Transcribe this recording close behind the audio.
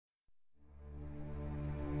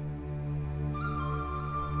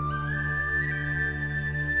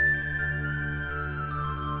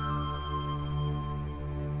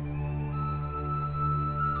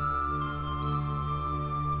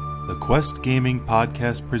Quest Gaming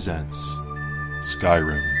Podcast presents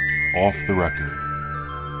Skyrim Off the Record.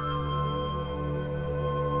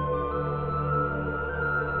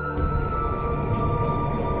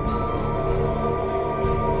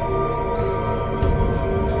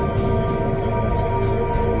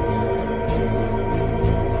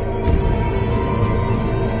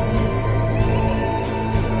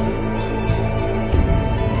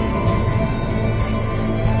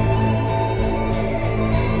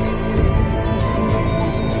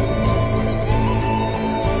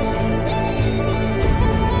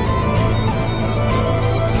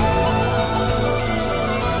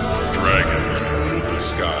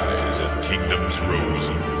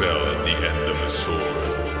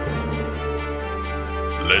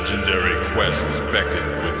 Legendary quests beckon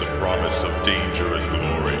with the promise of danger and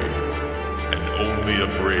glory, and only a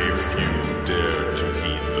brave few dare to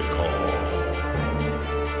heed the call.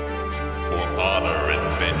 For honor and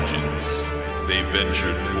vengeance, they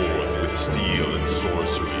ventured forth with steel and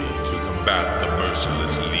sorcery to combat the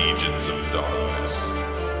merciless legions of darkness.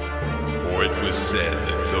 For it was said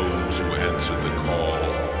that those who answered the call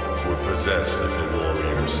were possessed of the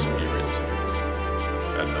warrior spirit,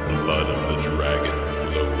 and the blood of the dragon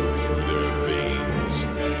flowed through their veins.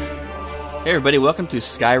 Hey everybody, welcome to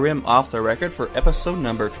Skyrim Off the Record for episode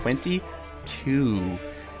number 22.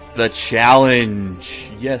 The Challenge.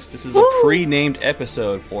 Yes, this is a pre-named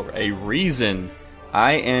episode for a reason.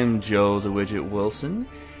 I am Joe the Widget Wilson.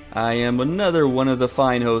 I am another one of the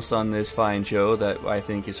fine hosts on this fine show that I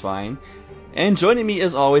think is fine. And joining me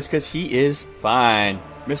as always, because he is fine,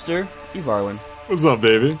 Mr. Evarwin. What's up,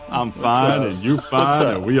 baby? I'm fine, and you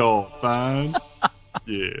fine, and we all fine.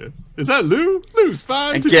 Yeah. Is that Lou? Lou's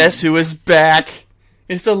fine, and too. Guess who is back?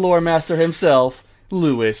 It's the lore master himself,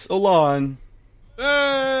 Louis Olan.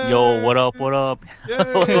 Hey! Yo, what up, what up? Yay!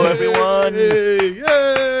 Hello, everyone. Yay!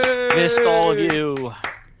 Missed all of you.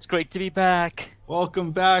 It's great to be back.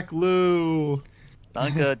 Welcome back, Lou.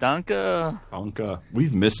 Danke, danke. Anka,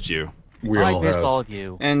 we've missed you. I missed all of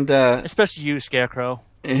you. And, especially you, Scarecrow.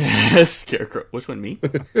 Scarecrow. Which one, me?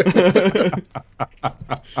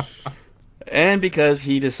 And because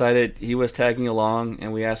he decided he was tagging along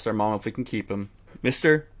and we asked our mom if we can keep him,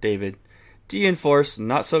 Mr. David, de-enforce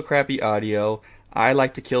not so crappy audio, I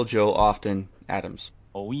like to kill Joe often, Adams.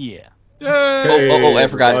 Oh, yeah. Yay! I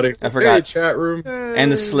forgot. Hey, chat room.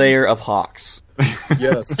 And the Slayer of Hawks.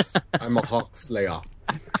 Yes, I'm a hawk slayer.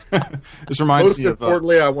 This reminds Most me of...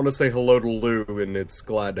 importantly, I want to say hello to Lou, and it's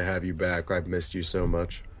glad to have you back. I've missed you so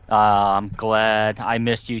much. I'm glad. I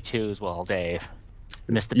missed you too as well, Dave.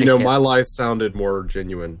 Missed the big hit. My life sounded more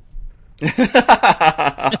genuine.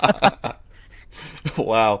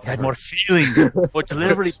 Wow. I had more feeling, more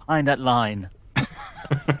delivery behind that line.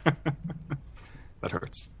 That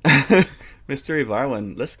hurts. Mr.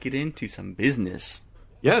 Evarwin, let's get into some business.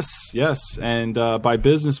 Yes. And by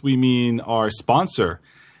business, we mean our sponsor.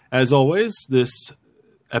 As always, this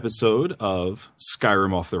episode of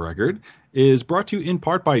Skyrim Off the Record is brought to you in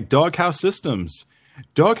part by Doghouse Systems.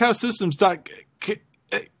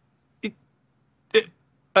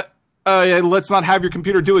 Let's not have your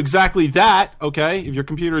computer do exactly that, okay? If your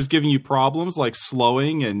computer is giving you problems like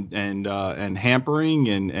slowing and hampering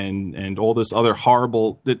and all this other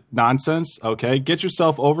horrible nonsense, okay? Get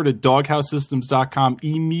yourself over to doghousesystems.com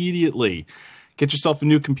immediately. Get yourself a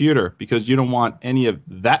new computer because you don't want any of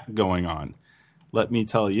that going on. Let me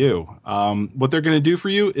tell you. What they're going to do for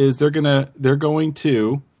you is they're going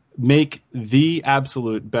to make the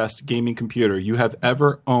absolute best gaming computer you have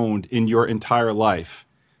ever owned in your entire life.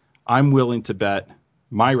 I'm willing to bet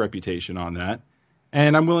my reputation on that,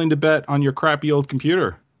 and I'm willing to bet on your crappy old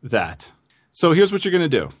computer that. So here's what you're going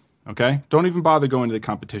to do, okay? Don't even bother going to the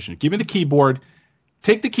competition. Give me the keyboard.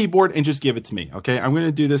 Take the keyboard and just give it to me, okay? I'm going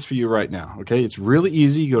to do this for you right now, okay? It's really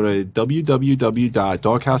easy. You go to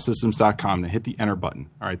www.doghousesystems.com and hit the enter button.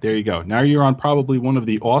 All right, there you go. Now you're on probably one of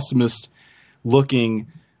the awesomest looking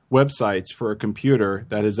websites for a computer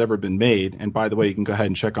that has ever been made. And by the way, you can go ahead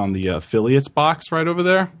and check on the affiliates box right over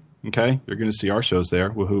there. Okay, you're going to see our shows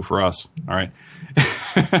there. Woohoo for us. All right.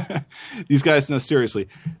 These guys, no, seriously,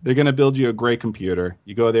 they're going to build you a great computer.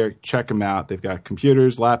 You go there, check them out. They've got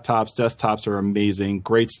computers, laptops, desktops are amazing.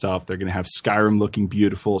 Great stuff. They're going to have Skyrim looking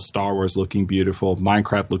beautiful, Star Wars looking beautiful.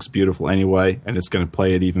 Minecraft looks beautiful anyway, and it's going to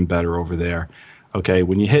play it even better over there. Okay,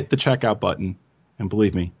 when you hit the checkout button, and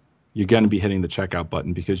believe me, you're going to be hitting the checkout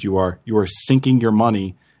button because you are sinking your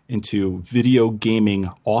money into video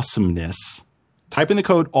gaming awesomeness. Type in the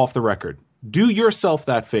code off the record. Do yourself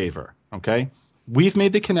that favor, okay? We've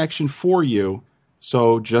made the connection for you,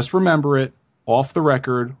 so just remember it. Off the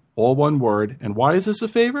record, all one word. And why is this a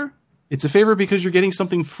favor? It's a favor because you're getting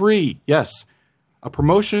something free. Yes, a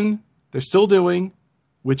promotion they're still doing,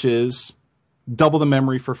 which is double the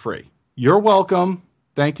memory for free. You're welcome.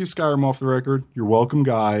 Thank you, Skyrim Off the Record. You're welcome,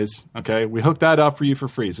 guys. Okay, we hooked that up for you for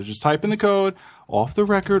free. So just type in the code, Off the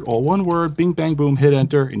Record, all one word, bing, bang, boom, hit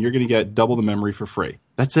enter, and you're going to get double the memory for free.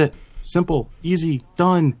 That's it. Simple, easy,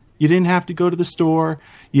 done. You didn't have to go to the store.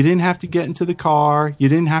 You didn't have to get into the car. You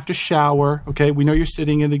didn't have to shower. Okay, we know you're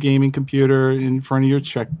sitting in the gaming computer in front of your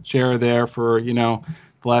chair there for, the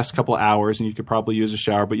last couple of hours, and you could probably use a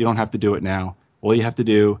shower, but you don't have to do it now. All you have to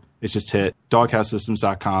do is just hit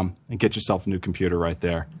doghousesystems.com and get yourself a new computer right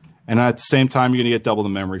there. And at the same time, you're going to get double the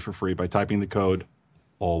memory for free by typing the code,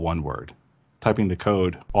 all one word. Typing the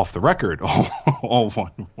code Off the Record, all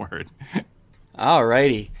one word.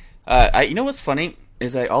 Alrighty. You know what's funny?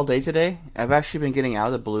 Is that all day today, I've actually been getting out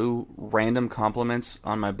of the blue random compliments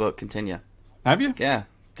on my book, Continue. Have you? Yeah,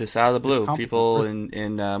 just out of the blue. People in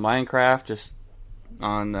Minecraft, just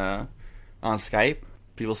on Skype,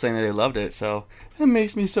 people saying that they loved it. So that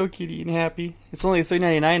makes me so kitty and happy. It's only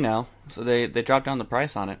 $3.99 now, so they dropped down the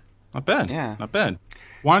price on it. Not bad. Yeah, not bad.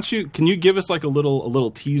 Can you give us like a little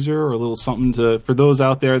teaser or a little something for those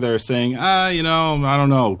out there that are saying, I don't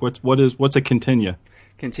know, what's a Continue?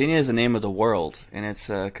 Continue is the name of the world, and it's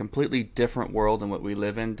a completely different world than what we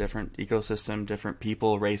live in, different ecosystem, different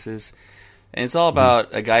people, races. And it's all about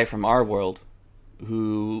a guy from our world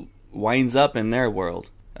who winds up in their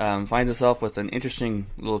world, finds himself with an interesting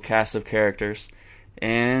little cast of characters,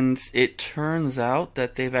 and it turns out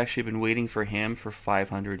that they've actually been waiting for him for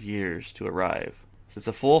 500 years to arrive. So it's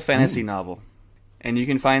a full fantasy novel. And you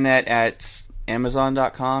can find that at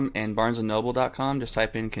Amazon.com and BarnesandNoble.com. Just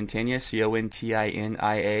type in Continue,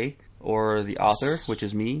 Continia, or the author, which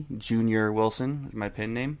is me, Junior Wilson, my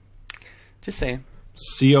pen name. Just saying.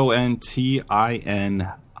 Continia.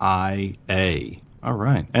 All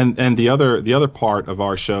right, and the other part of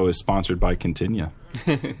our show is sponsored by Continue,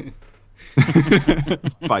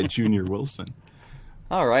 by Junior Wilson.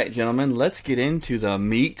 All right, gentlemen, let's get into the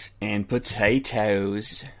meat and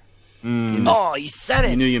potatoes. You said it.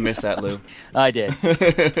 You knew you missed that, Lou. I did.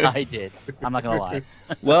 I did. I'm not going to lie.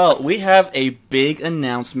 Well, we have a big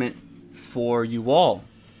announcement for you all.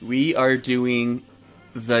 We are doing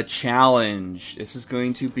the challenge. This is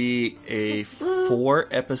going to be a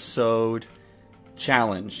 4-episode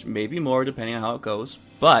challenge. Maybe more, depending on how it goes.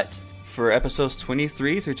 But for episodes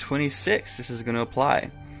 23 through 26, this is going to apply.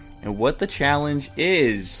 And what the challenge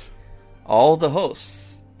is, all the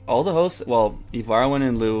hosts, well, Ivarwin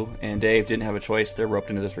and Lou and Dave didn't have a choice. They're roped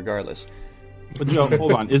into this regardless. But Joe,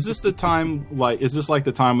 hold on. Is this the time, is this like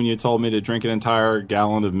the time when you told me to drink an entire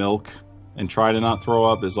gallon of milk and try to not throw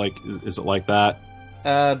up? Is it like that?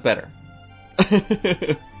 Better.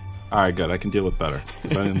 All right, good. I can deal with better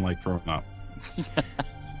because I didn't like throwing up.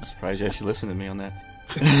 I'm surprised you actually listened to me on that.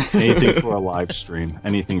 Anything for a live stream.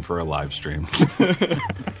 Anything for a live stream.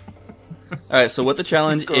 All right, so what the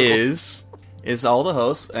challenge is all the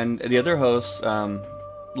hosts and the other hosts,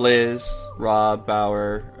 Liz, Rob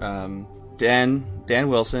Bauer, Dan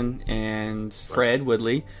Wilson, and Fred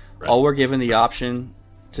Woodley, all were given the option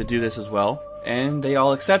to do this as well, and they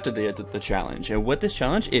all accepted the challenge. And what this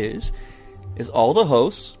challenge is all the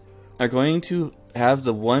hosts are going to have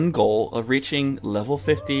the one goal of reaching level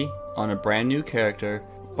 50 on a brand new character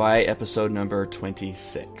by episode number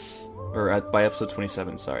 26. By episode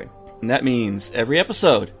 27, sorry. And that means every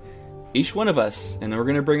episode, each one of us, and we're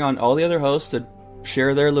going to bring on all the other hosts to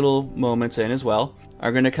share their little moments in as well,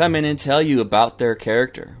 are going to come in and tell you about their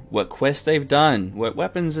character, what quests they've done, what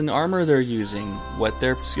weapons and armor they're using, what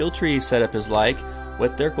their skill tree setup is like,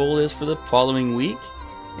 what their goal is for the following week,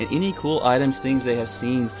 and any cool items, things they have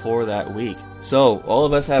seen for that week. So, all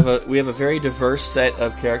of us have a very diverse set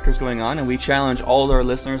of characters going on, and we challenge all of our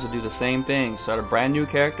listeners to do the same thing. Start a brand new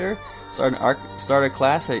character, start a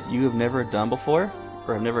class that you have never done before,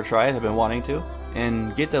 or have never tried, have been wanting to,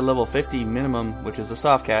 and get that level 50 minimum, which is the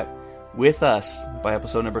soft cap, with us by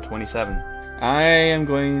episode number 27. I am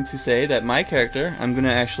going to say that my character, I'm going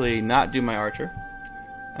to actually not do my archer.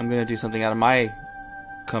 I'm going to do something out of my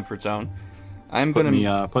comfort zone. I'm putting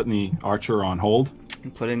the archer on hold.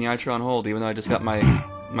 Putting the archer on hold, even though I just got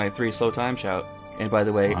my 3 slow time shout. And by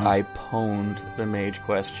the way, wow. I pwned the mage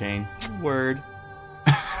quest chain. Word.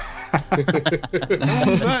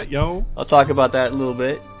 I'll talk about that in a little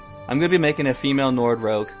bit. I'm going to be making a female Nord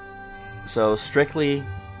rogue. So strictly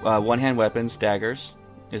one-hand weapons, daggers,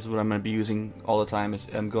 is what I'm going to be using all the time.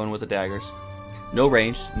 I'm going with the daggers. No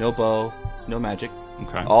range, no bow, no magic.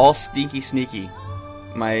 Okay. All sneaky.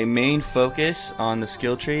 My main focus on the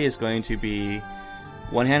skill tree is going to be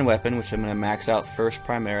one-hand weapon, which I'm going to max out first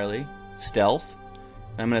primarily, stealth,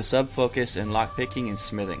 I'm going to sub-focus in lockpicking and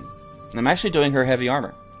smithing. And I'm actually doing her heavy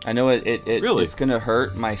armor. I know Really? it's going to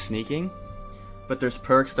hurt my sneaking, but there's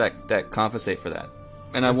perks that compensate for that.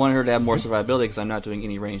 And I want her to have more survivability because I'm not doing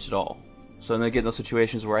any ranged at all. So I'm going to get in those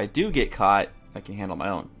situations where I do get caught, I can handle my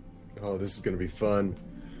own. Oh, this is going to be fun.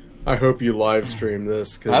 I hope you live stream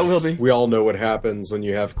this, I will be. because we all know what happens when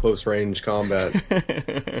you have close range combat.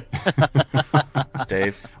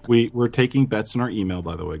 Dave. We're taking bets in our email,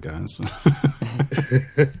 by the way, guys.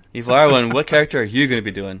 Ivarwin, what character are you going to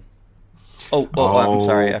be doing? Oh, I'm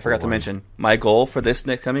sorry. I forgot to boy. mention. My goal for this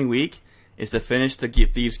next coming week is to finish the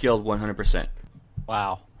Thieves Guild 100%.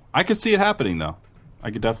 Wow. I could see it happening, though.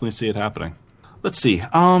 I could definitely see it happening. Let's see.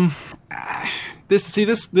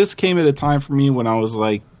 This came at a time for me when I was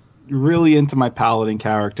like really into my paladin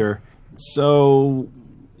character. So,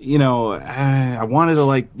 I wanted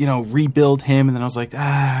to rebuild him, and then I was like,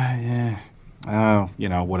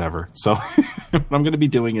 whatever. So what I'm going to be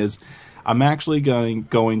doing is I'm actually going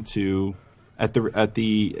to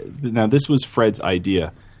now this was Fred's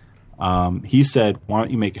idea. He said, "Why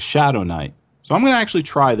don't you make a Shadow Knight?" So I'm going to actually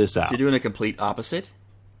try this out. You're doing a complete opposite?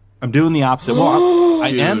 I'm doing the opposite. Well, I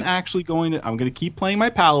am actually going to. I'm going to keep playing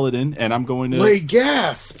my paladin, and I'm going to. Lay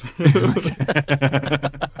gasp!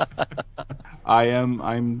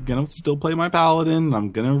 I'm going to still play my paladin.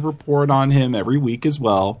 I'm going to report on him every week as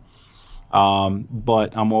well.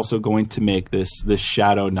 But I'm also going to make this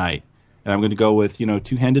Shadow Knight, and I'm going to go with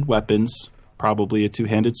two-handed weapons, probably a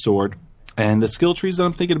two-handed sword. And the skill trees that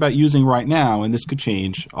I'm thinking about using right now, and this could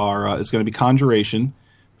change, are is going to be Conjuration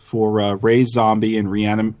for raise zombie and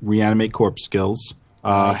reanimate corpse skills,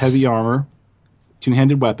 Nice. heavy armor,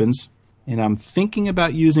 two-handed weapons, and I'm thinking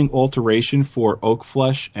about using Alteration for Oak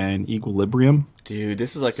Flesh and Equilibrium. Dude,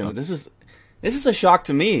 this is this is a shock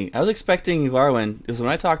to me. I was expecting Ivarwin, because when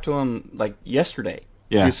I talked to him yesterday,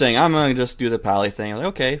 he was saying, I'm going to just do the pally thing. I'm like,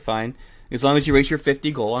 okay, fine. As long as you reach your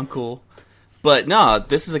 50 goal, I'm cool. But no,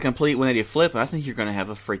 this is a complete 180 flip, and I think you're going to have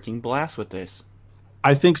a freaking blast with this.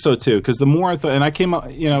 I think so too, because the more I thought, and I came up,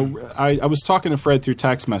 I was talking to Fred through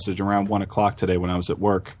text message around 1:00 today when I was at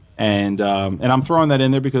work, and I'm throwing that in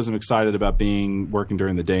there because I'm excited about working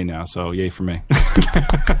during the day now. So yay for me!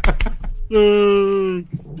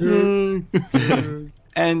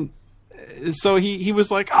 And so he was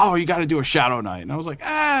like, "Oh, you got to do a Shadow Knight," and I was like,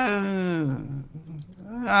 I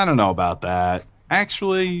don't know about that.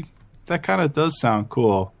 Actually, that kind of does sound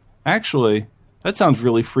cool. Actually, that sounds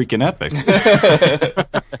really freaking epic.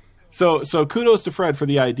 So kudos to Fred for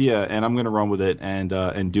the idea, and I'm going to run with it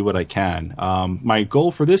and do what I can. My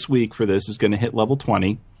goal for this week for this is going to hit level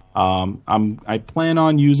 20. I plan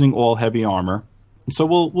on using all heavy armor, so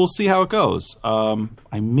we'll see how it goes.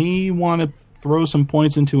 I may want to throw some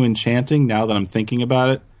points into enchanting now that I'm thinking about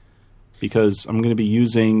it, because I'm going to be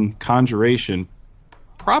using Conjuration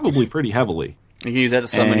probably pretty heavily. You can use that to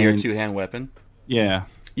summon your two-hand weapon. Yeah.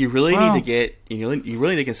 You really need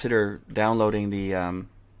to consider downloading the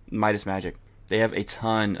Midas Magic. They have a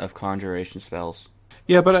ton of conjuration spells.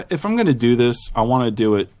 Yeah, but if I'm going to do this, I want to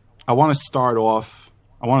do it. I want to start off,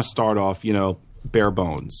 bare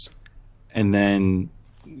bones, and then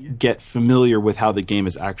get familiar with how the game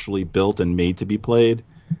is actually built and made to be played.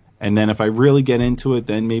 And then if I really get into it,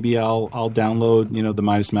 then maybe I'll download, the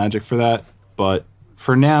Midas Magic for that. But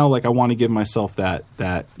for now, I want to give myself that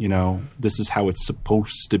this is how it's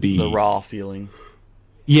supposed to be. The raw feeling.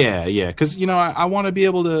 Yeah, because I want to be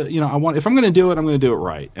able to, if I'm going to do it, I'm going to do it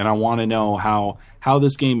right, and I want to know how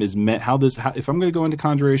this game is meant. If I'm going to go into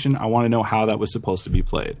Conjuration, I want to know how that was supposed to be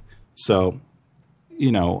played. So,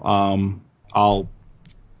 I'll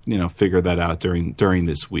figure that out during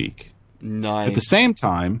this week. Nice. At the same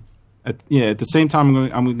time,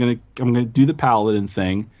 I'm going to do the Paladin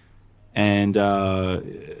thing, and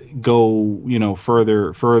go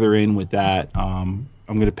further in with that.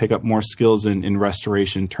 I'm going to pick up more skills in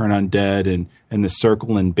Restoration, Turn Undead, and the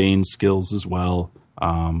Circle and Bane skills as well.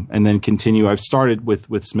 And then continue. I've started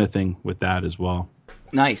with smithing with that as well.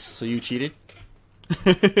 Nice. So you cheated?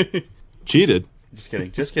 Cheated?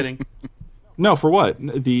 Just kidding. No, for what?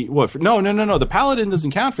 No. The Paladin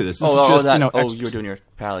doesn't count for this. This is just, you were doing your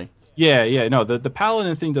pally. Yeah. No, the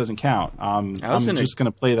Paladin thing doesn't count. I'm just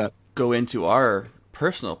going to play that. Go into our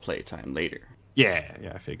personal playtime later. Yeah,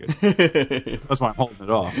 I figured. That's why I'm holding it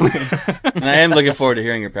off. And I am looking forward to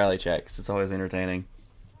hearing your pally chat, 'cause it's always entertaining.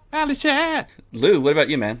 Pally chat! Lou, what about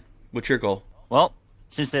you, man? What's your goal? Well,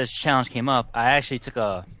 since this challenge came up, I actually took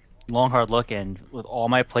a long, hard look, and with all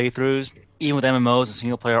my playthroughs, even with MMOs and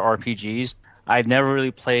single-player RPGs, I've never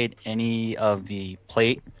really played any of the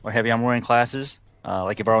plate or heavy armor wearing classes,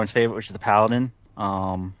 like everyone's favorite, which is the Paladin.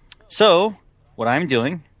 So, what I'm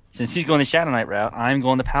doing since he's going the Shadow Knight route, I'm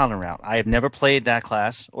going the Paladin route. I have never played that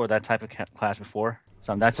class or that type of class before,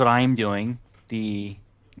 so that's what I am doing. The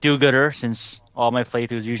do-gooder, since all my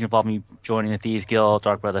playthroughs usually involve me joining the Thieves Guild,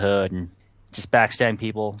 Dark Brotherhood, and just backstabbing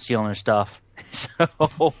people, stealing their stuff. So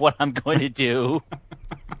what I'm going to do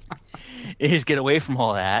is get away from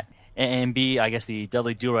all that and be, I guess, the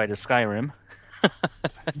Dudley Do-Right of Skyrim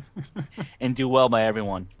and do well by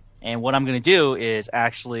everyone. And what I'm going to do is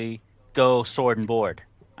actually go sword and board.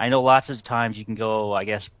 I know lots of times you can go, I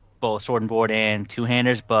guess, both sword and board and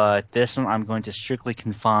two-handers, but this one I'm going to strictly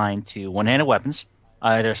confine to one-handed weapons,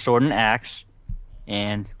 either sword and axe,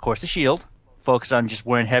 and, of course, the shield. Focus on just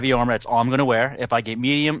wearing heavy armor. That's all I'm going to wear. If I get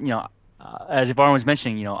medium, as Yvonne was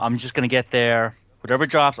mentioning, I'm just going to get there. Whatever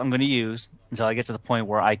drops, I'm going to use until I get to the point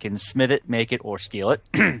where I can smith it, make it, or steal it.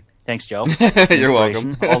 Thanks, Joe. You're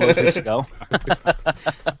welcome. All those weeks ago.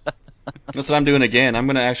 That's what I'm doing again. I'm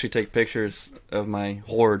going to actually take pictures of my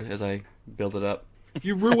horde as I build it up.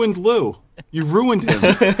 You ruined Lou. You ruined him.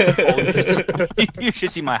 You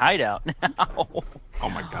should see my hideout now. Oh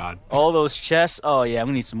my god. All those chests. Oh yeah, I'm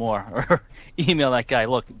gonna need some more. Or email that guy.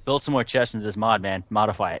 Look, build some more chests into this mod, man.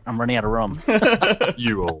 Modify it. I'm running out of room.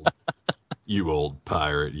 You old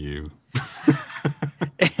pirate, you.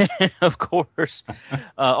 And of course,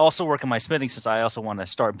 also work on my smithing since I also want to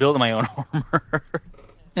start building my own armor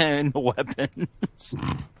and weapons.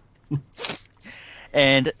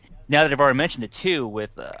 And now that I've already mentioned it too,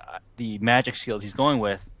 with the magic skills he's going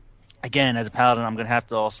with, again, as a paladin, I'm going to have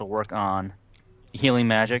to also work on healing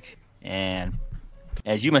magic, and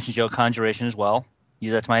as you mentioned, Joe, conjuration as well.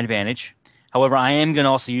 Use that to my advantage. However, I am going to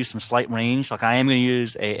also use some slight range. Like I am going to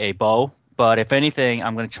use a bow, but if anything,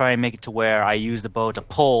 I'm going to try and make it to where I use the bow to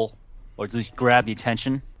pull or at least grab the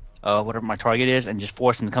attention of whatever my target is and just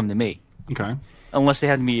force them to come to me. Okay. Unless they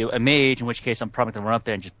have to be a mage, in which case I'm probably going to run up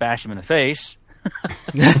there and just bash them in the face.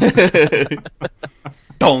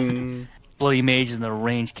 Dong. Bloody mages in the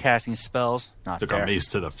range casting spells. Not Took fair. a mace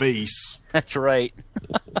to the face. That's right.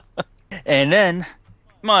 And then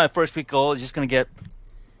my first week goal is just going to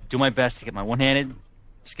do my best to get my one-handed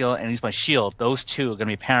skill and use my shield. Those two are going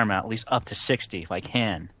to be paramount, at least up to 60 if I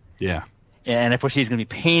can. Yeah. And I foresee it's going to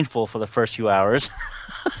be painful for the first few hours.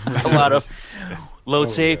 A lot of load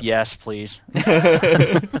save. Yeah. Yes, please.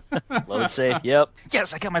 Load save. Yep.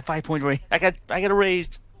 Yes, I got my 5-point raise. I got it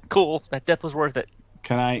raised. Cool. That death was worth it.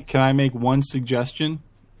 Can I make one suggestion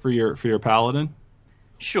for your paladin?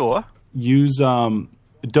 Sure. Use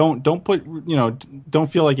don't put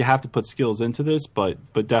don't feel like you have to put skills into this, but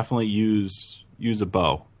definitely use a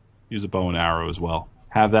bow. Use a bow and arrow as well.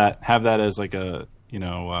 Have that as like a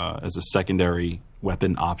as a secondary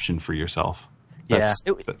weapon option for yourself.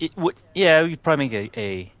 It would probably make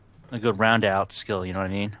a good round out skill. You know what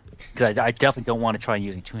I mean? Because I definitely don't want to try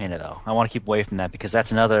using two-handed though. I want to keep away from that because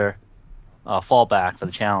that's another fallback for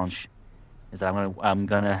the challenge. Is that I'm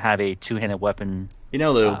gonna have a two-handed weapon.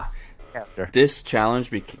 Lou, Character. this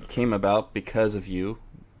challenge came about because of you.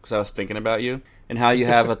 Because I was thinking about you and how you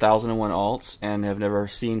have 1,001 alts and have never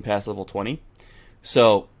seen past level 20.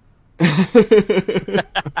 So this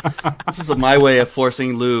is my way of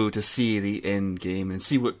forcing Lou to see the end game and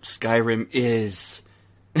see what Skyrim is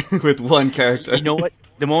with one character. You know what?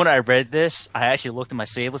 The moment I read this, I actually looked at my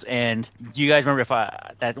save list, and do you guys remember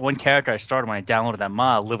that one character I started when I downloaded that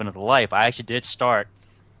mod, Living of the Life? I actually did start,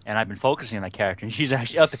 and I've been focusing on that character, and she's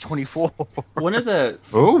actually up to 24. One of the...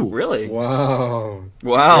 Oh, really? Wow.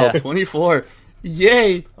 Wow, Yeah. 24.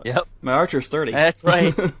 Yay! Yep. My Archer's 30. That's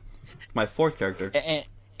right. My fourth character.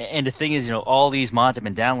 And the thing is, all these mods I've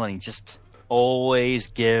been downloading just always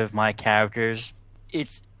give my characters...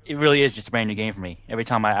 It really is just a brand new game for me every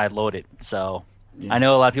time I load it, so... Yeah. I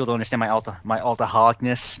know a lot of people don't understand my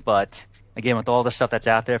alcoholicness, but again, with all the stuff that's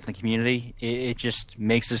out there from the community, it just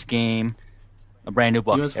makes this game a brand new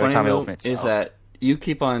book every time I open it. So. Is that you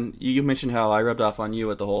keep on? You mentioned how I rubbed off on you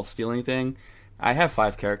with the whole stealing thing. I have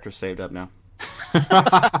 5 characters saved up now.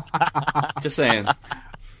 Just saying.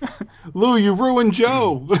 Lou, you ruined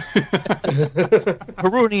Joe. Mm. We're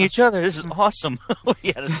ruining each other. This is awesome.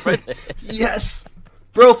 We gotta spread it. Yes.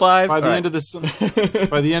 Bro 5. By the end of the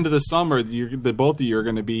summer, the both of you are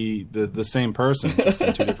going to be the same person, just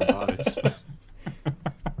in 2 different bodies.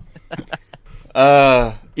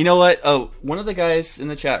 You know what? Oh, one of the guys in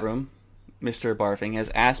the chat room, Mr. Barfing,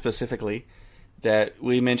 has asked specifically that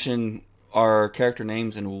we mention our character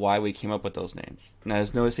names and why we came up with those names. And I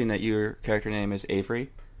was noticing that your character name is Avery.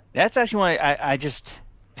 That's actually one I just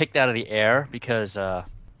picked out of the air because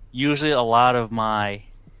usually a lot of my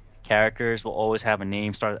characters will always have a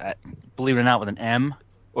name start, believe it or not, with an M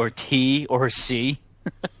or T or C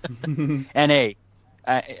and A.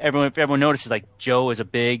 everyone notices like Joe is a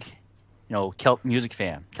big, Celtic music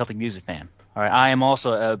fan. All right, I am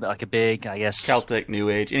also a big, I guess, Celtic, New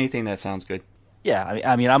Age, anything that sounds good. Yeah,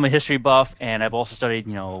 I mean, I'm a history buff, and I've also studied,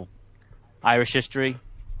 Irish history,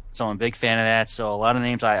 so I'm a big fan of that. So a lot of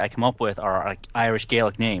names I come up with are like Irish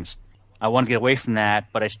Gaelic names. I want to get away from that,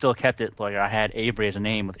 but I still kept it like I had Avery as a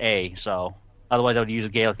name with A. So otherwise, I would use a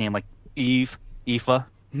Gaelic name like Eve, Aoife,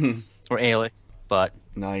 or Ailey. But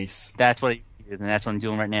nice. That's what I use, and that's what I'm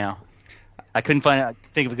doing right now. I couldn't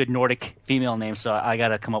think of a good Nordic female name, so I got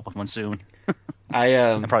to come up with one soon.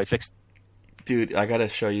 I probably fixed. Dude, I gotta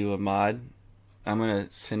show you a mod. I'm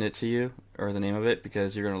gonna send it to you, or the name of it,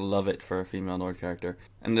 because you're gonna love it for a female Nord character.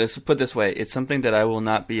 And let's put it this way: it's something that I will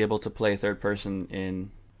not be able to play third person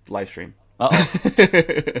in live stream.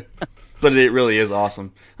 But it really is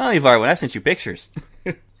awesome. Oh, Ivar, when I sent you pictures,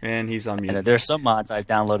 and he's on mute. And there's some mods I've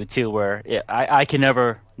downloaded too where I can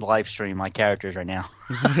never live stream my characters right now.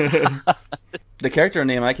 The character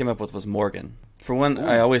name I came up with was Morgan. For one,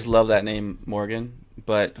 I always love that name, Morgan.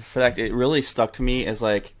 But for that, it really stuck to me as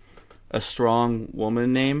like a strong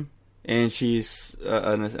woman name, and she's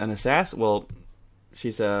an assassin. Well,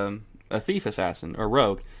 she's a thief assassin or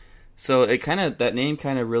rogue. So that name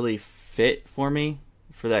kind of really fit for me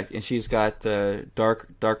for that. And she's got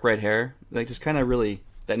dark red hair. Like just kind of really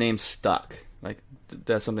that name stuck. Like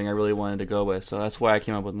that's something I really wanted to go with. So that's why I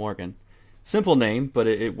came up with Morgan. Simple name, but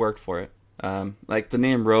it worked for it. Like the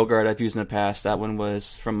name Rogard I've used in the past. That one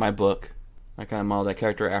was from my book. I kind of modeled that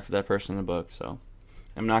character after that person in the book, so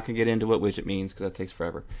I'm not going to get into what widget means because that takes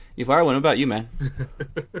forever. Ivar, what about you, man?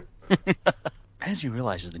 As you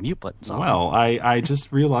realize the mute button's on. Well, I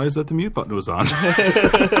just realized that the mute button was on.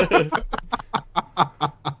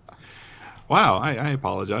 Wow, I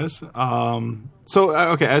apologize.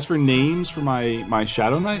 Okay, as for names for my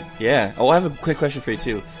Shadow Knight? Yeah. Oh, I have a quick question for you,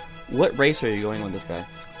 too. What race are you going with this guy?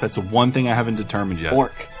 That's the one thing I haven't determined yet.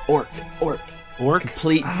 Orc. Orc?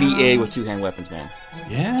 Complete BA with two-hand weapons, man.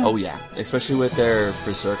 Yeah? Oh, yeah. Especially with their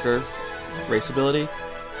Berserker race ability.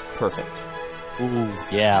 Perfect. Ooh,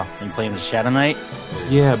 yeah. And you playing with Shadow Knight?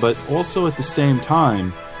 Yeah, but also at the same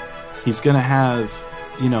time, he's going to have,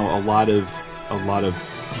 a lot of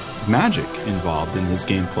magic involved in his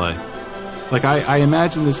gameplay. Like, I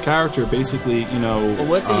imagine this character basically, Well,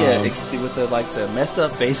 with the messed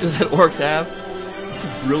up faces that orcs have,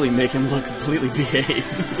 really make him look completely BA.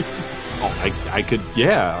 I could,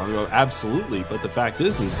 yeah, absolutely. But the fact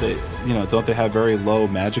is that, don't they have very low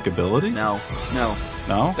magic ability? No.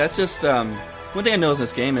 That's just, one thing I know in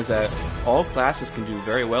this game is that all classes can do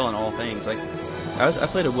very well in all things. Like, I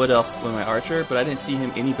played a Wood Elf with my Archer, but I didn't see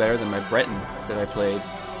him any better than my Breton that I played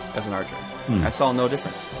as an Archer. I saw no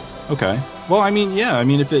difference. Okay. Well,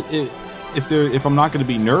 if I'm not going to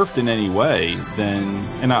be nerfed in any way,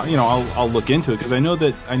 then I'll look into it because I know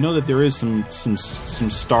that there is some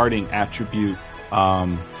starting attribute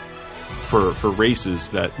for races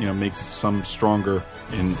that makes some stronger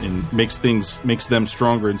and makes them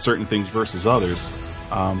stronger in certain things versus others.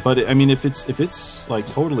 But if it's like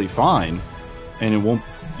totally fine and it won't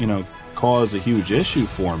cause a huge issue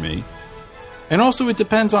for me. And also, it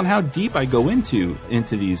depends on how deep I go into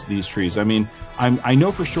these trees. I mean, I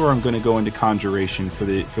know for sure I'm going to go into Conjuration for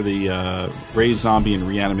the Raise Zombie and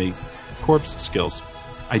Reanimate Corpse skills.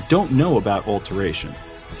 I don't know about Alteration.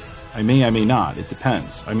 I may not. It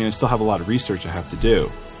depends. I mean, I still have a lot of research I have to do.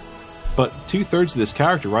 But 2/3 of this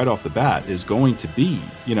character right off the bat is going to be,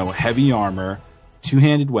 heavy armor,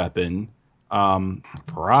 two-handed weapon.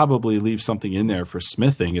 Probably leave something in there for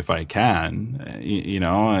smithing if I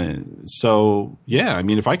can, so yeah, I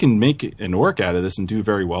mean, if I can make an orc out of this and do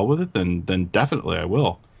very well with it, then definitely I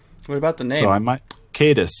will. What about the name? So I might,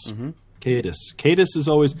 Cadus. Mm-hmm. Cadus is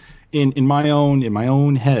always in my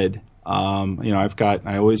own head.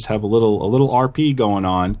 I always have a little RP going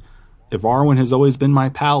on. Ivarwin has always been my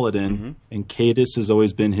paladin, and Cadus has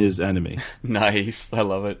always been his enemy. Nice. I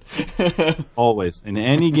love it. Always. In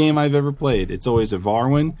any game I've ever played, it's always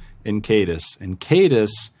Ivarwin and Cadus. And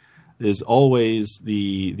Cadus is always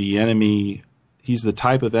the enemy. He's the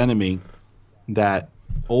type of enemy that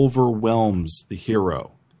overwhelms the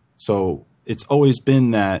hero. So it's always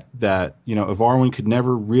been that Ivarwin could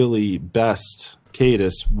never really best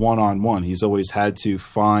Cadus one-on-one. He's always had to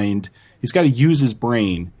he's got to use his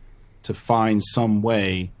brain to find some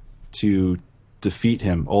way to defeat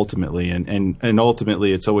him ultimately, and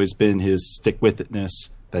ultimately it's always been his stick-with-itness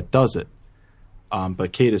that does it.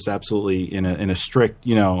 But Cadus absolutely in a strict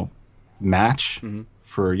match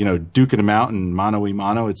for duking him out and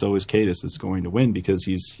mano-y-mano, it's always Cadus that's going to win because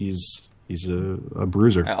he's a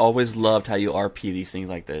bruiser. I always loved how you RP these things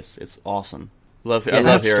like this. It's awesome. I love that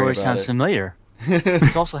hearing story about sounds it. familiar.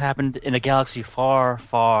 This also happened in a galaxy far,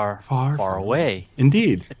 far, far away.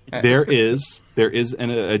 Indeed, there is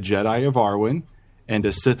a Jedi of Arwen and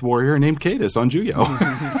a Sith warrior named Cadus on Juyo.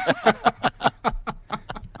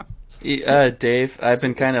 Dave, I've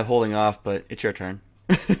been kind of holding off, but it's your turn.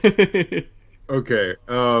 Okay.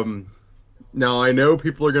 Now I know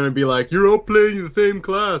people are going to be like, "You're all playing the same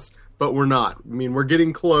class," but we're not. I mean, we're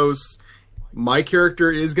getting close. My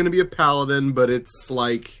character is going to be a paladin, but it's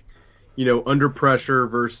like, under pressure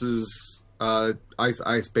versus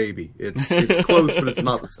ice baby. It's close, but it's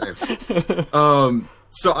not the same.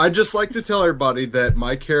 So I just like to tell everybody that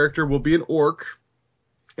my character will be an orc,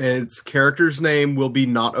 and its character's name will be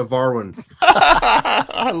Not of Arwen.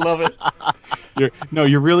 I love it.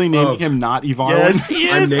 You're really naming him Not Evarwin? Yes, he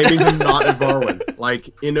is. I'm naming him Not of Arwen, like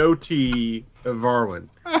N-O-T of Arwen.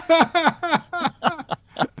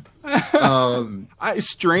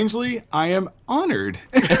 Strangely, I am honored.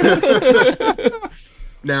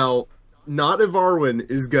 Now, Not of Arwen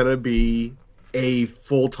is gonna be a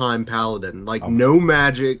full-time paladin, like no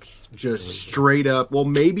magic, just straight up. Well,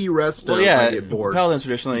 maybe resto. Well, yeah, I get bored. paladins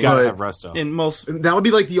traditionally You gotta have resto. in most. That'll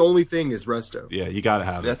be like the only thing is resto. Yeah, you gotta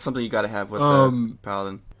have it. That's something you got to have with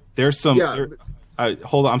paladin. There's some. Yeah.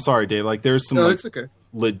 Hold on, I'm sorry, Dave. Like, there's some. No, like, it's okay.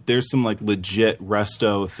 there's some like legit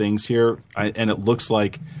resto things here, and it looks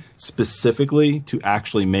like specifically to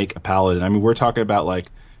actually make a paladin. I mean, we're talking about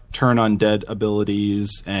like turn undead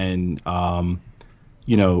abilities and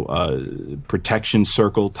protection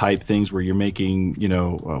circle type things where you're making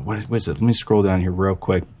what is it? Let me scroll down here real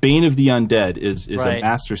quick. Bane of the Undead is Right. a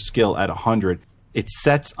master skill at 100. It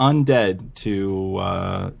sets undead to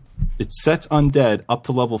up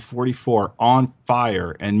to level 44 on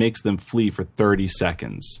fire and makes them flee for 30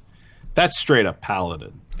 seconds. That's straight up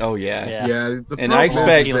paladin. Oh yeah. Yeah, the And I problem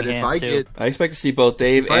is expect- that if I get I expect to see both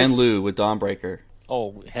Dave If I and s- Lou with Dawnbreaker.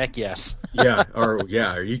 Oh, heck yes. are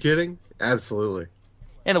you kidding? Absolutely.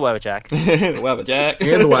 And the Webjack. Wabbajack.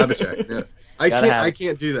 And the Wabbajack. Yeah. Gotta have I it.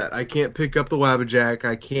 can't do that. I can't pick up the Wabbajack.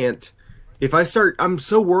 I can't. I'm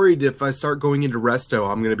so worried if I start going into resto,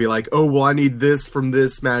 I'm going to be like, oh, well, I need this from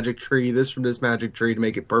this magic tree, this from this magic tree to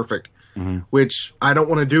make it perfect. Which I don't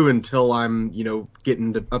want to do until I'm,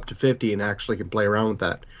 getting up to 50 and actually can play around with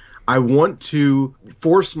that. I want to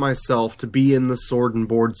force myself to be in the sword and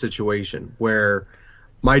board situation where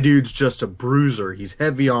my dude's just a bruiser. He's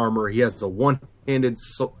heavy armor. He has a one-handed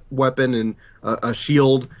weapon and a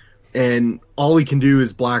shield, and all he can do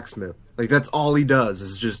is blacksmith. Like, that's all he does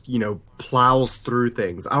is just, plows through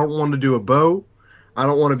things. I don't want to do a bow. I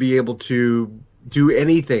don't want to be able to do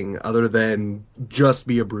anything other than just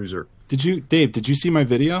be a bruiser. Dave, did you see my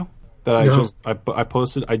video that No. I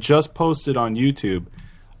posted? I just posted on YouTube,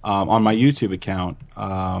 on my YouTube account,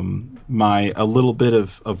 a little bit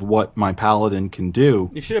of what my paladin can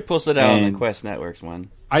do. You should have posted it out on And- the Quest Networks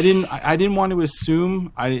one. I didn't want to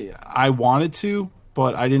assume. I wanted to,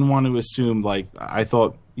 but I didn't want to assume. Like, I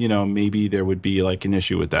thought, maybe there would be like an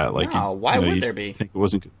issue with that. Like, No, why would you there be? Think it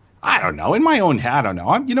wasn't good. I don't know. In my own head, I don't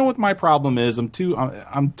know. You know what my problem is? I'm too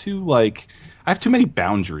like, I have too many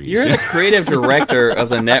boundaries. You're the creative director of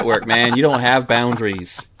the network, man. You don't have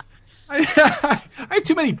boundaries. I have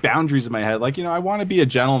too many boundaries in my head. Like, I want to be a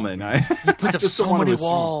gentleman. I Puts up just don't so want to many assume.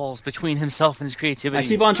 walls betwing himself and his creativity. I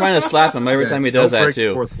keep on trying to slap him every time he does Don't that break the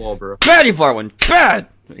too. fourth wall, bro. Bad, you far one. Bad.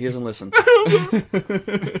 He doesn't listen.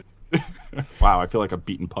 Wow, I feel like a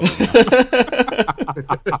beaten puppy now.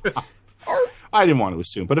 I didn't want to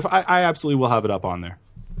assume, but if I absolutely will have it up on there.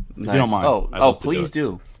 If you don't mind. I'd love to Please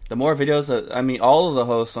do it. do. The more videos, all of the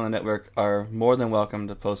hosts on the network are more than welcome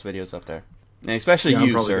to post videos up there, and especially I'm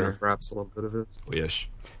you, probably sir. going to perhaps a little bit of it. Wish.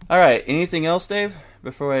 All right. Anything else, Dave?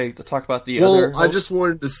 Before I talk about the Well, other, I just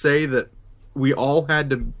wanted to say that we all had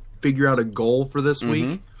to figure out a goal for this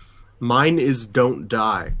week. Mine is don't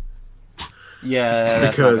die. yeah, that's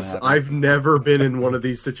not Because gonna happen. I've never been in one of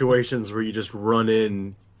these situations where you just run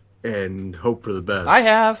in and hope for the best. I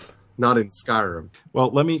have. Not in Skyrim. Well,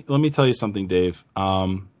 let me tell you something, Dave.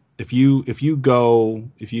 If you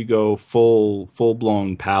go full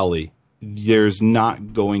blown pally, there's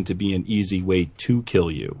not going to be an easy way to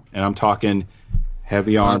kill you. And I'm talking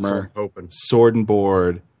heavy That's what I'm armor, hoping. sword and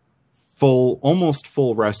board, almost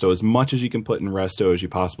full resto, as much as you can put in resto as you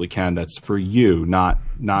possibly can. That's for you, not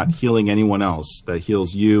healing anyone else. That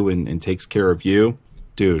heals you and takes care of you.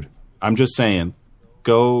 Dude, I'm just saying,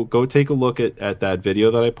 go take a look at that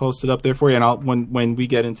video that I posted up there for you. And when we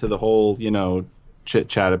get into the whole, chit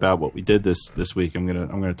chat about what we did this week, I'm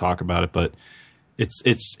gonna talk about it. But it's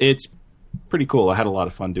pretty cool. I had a lot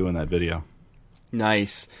of fun doing that video.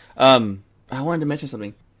 Nice. I wanted to mention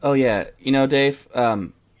something. Oh yeah, Dave.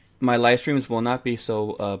 My live streams will not be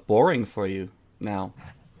so boring for you now.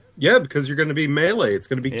 Yeah, because you're going to be melee. It's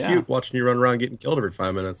going to be Yeah. cute watching you run around getting killed every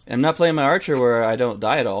 5 minutes. I'm not playing my archer where I don't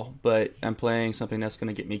die at all, but I'm playing something that's going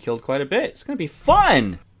to get me killed quite a bit. It's going to be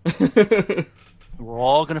fun! We're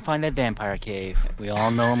all gonna find that vampire cave. We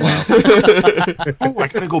all know him well. Oh, I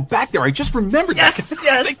gotta go back there. I just remembered that.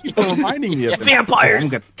 Yes! Thank you for reminding me of that. Vampires! I'm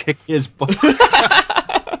gonna kick his butt.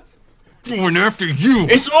 Going after you.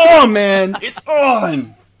 It's on, man! It's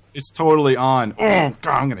on! It's totally on. Oh, God,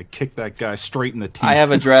 I'm gonna kick that guy straight in the teeth. I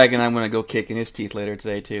have a dragon I'm going to go kick in his teeth later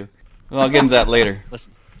today, too. Well, I'll get into that later.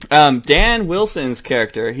 Listen, Dan Wilson's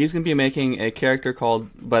character, he's going to be making a character called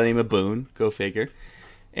by the name of Boone. Go figure.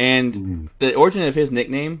 And the origin of his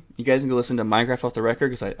nickname, you guys can go listen to Minecraft Off the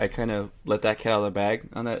Record, because I kind of let that cat out of the bag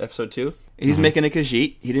on that episode, too. He's making a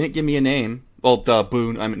Khajiit. He didn't give me a name. Well,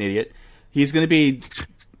 Boone, I'm an idiot. He's going to be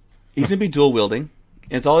dual wielding.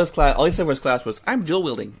 And it's all his class. All he said for his class was, "I'm dual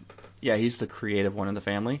wielding." Yeah, he's the creative one in the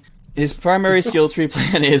family. His primary skill tree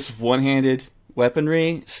plan is one-handed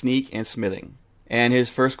weaponry, sneak, and smithing. And his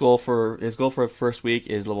goal for first week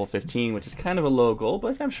is level 15, which is kind of a low goal,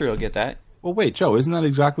 but I'm sure he'll get that. Well, wait, Joe, isn't that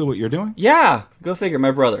exactly what you're doing? Yeah, go figure. My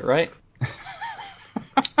brother, right?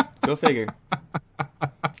 Go figure.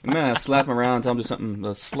 I'm gonna slap him around and tell him to do something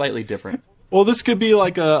that's slightly different. Well, this could be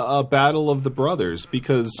like a battle of the brothers,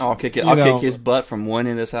 because I'll kick you I'll know, kick his butt from one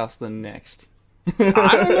end of this house to the next.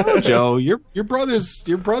 I don't know, Joe. Your brother's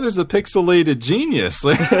a pixelated genius.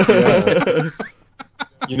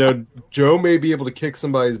 You know, Joe may be able to kick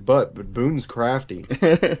somebody's butt, but Boone's crafty.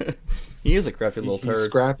 He is a crafty little He's turd.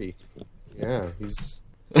 scrappy. Yeah,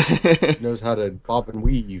 he knows how to bob and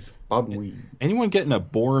weave. Anyone getting a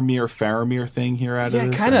Boromir Faramir thing here out of Yeah,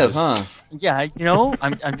 this? kind of, huh? yeah,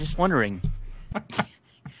 I'm just wondering,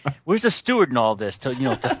 where's the steward in all this to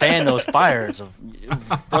fan those fires of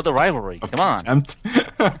brother rivalry? Come on,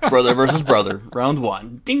 Brother versus brother, round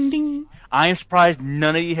one. Ding ding. I am surprised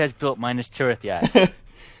none of you has built Minas Tirith yet.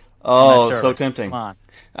 Oh, Sure. so tempting. Come on.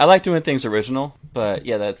 I like doing things original, but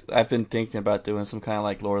yeah, I've been thinking about doing some kind of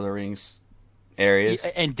like Lord of the Rings areas.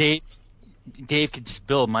 And Dave could just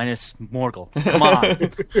build Minas Morgul. Come on,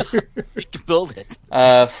 he can build it.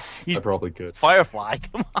 I probably could. Firefly.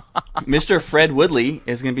 Come on. Mr. Fred Woodley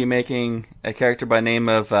is going to be making a character by name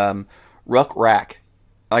of Ruck Rack.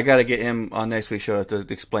 I got to get him on next week's show to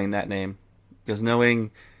explain that name, because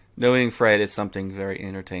knowing Fred is something very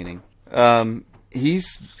entertaining.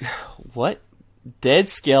 He's what? Dead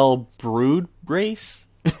Scale Brood Race?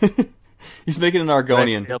 He's making an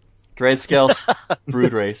Argonian. Dreadscale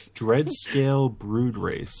Brood Race. Dreadscale Brood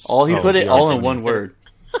Race. He put it all in Argonian. one word.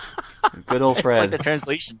 Good old It's like Fred. the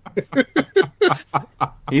translation.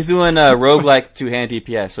 He's doing roguelike two-hand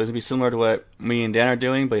DPS, so it's going to be similar to what me and Dan are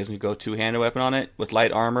doing, but he's going to go two-handed weapon on it with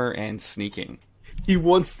light armor and sneaking. He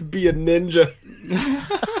wants to be a ninja.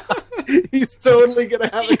 He's totally gonna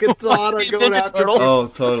have a katana He's going Ninja after Turtle. him. Oh,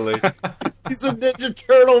 totally. He's a Ninja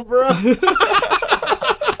Turtle, bro.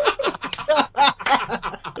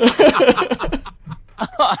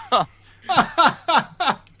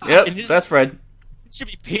 Yep, And this- that's Fred. There should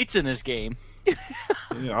be pizza in this game.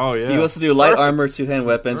 Oh yeah. He wants to do light armor, two-hand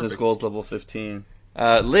weapons. His goal is level 15.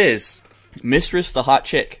 Liz, Mistress the Hot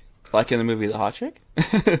Chick, like in the movie The Hot Chick.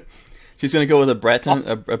 She's going to go with a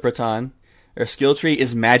Breton. Her skill tree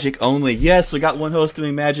is magic only. Yes, we got one host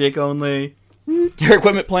doing magic only. Her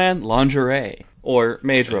equipment plan, lingerie or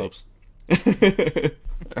mage robes.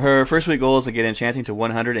 Her first week goal is to get enchanting to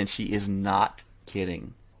 100, and she is not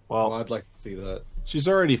kidding. Well, I'd like to see that. She's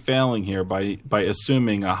already failing here by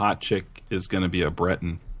assuming a hot chick is going to be a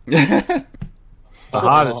Breton. The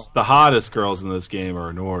hottest girls in this game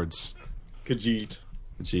are Nords. Khajiit.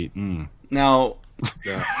 Gee, Now,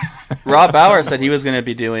 Yeah. Rob Bauer said he was going to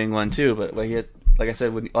be doing one too, but like I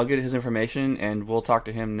said, I'll get his information, and we'll talk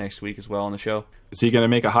to him next week as well on the show. is he going to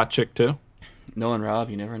make a hot chick too? Knowing Rob,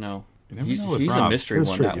 you never know. You never He's know with a Rob. mystery That's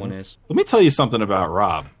one, true, that you one know. is. Let me tell you something about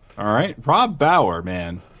Rob. All right, Rob Bauer,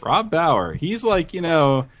 man. Rob Bauer. He's like,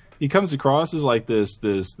 he comes across as like this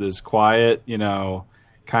quiet,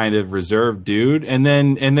 kind of reserved dude, and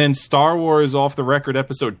then Star Wars Off the Record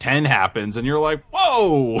episode 10 happens, and you're like,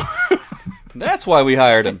 whoa, That's why we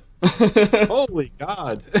hired him. holy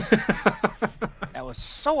God. That was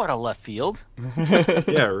so out of left field.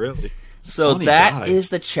 Yeah, really. So Funny that guy. is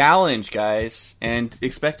the challenge, guys, and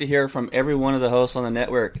expect to hear from every one of the hosts on the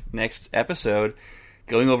network next episode,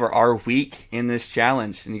 going over our week in this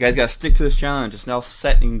challenge. And you guys got to stick to this challenge. It's now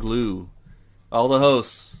set in glue. All the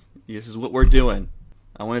hosts, this is what we're doing.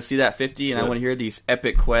 I want to see that 50, and I want to hear these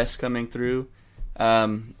epic quests coming through.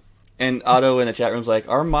 And Otto in the chat room's like,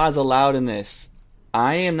 are mods allowed in this?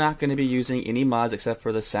 I am not going to be using any mods except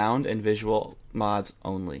for the sound and visual mods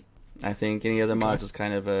only. I think any other mods is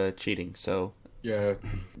kind of cheating. So Yeah,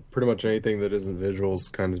 pretty much anything that isn't visual is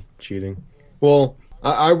kind of cheating. Well,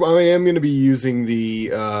 I am going to be using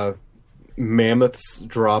the mammoths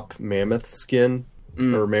drop mammoth skin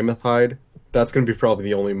or mammoth hide. That's going to be probably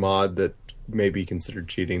the only mod that may be considered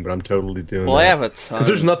cheating, but I'm totally doing that. I have a ton. Because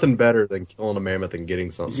there's nothing better than killing a mammoth and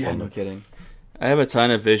getting something Yeah, from no it. kidding. I have a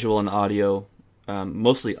ton of visual and audio,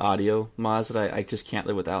 mostly audio mods that I just can't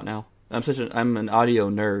live without now. I'm an audio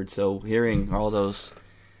nerd, so hearing all those,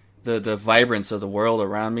 the vibrance of the world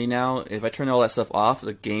around me now, if I turn all that stuff off,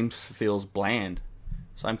 the game feels bland.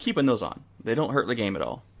 So I'm keeping those on. They don't hurt the game at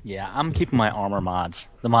all. Yeah, I'm keeping my armor mods,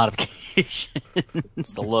 the modifications,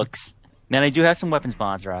 the looks. Man, I do have some weapons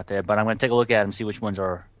mods are out there, but I'm going to take a look at them, see which ones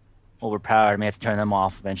are overpowered. I may have to turn them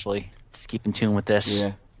off eventually. Just keep in tune with this.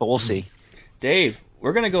 Yeah. But we'll see. Dave,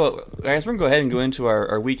 we're gonna go ahead and go into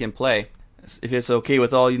our weekend play. If it's okay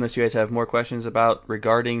with all you, unless you guys have more questions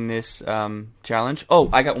regarding this challenge. Oh,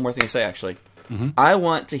 I got one more thing to say, actually. I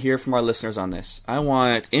want to hear from our listeners on this. I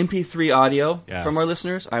want MP3 audio from our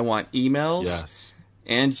listeners. I want emails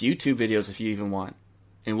and YouTube videos if you even want.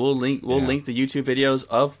 And we'll link the YouTube videos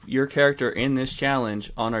of your character in this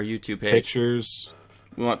challenge on our YouTube page. Pictures.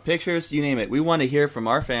 We want pictures, you name it. We want to hear from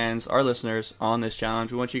our fans, our listeners on this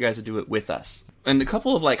challenge. We want you guys to do it with us. And a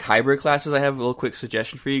couple of hybrid classes I have a little quick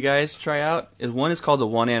suggestion for you guys to try out. One is called the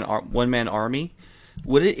one-man army.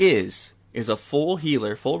 What it is a full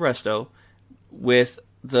healer, full resto, with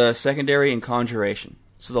the secondary and conjuration.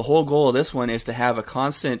 So the whole goal of this one is to have a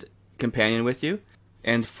constant companion with you,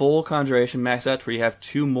 and full conjuration max out where you have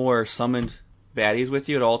 2 more summoned baddies with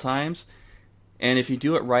you at all times. And if you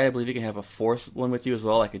do it right, I believe you can have a 4th one with you as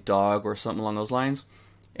well, like a dog or something along those lines.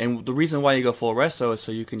 And the reason why you go full resto is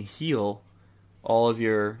so you can heal all of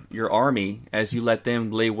your army as you let them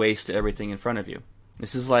lay waste to everything in front of you.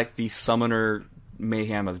 This is like the summoner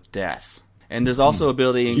mayhem of death. And there's also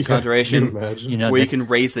ability in conjuration where you can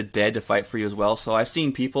raise the dead to fight for you as well. So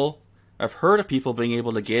I've heard of people being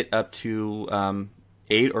able to get up to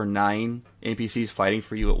 8 or 9 NPCs fighting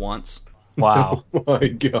for you at once. Wow. Oh my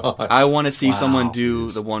god. I want to see someone do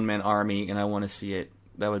the one-man army, and I want to see it.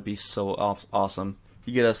 That would be so awesome.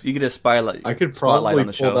 You get a spotlight. I could spotlight probably on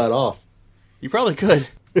the show. pull that off. You probably could.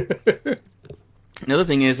 Another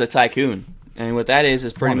thing is a tycoon, and what that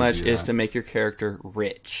is pretty much is to make your character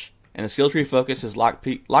rich. And the skill tree focus is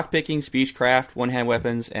lockpicking, speechcraft, one-hand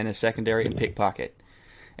weapons, and a secondary and pickpocket.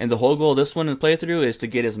 And the whole goal of this one in the playthrough is to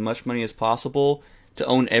get as much money as possible, to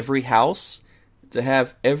own every house, to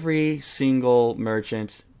have every single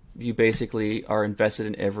merchant. You basically are invested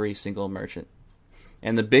in every single merchant.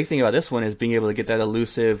 And the big thing about this one is being able to get that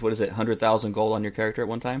elusive, 100,000 gold on your character at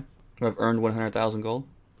one time? Or have earned 100,000 gold.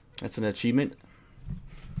 That's an achievement.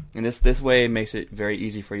 And this way it makes it very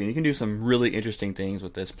easy for you. And you can do some really interesting things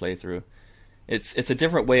with this playthrough. It's a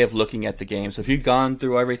different way of looking at the game. So if you've gone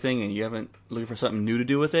through everything and you haven't looking for something new to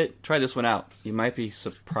do with it, try this one out. You might be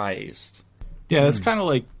surprised. Yeah, it's kind of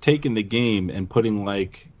like taking the game and putting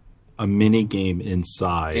a mini game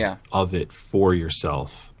inside of it for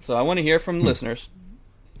yourself. So I want to hear from listeners.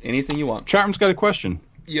 Anything you want. Chatroom's got a question.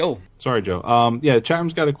 Yo. Sorry, Joe.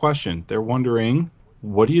 Chatroom's got a question. They're wondering,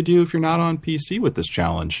 what do you do if you're not on PC with this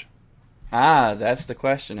challenge? Ah, that's the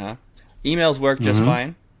question, huh? Emails work just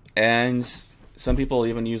fine. And some people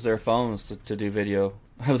even use their phones to do video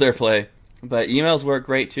of their play. But emails work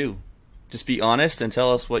great too. Just be honest and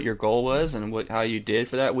tell us what your goal was and how you did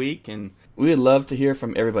for that week. And we would love to hear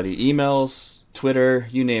from everybody. Emails, Twitter,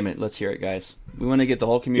 you name it. Let's hear it, guys. We want to get the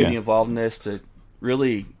whole community involved in this to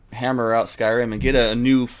really hammer out Skyrim and get a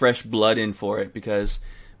new, fresh blood in for it, because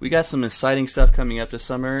we got some exciting stuff coming up this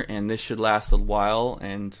summer, and this should last a while,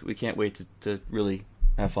 and we can't wait to really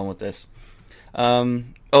have fun with this.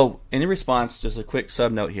 In response, just a quick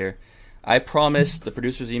sub note here. I promised the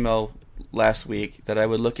producer's email last week that I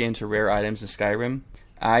would look into rare items in Skyrim.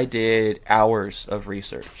 I did hours of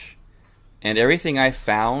research, and everything I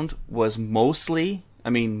found was mostly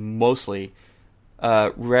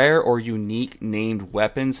rare or unique named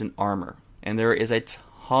weapons and armor. And there is a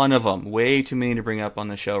ton of them, way too many to bring up on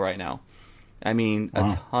the show right now. I mean,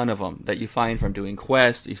 a ton of them that you find from doing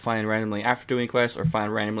quests, you find randomly after doing quests, or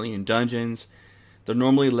find randomly in dungeons. They're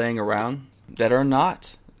normally laying around that are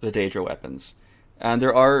not the Daedra weapons. And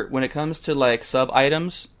there are, when it comes to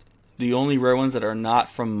sub-items, the only rare ones that are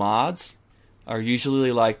not from mods are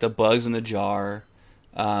usually the bugs in the jar,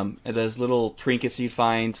 and those little trinkets you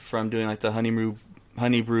find from doing the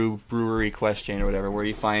Honeybrew Brewery quest chain or whatever, where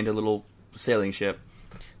you find a little sailing ship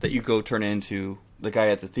that you go turn into the guy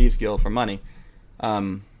at the Thieves Guild for money.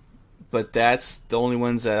 But that's the only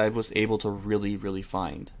ones that I was able to really, really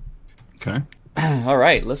find. Okay. All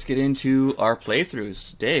right, let's get into our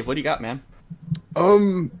playthroughs. Dave, what do you got, man?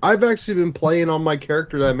 I've actually been playing on my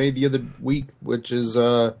character that I made the other week, which is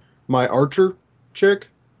my archer chick.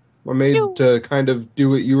 I made to kind of do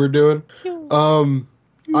what you were doing.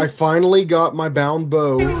 I finally got my bound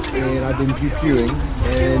bow, and I've been pew-pewing,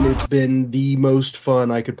 and it's been the most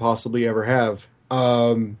fun I could possibly ever have.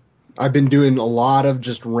 I've been doing a lot of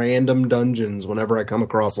just random dungeons whenever I come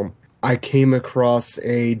across them. I came across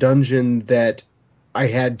a dungeon that I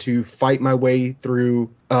had to fight my way through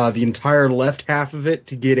the entire left half of it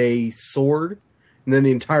to get a sword, and then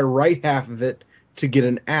the entire right half of it to get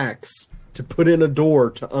an axe to put in a door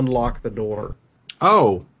to unlock the door.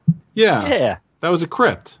 Oh, yeah. Yeah. That was a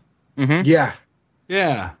crypt. Mm-hmm. Yeah.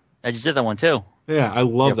 Yeah. I just did that one too. Yeah, I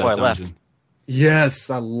love Before that I left. dungeon. Yes,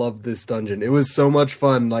 I love this dungeon. It was so much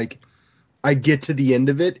fun. Like, I get to the end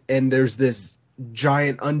of it, and there's this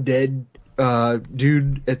giant undead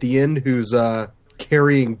dude at the end who's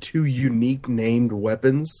carrying two unique named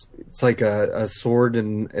weapons. It's like a sword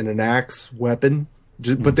and an axe weapon,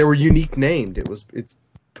 but they were unique named. It's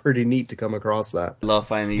pretty neat to come across that. I love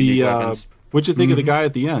finding these weapons. What'd you think of the guy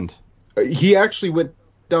at the end? He actually went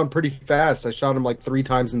down pretty fast. I shot him like 3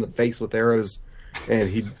 times in the face with arrows, and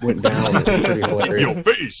he went down. It was pretty hilarious. Your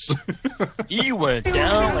face. You went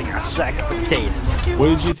down like a sack of potatoes. What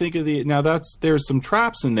did you think of the? Now there's some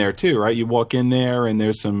traps in there too, right? You walk in there and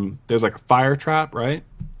there's like a fire trap, right?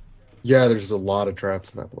 Yeah, there's a lot of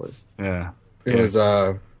traps in that place. Yeah. It was.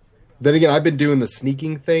 Then again, I've been doing the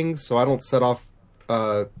sneaking things, so I don't set off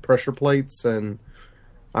pressure plates, and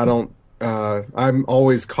I don't. I'm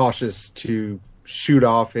always cautious to shoot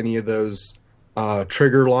off any of those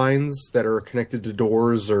trigger lines that are connected to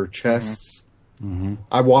doors or chests. Mm-hmm.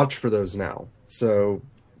 I watch for those now, so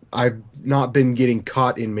I've not been getting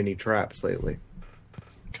caught in many traps lately.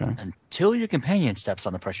 Okay. Until your companion steps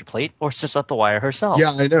on the pressure plate or sits up the wire herself.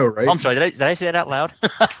 Yeah, I know, right? Oh, I'm sorry, did I say that out loud?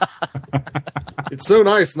 It's so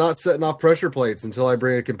nice not setting off pressure plates until I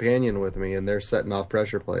bring a companion with me and they're setting off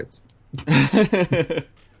pressure plates.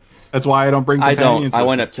 That's why I don't bring I companions. don't. I with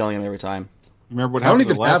wind me. up killing him every time. Remember what I don't happened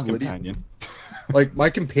to even the last have Lydia. companion? Like, my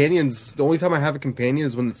companions, the only time I have a companion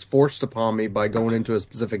is when it's forced upon me by going into a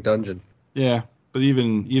specific dungeon. Yeah, but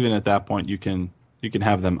even at that point, you can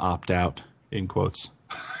have them opt out in quotes.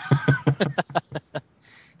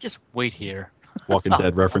 Just wait here. Walking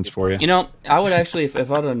Dead reference for you. You know, I would actually, if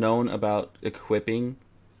I'd have known about equipping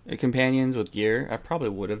companions with gear, I probably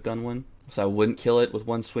would have done one, so I wouldn't kill it with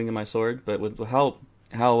one swing of my sword. But with how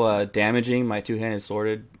damaging my two-handed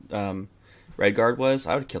sworded Redguard was,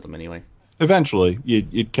 I would have killed him anyway. Eventually,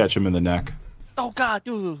 you'd catch him in the neck. Oh God,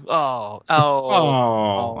 dude. Oh,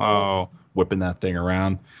 whipping that thing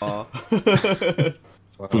around.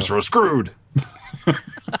 Fusro screwed.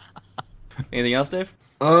 Anything else, Dave?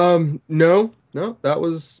 No, that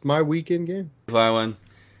was my weekend game. Viowen,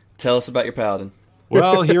 tell us about your paladin.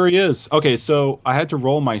 Well, here he is. Okay, so I had to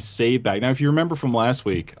roll my save back. Now, if you remember from last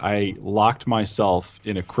week, I locked myself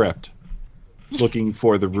in a crypt looking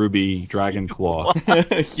for the ruby dragon claw.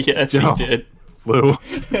 Yes, you did. Lou.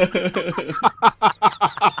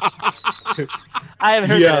 I haven't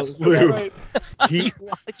heard that. Lou. He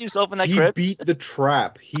locked yourself in that He crypt. beat the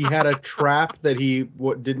trap. He had a trap that he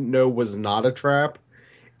didn't know was not a trap,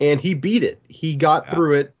 and he beat it. He got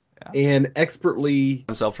through it and expertly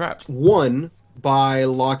Himself trapped. won by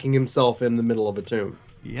locking himself in the middle of a tomb.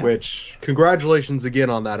 Yeah. Which, congratulations again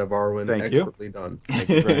on that, Avarwin. Thank you. Expertly done. Thank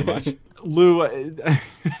you very much. Lou,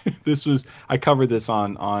 I covered this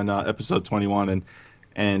on episode 21,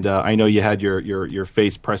 and I know you had your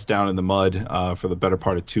face pressed down in the mud for the better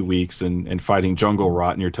part of 2 weeks and fighting jungle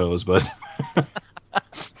rot in your toes, but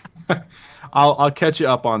I'll catch you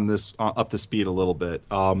up on this, up to speed a little bit.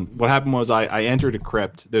 What happened was I entered a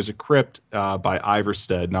crypt. There's a crypt by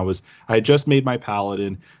Iverstead, and I had just made my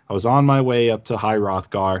paladin. I was on my way up to High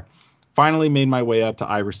Rothgar. Finally made my way up to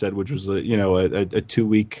Iverstead, which was a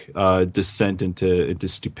 2-week descent into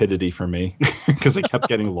stupidity for me because I kept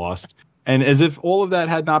getting lost. And as if all of that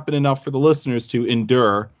had not been enough for the listeners to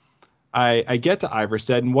endure, I get to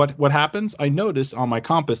Iverstead, and what happens? I notice on my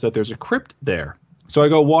compass that there's a crypt there. So I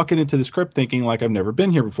go walking into this crypt thinking like I've never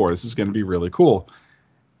been here before. This is going to be really cool.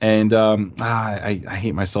 And I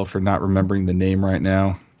hate myself for not remembering the name right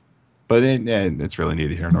now. But it's really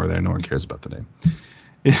neither here nor there. No one cares about the name.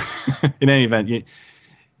 In any event,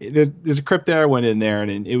 there's a crypt there. I went in there,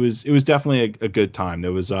 and it was definitely a good time.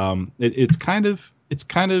 There was it's kind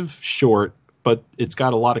of short, but it's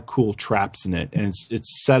got a lot of cool traps in it, and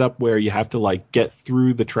it's set up where you have to like get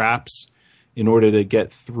through the traps in order to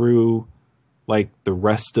get through like the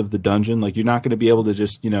rest of the dungeon. Like you're not going to be able to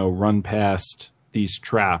just run past these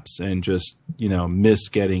traps and just, miss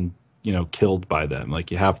getting, killed by them.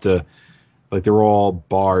 Like you have to, like they're all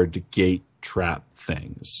barred gate trap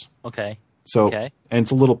things. Okay. So, Okay. and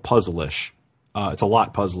it's a little puzzle-ish. It's a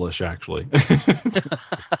lot puzzle-ish, actually, to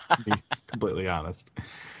be completely honest.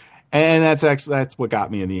 And that's what got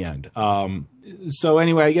me in the end. So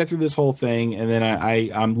anyway, I get through this whole thing, and then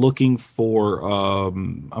I'm looking for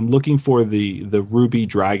the ruby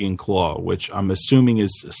dragon claw, which I'm assuming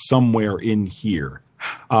is somewhere in here.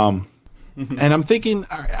 And I'm thinking,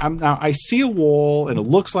 I see a wall, and it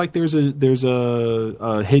looks like there's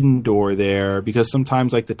a hidden door there, because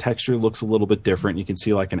sometimes like the texture looks a little bit different. You can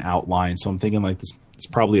see like an outline. So I'm thinking like this is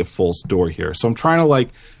probably a false door here. So I'm trying to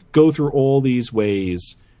like go through all these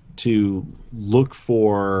ways to look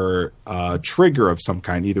for a trigger of some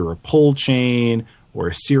kind, either a pull chain or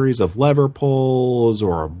a series of lever pulls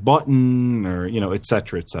or a button or, et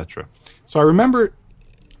cetera, et cetera. So I remember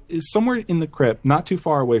somewhere in the crypt, not too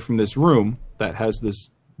far away from this room that has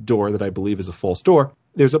this door that I believe is a false door,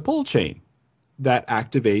 there's a pull chain that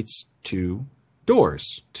activates two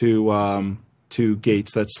doors, two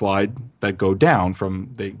gates that go down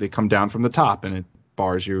they come down from the top, and it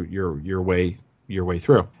bars your way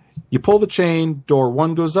through. You pull the chain, door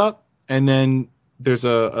 1 goes up, and then there's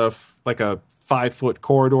a 5-foot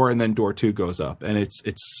corridor, and then door 2 goes up, and it's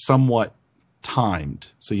somewhat timed.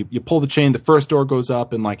 So you pull the chain, the first door goes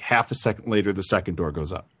up, and like half a second later, the second door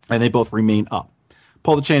goes up, and they both remain up.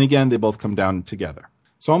 Pull the chain again, they both come down together.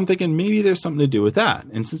 So I'm thinking maybe there's something to do with that.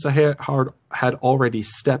 And since I had already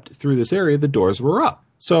stepped through this area, the doors were up.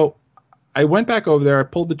 So I went back over there, I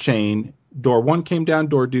pulled the chain, door 1 came down,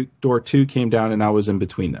 door 2 came down, and I was in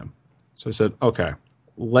between them. So I said, okay,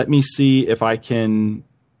 let me see if I can.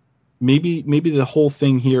 Maybe the whole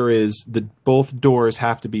thing here is both doors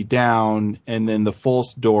have to be down, and then the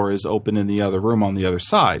false door is open in the other room on the other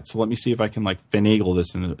side. So let me see if I can like finagle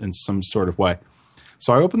this in some sort of way.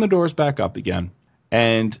 So I open the doors back up again,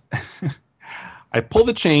 and I pull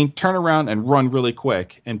the chain, turn around, and run really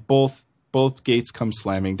quick, and both gates come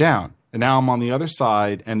slamming down. And now I'm on the other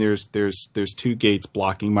side, and there's 2 gates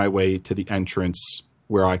blocking my way to the entrance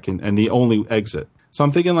where I can, and the only exit. So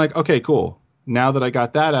I'm thinking like, okay, cool. Now that I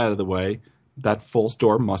got that out of the way, that false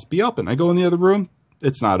door must be open. I go in the other room,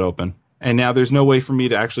 it's not open. And now there's no way for me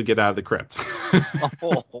to actually get out of the crypt.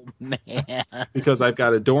 Oh, man. Because I've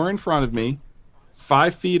got a door in front of me,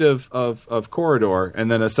 5 feet of corridor,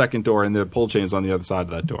 and then a second door, and the pull chain's on the other side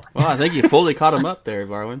of that door. Well, I think you fully caught him up there,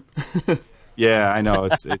 Varwin. Yeah, I know.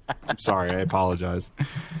 I'm sorry. I apologize.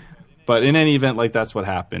 But in any event, like that's what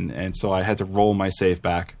happened. And so I had to roll my save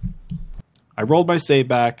back. I rolled my save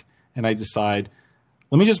back, and I decide,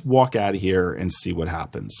 let me just walk out of here and see what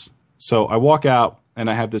happens. So I walk out, and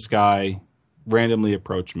I have this guy randomly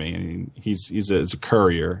approach me. And he's a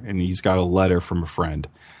courier, and he's got a letter from a friend.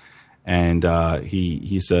 And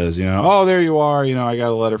he says, oh, there you are. I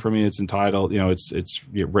got a letter from you. It's entitled, it's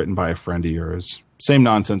written by a friend of yours. Same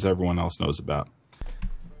nonsense everyone else knows about.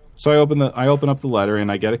 So I open up the letter,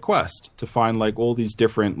 and I get a quest to find like all these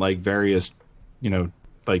different like various, I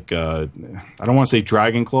don't want to say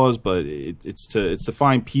dragon claws, but it's to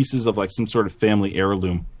find pieces of like some sort of family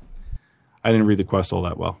heirloom. I didn't read the quest all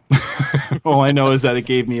that well. All I know is that it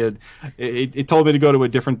gave me it told me to go to a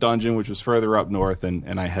different dungeon, which was further up north,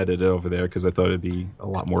 and I headed over there because I thought it'd be a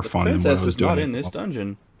lot more fun than what I was doing. Not in this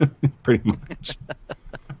dungeon. Pretty much.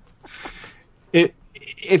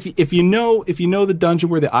 If you know the dungeon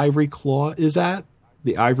where the ivory claw is at,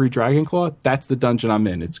 the ivory dragon claw, that's the dungeon I'm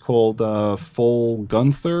in. It's called Full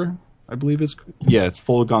Gunther, I believe it's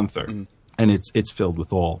Full Gunther, and it's filled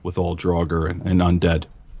with all Draugr and undead.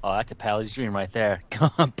 Oh, that's a Pally's dream right there. Come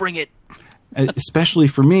on, bring it. Especially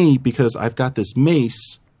for me, because I've got this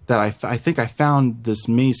mace that I think I found this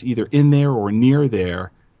mace either in there or near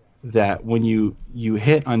there, that when you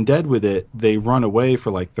hit undead with it, they run away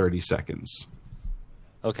for like 30 seconds.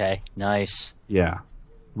 Okay, nice. Yeah.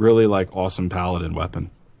 Really like awesome paladin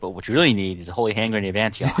weapon. But what you really need is a holy hand grenade of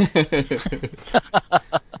Antioch.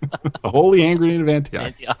 A holy hand grenade of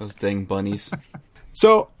Antioch. Those dang bunnies.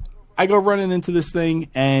 So I go running into this thing,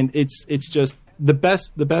 and it's just the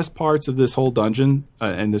best parts of this whole dungeon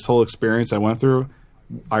and this whole experience I went through.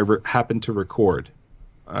 I happened to record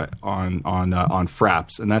on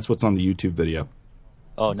Fraps, and that's what's on the YouTube video.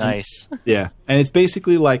 Oh, nice. Yeah, and it's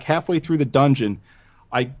basically like halfway through the dungeon,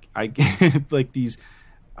 I get like these.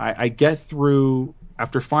 I get through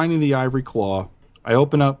after finding the ivory claw.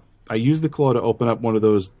 I use the claw to open up one of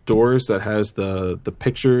those doors that has the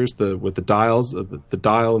pictures with the dials, the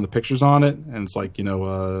dial and the pictures on it, and it's like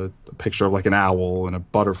a picture of like an owl and a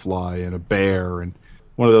butterfly and a bear and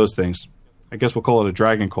one of those things. I guess we'll call it a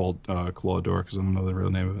dragon called Clawdor because I don't know the real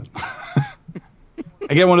name of it.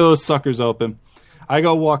 I get one of those suckers open. I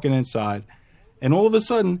go walking inside, and all of a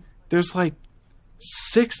sudden, there's like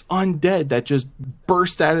 6 undead that just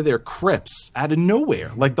burst out of their crypts out of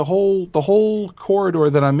nowhere. Like the whole corridor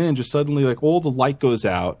that I'm in, just suddenly like all the light goes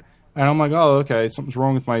out, and I'm like, oh, okay, something's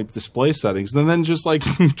wrong with my display settings. And then just like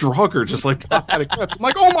Draugr just like pop out of crypts. I'm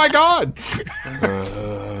like, oh my god.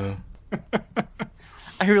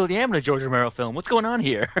 I really am in a George Romero film. What's going on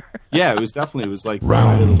here? Yeah, it was like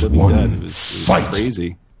Night of the Living Dead. It was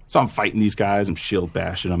crazy. So I'm fighting these guys. I'm shield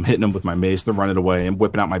bashing them, hitting them with my mace. They're running away. I'm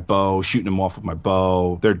whipping out my bow, shooting them off with my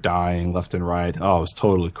bow. They're dying left and right. Oh, it was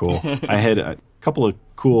totally cool. I had a couple of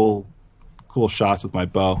cool shots with my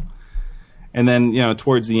bow. And then,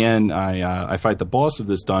 towards the end, I fight the boss of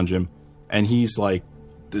this dungeon, and he's like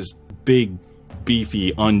this big,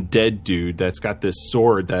 beefy, undead dude that's got this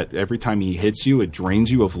sword that every time he hits you, it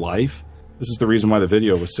drains you of life. This is the reason why the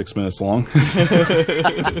video was 6 minutes long.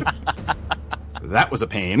 That was a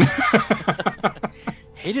pain.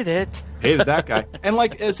 Hated it. Hated that guy. And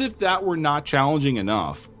like, as if that were not challenging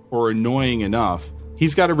enough or annoying enough,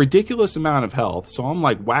 he's got a ridiculous amount of health. So I'm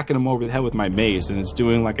like whacking him over the head with my mace, and it's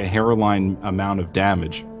doing like a hairline amount of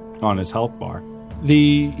damage on his health bar.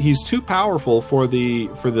 He's too powerful for the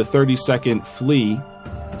 30-second flee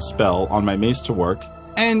spell on my mace to work.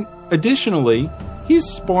 And additionally, he's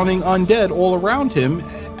spawning undead all around him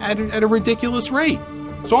at a ridiculous rate.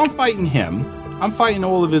 So I'm fighting him. I'm fighting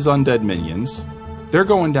all of his undead minions. They're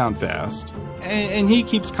going down fast, and he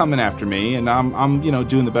keeps coming after me. And I'm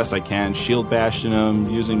doing the best I can, shield bashing him,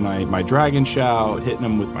 using my dragon shout, hitting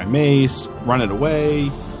him with my mace, running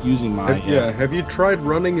away, using my. Have you tried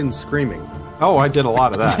running and screaming? Oh, I did a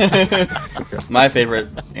lot of that. My favorite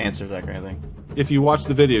answer to that kind of thing. If you watch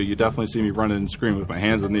the video, you definitely see me running and screaming with my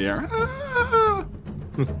hands in the air.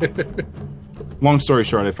 Long story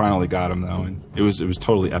short, I finally got him though, and it was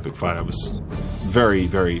totally epic fight. I was very,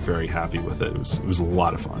 very, very happy with it. It was a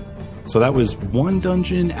lot of fun. So that was 1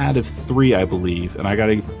 dungeon out of 3, I believe, and I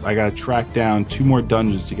gotta track down 2 more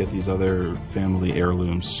dungeons to get these other family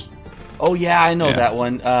heirlooms. Oh yeah, I know that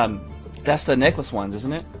one. That's the necklace ones,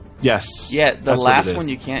 isn't it? Yes. Yeah, the last one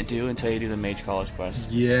you can't do until you do the Mage College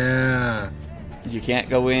quest. Yeah. You can't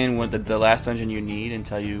go in with the last dungeon you need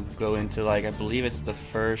until you go into, like, I believe it's the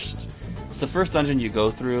first dungeon you go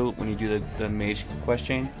through when you do the mage quest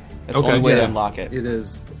chain. That's the only way to unlock it. It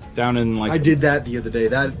is. Down in I did that the other day.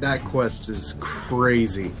 That quest is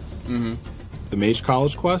crazy. Mm-hmm. The Mage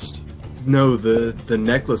College quest? No, the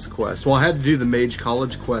necklace quest. Well, I had to do the Mage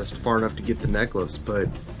College quest far enough to get the necklace, but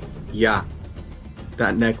yeah,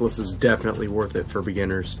 that necklace is definitely worth it for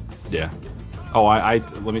beginners. Yeah. Oh, I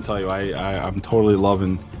let me tell you, I'm totally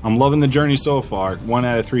loving the journey so far. 1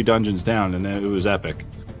 out of 3 dungeons down, and it was epic.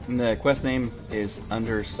 And the quest name is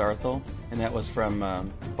Under Sarthal, and that was from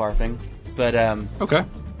Barfing. But okay.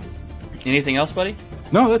 Anything else, buddy?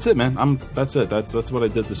 No, that's it, man. That's it. That's what I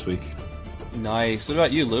did this week. Nice. What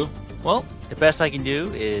about you, Lou? Well, the best I can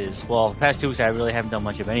do is, the past 2 weeks I really haven't done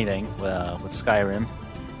much of anything with Skyrim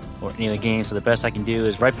or any of the games. So the best I can do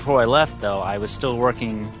is, right before I left, though, I am still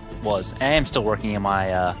working in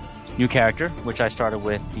my new character, which I started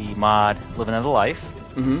with the mod Live Another Life.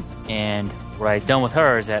 Mm-hmm. And what I'd done with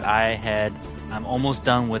her is that I'm almost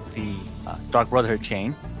done with the Dark Brotherhood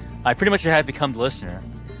chain. I pretty much had become the listener,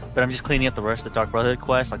 but I'm just cleaning up the rest of the Dark Brotherhood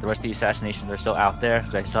quests, like the rest of the assassinations that are still out there,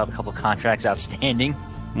 because I still have a couple of contracts outstanding.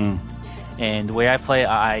 Mm. And the way I play,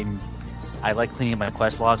 I like cleaning up my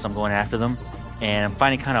quest logs, so I'm going after them. And I'm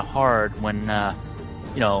finding it kind of hard when,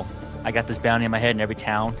 I got this bounty in my head in every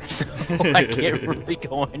town, so I can't really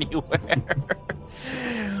go anywhere.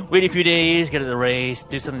 Wait a few days, get to the race,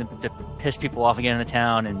 do something to piss people off again in the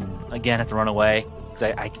town, and again have to run away.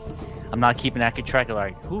 Because I'm not keeping accurate track of,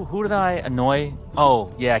 like, who did I annoy?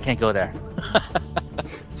 Oh, yeah, I can't go there.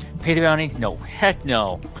 Pay the bounty? No. Heck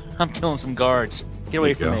no. I'm killing some guards. Get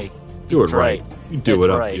away from me. Do it right. You do it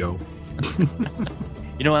up, yo.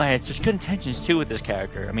 You know, I had such good intentions, too, with this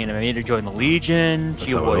character. I mean, I made her join the Legion,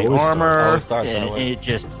 she avoided It armor, always starts that and way. it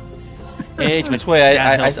just... This way,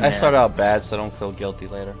 I start out bad, so I don't feel guilty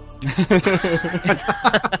later.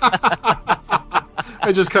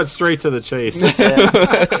 I just cut straight to the chase.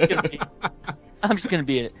 I'm just gonna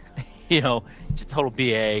be just a total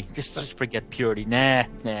BA. Just forget purity. Nah.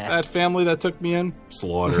 That family that took me in,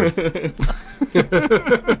 slaughter.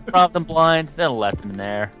 Robbed them blind, then left them in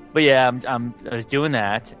there. But yeah, I was doing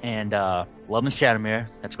that, and loving Shadowmere.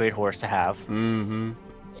 That's a great horse to have. Mm-hmm.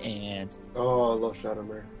 And I love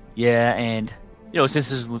Shadowmere. yeah, and since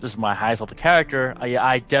this is my highest level character,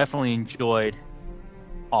 I definitely enjoyed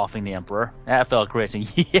offing the Emperor. That felt great.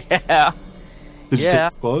 And yeah, Did you Yeah. take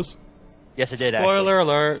his clothes? Yes, I did. Spoiler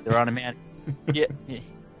actually. alert. They're on a man. Yeah.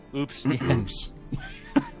 Oops. Oops.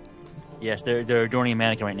 Yes, they're adorning a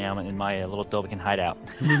mannequin right now in my little Dobican hideout,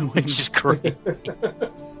 which is great.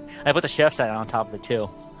 I put the chef's hat on top of it too.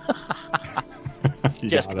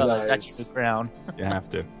 Just gotta. because that's the crown. You have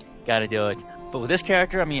to. Got to do it. But with this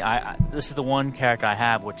character, I mean, this is the one character I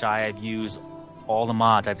have which I have used all the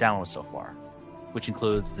mods I've downloaded so far, which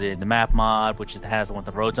includes the map mod, which has the one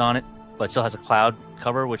with the roads on it, but still has a cloud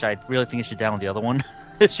cover, which I really think I should download the other one.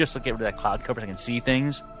 It's just to get rid of that cloud cover so I can see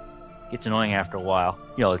things. Gets annoying after a while.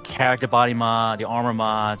 You know, the character body mod, the armor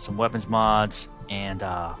mod, some weapons mods, and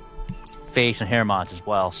face and hair mods as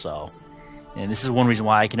well. So, and this is one reason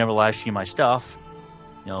why I can never live stream my stuff.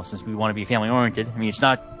 You know, since we want to be family oriented. I mean, it's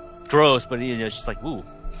not gross, but it's just like, ooh,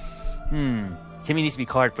 Timmy needs to be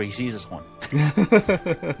carded before he sees this one.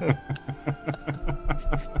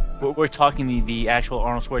 We're talking the actual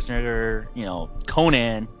Arnold Schwarzenegger, you know,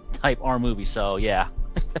 Conan type R movie. So yeah.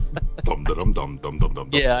 Dum dum dum dum dum dum.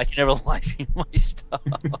 Yeah, I can never live stream my stuff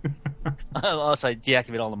unless I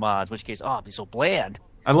deactivate all the mods. In which case, it'd be so bland.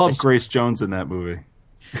 I love Grace Jones in that movie.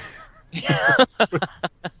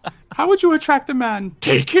 How would you attract a man?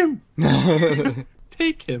 Take him.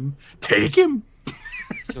 Take him. Take him.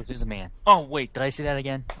 So there's a man. Oh wait, did I say that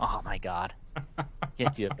again? Oh my god,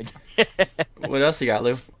 can't do it. What else you got,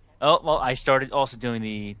 Lou? Oh well, I started also doing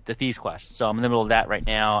the Thieves Quest, so I'm in the middle of that right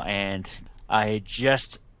now, and I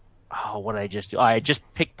just what did I just do? I just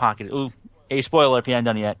pickpocketed. Ooh, a spoiler if you haven't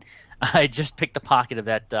done it yet. I just picked the pocket of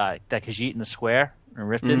that Khajiit in the square and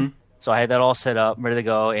Rifted. Mm-hmm. So I had that all set up, ready to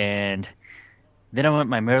go, and then I went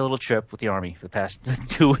my merry little trip with the army for the past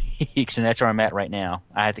 2 weeks, and that's where I'm at right now.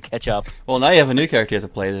 I had to catch up. Well, now you have a new character you have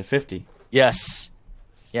to play. They're 50. Yes,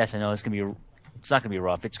 I know it's gonna be. It's not gonna be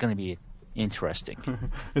rough. It's gonna be interesting.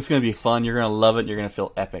 It's gonna be fun. You're gonna love it. And you're gonna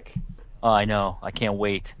feel epic. Oh, I know. I can't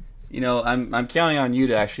wait. You know, I'm counting on you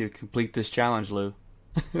to actually complete this challenge, Lou.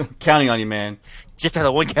 Counting on you, man. Just have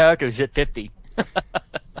the one character who's at 50.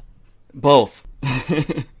 Both.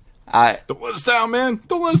 Don't let us down, man.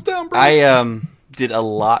 Don't let us down, bro. I did a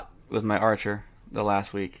lot with my archer the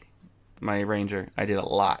last week. My ranger. I did a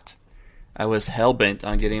lot. I was hell-bent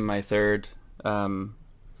on getting my third slow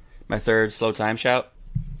time shout.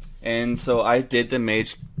 And so I did the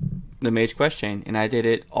mage quest chain, and I did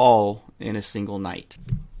it all in a single night.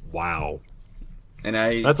 Wow. And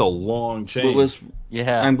that's a long chain.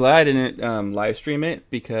 Yeah. I'm glad I didn't live stream it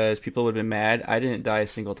because people would have been mad. I didn't die a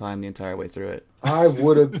single time the entire way through it. I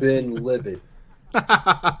would have been livid.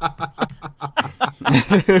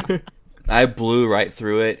 I blew right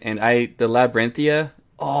through it, and the Labyrinthia,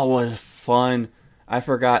 was fun. I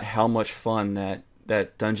forgot how much fun that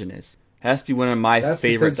dungeon is. It has to be one of my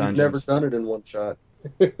favorite dungeons. You've never done it in one shot.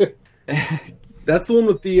 That's the one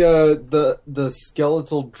with the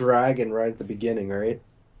skeletal dragon right at the beginning, right?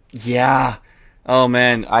 Yeah. Oh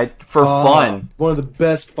man, fun. One of the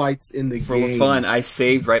best fights in the game. For fun, I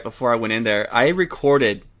saved right before I went in there. I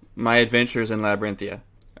recorded my adventures in Labyrinthia.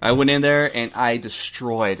 I went in there and I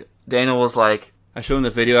destroyed. Daniel was like, I showed him the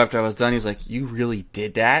video after I was done. He was like, "You really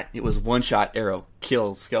did that?" It was one shot arrow,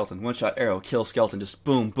 kill skeleton. One shot arrow, kill skeleton. Just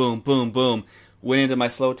boom, boom, boom, boom. Went into my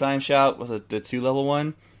slow time shout with the 2-level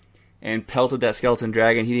one. And pelted that skeleton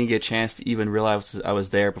dragon. He didn't get a chance to even realize I was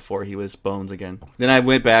there before he was bones again. Then I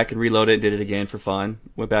went back and reloaded and did it again for fun.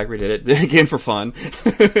 Went back, redid it, did it again for fun. I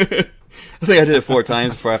think I did it 4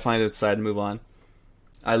 times before I finally decided to move on.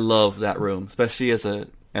 I love that room, especially as a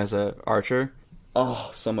archer. Oh,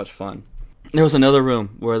 so much fun. There was another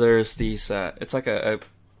room where there's these, it's like a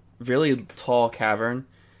really tall cavern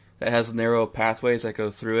that has narrow pathways that go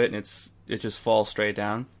through it, and it just falls straight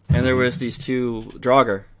down. And there was these 2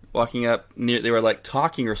 Draugr walking up near, they were like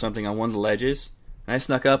talking or something on one of the ledges. And I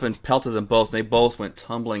snuck up and pelted them both, and they both went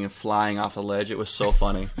tumbling and flying off the ledge. It was so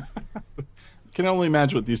funny. I can only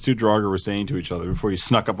imagine what these 2 Draugr were saying to each other before you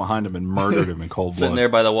snuck up behind him and murdered him in cold blood. Sitting there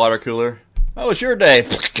by the water cooler. How was your day?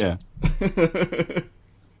 Yeah.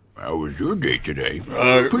 How was your day today?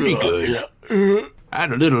 Pretty good. I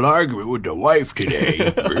had a little argument with the wife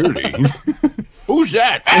today. Really? Who's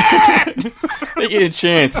that? They get a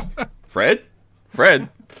chance. Fred?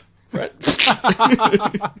 What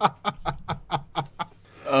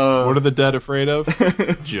are the dead afraid of?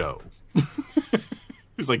 Joe.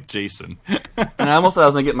 He's like Jason. And I almost thought I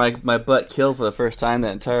was going to get my butt killed for the first time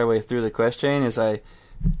that entire way through the quest chain as I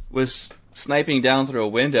was sniping down through a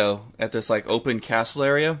window at this like open castle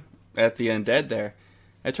area at the undead there.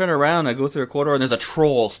 I turn around, I go through a corridor, and there's a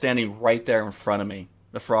troll standing right there in front of me.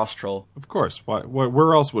 The frost troll. Of course.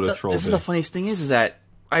 Where else would a troll be? This is the funniest thing is that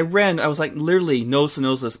I was like literally nose to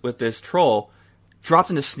nose with this troll, dropped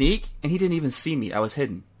into sneak, and he didn't even see me. I was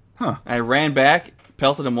hidden. Huh. I ran back,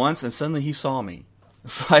 pelted him once, and suddenly he saw me.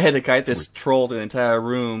 So I had to kite this troll through the entire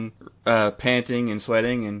room, panting and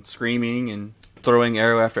sweating and screaming and throwing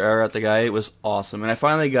arrow after arrow at the guy. It was awesome. And I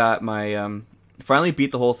finally got my, finally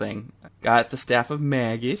beat the whole thing. Got the Staff of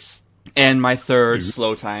Magus and my third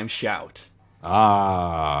slow time shout.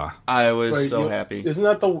 Ah. I was so happy. Isn't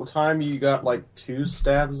that the time you got like 2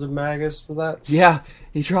 stabs of Magus for that? Yeah,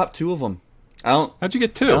 he dropped 2 of them. How'd you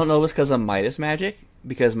get 2? I don't know if it's because of Midas magic.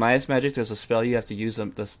 Because Midas magic, there's a spell you have to use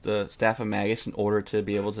the Staff of Magus in order to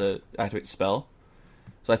be able to activate the spell.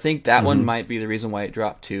 So I think that one might be the reason why it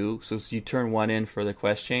dropped 2. So you turn 1 in for the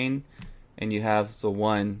quest chain, and you have the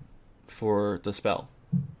 1 for the spell.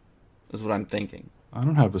 Is what I'm thinking. I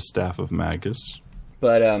don't have a Staff of Magus.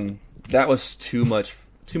 But that was too much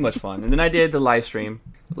fun. And then I did the live stream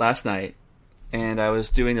last night, and I was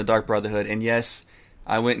doing the Dark Brotherhood, and yes,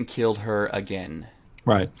 I went and killed her again.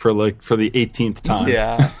 Right, for the 18th time.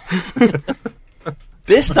 Yeah.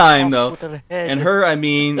 This time, though, and her, I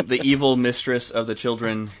mean the evil mistress of the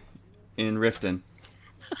children in Riften.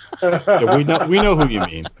 Yeah, we know who you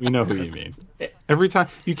mean. We know who you mean. Every time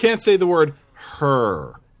you can't say the word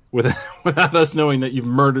 "her" without us knowing that you've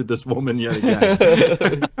murdered this woman yet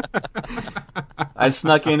again. I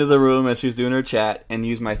snuck into the room as she was doing her chat and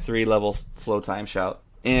used my 3-level slow time shout.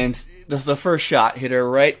 And the first shot hit her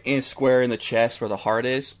right in square in the chest where the heart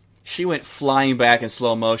is. She went flying back in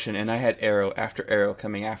slow motion, and I had arrow after arrow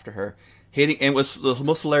coming after her. Hitting, and the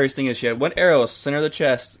most hilarious thing is she had 1 arrow center of the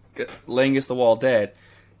chest, laying against the wall dead,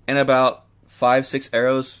 and about 5-6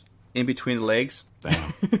 arrows in between the legs.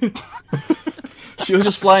 Damn. She was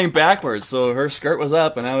just flying backwards, so her skirt was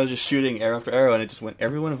up, and I was just shooting arrow after arrow, and it just went.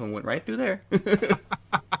 Every one of them went right through there.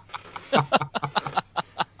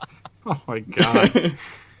 Oh my god.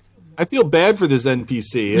 I feel bad for this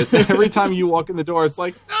NPC. Every time you walk in the door, it's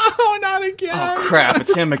like, no, not again. Oh crap,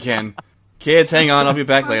 it's him again. Kids, hang on, I'll be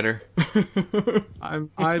back later.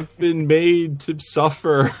 I've been made to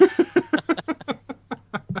suffer.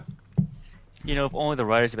 You know, if only the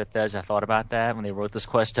writers of Bethesda thought about that when they wrote this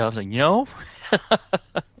quest up. I was like, you know,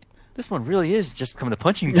 this one really is just becoming a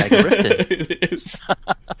punching bag of Riften. It is.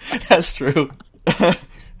 That's true.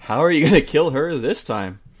 How are you going to kill her this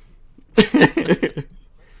time?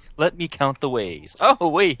 Let me count the ways. Oh,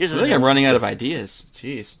 wait, here's I think I'm running out of ideas.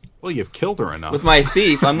 Jeez. Well, you've killed her enough. With my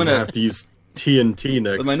thief, I'm gonna have to use TNT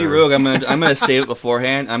next. With my new rogue, I'm gonna save it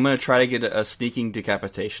beforehand. I'm gonna try to get a sneaking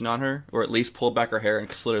decapitation on her, or at least pull back her hair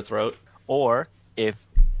and slit her throat. Or if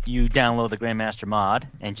you download the Grandmaster mod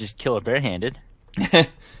and just kill her barehanded.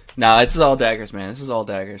 Nah, this is all daggers, man. This is all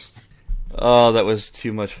daggers. Oh, that was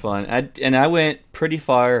too much fun. I went pretty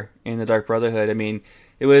far in the Dark Brotherhood. I mean,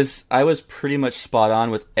 I was pretty much spot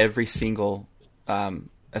on with every single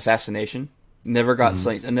assassination. Never got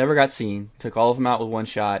seen. Took all of them out with 1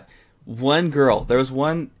 shot. 1 girl. There was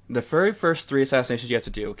one. The very first 3 assassinations you have to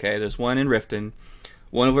do. Okay, there's 1 in Riften,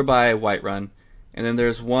 1 over by Whiterun, and then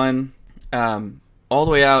there's 1 all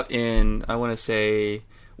the way out in, I want to say,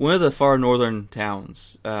 one of the far northern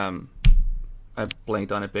towns. I've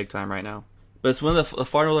blanked on it big time right now, but it's one of the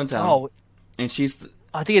far northern towns. Oh, and she's.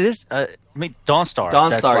 I think it is. Dawnstar.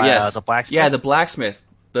 Dawnstar, yes. The blacksmith. Yeah, the blacksmith.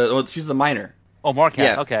 She's the miner. Oh, Markath.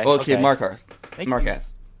 Yeah. Okay. Markath. Markath.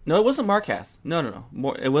 No, it wasn't Markath. No.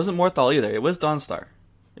 It wasn't Morthal either. It was Dawnstar.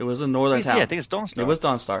 It was a northern town. Yeah, I think it's Dawnstar. It was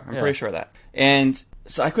Dawnstar. I'm pretty sure of that. And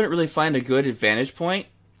so I couldn't really find a good advantage point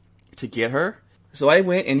to get her. So I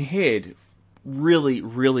went and hid really,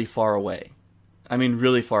 really far away. I mean,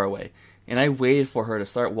 really far away. And I waited for her to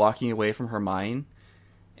start walking away from her mine.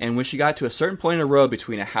 And when she got to a certain point in the road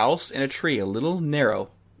between a house and a tree, a little narrow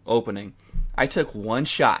opening, I took 1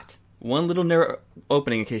 shot. 1 little narrow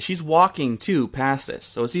opening in case she's walking too past this.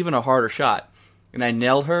 So it's even a harder shot. And I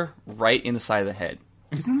nailed her right in the side of the head.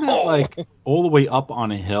 Isn't that like all the way up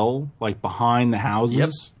on a hill, like behind the houses? Yep.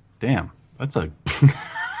 Damn, that's a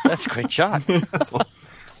great shot.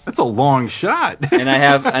 That's a long shot. And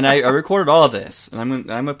I recorded all of this, and I'm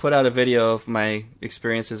gonna put out a video of my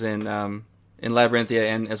experiences in Labyrinthia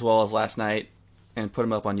and as well as last night, and put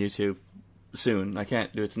them up on YouTube soon. I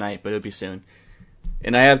can't do it tonight, but it'll be soon.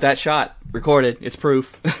 And I have that shot recorded. It's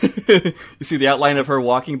proof. You see the outline of her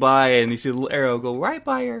walking by, and you see the little arrow go right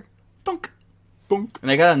by her. Dunk, dunk. And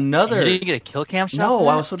I got another. And you didn't get a kill cam shot? No,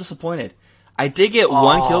 I was so disappointed. I did get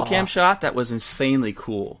 1 kill cam shot that was insanely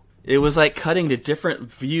cool. It was like cutting to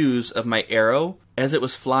different views of my arrow as it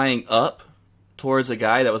was flying up towards a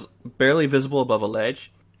guy that was barely visible above a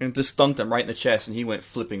ledge, and just thunked him right in the chest, and he went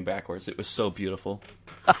flipping backwards. It was so beautiful.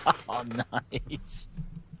 Oh, nice.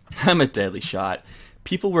 I'm a deadly shot.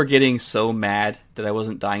 People were getting so mad that I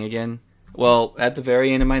wasn't dying again Well, at the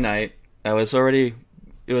very end of my night, I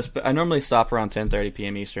normally stop around 10:30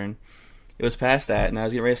 p.m. Eastern. It was past that, and I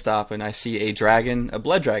was getting ready to stop, and I see a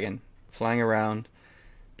blood dragon, flying around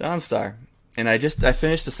Dawnstar. And I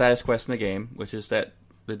finished the saddest quest in the game, which is the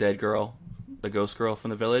dead girl, the ghost girl from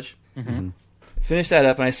the village. Mm-hmm. Finished that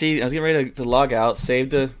up, and I was getting ready to log out, save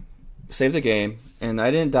the game, and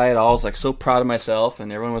I didn't die at all. I was like so proud of myself,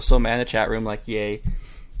 and everyone was so mad in the chat room, like yay.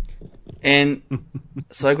 And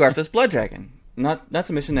so I go after this blood dragon. Not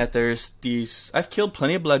to mention that there's these. I've killed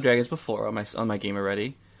plenty of blood dragons before on my game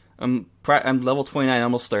already. I'm level 29,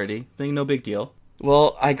 almost 30. Think no big deal.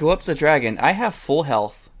 Well, I go up to the dragon. I have full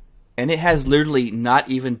health, and it has literally not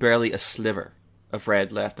even barely a sliver of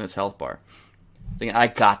red left in its health bar. Thinking, I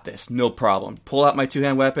got this, no problem. Pull out my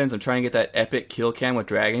two-hand weapons. I'm trying to get that epic kill cam with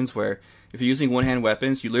dragons, where if you're using one-hand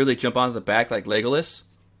weapons, you literally jump onto the back like Legolas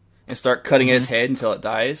and start cutting its head until it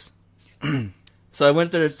dies. So I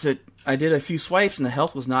went there I did a few swipes, and the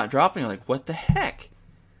health was not dropping. I'm like, what the heck?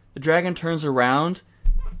 The dragon turns around,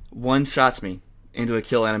 one-shots me into a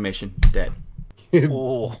kill animation, dead.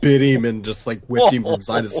 Bit him and just like whipped him from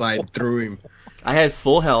side to side, threw him. I had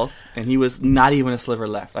full health, and he was not even a sliver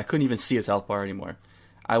left. I couldn't even see his health bar anymore.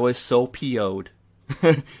 I was so PO'd.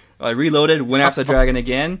 I reloaded, went after the dragon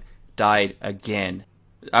again, died again.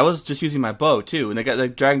 I was just using my bow, too, and the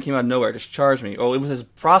dragon came out of nowhere, just charged me. Oh, it was his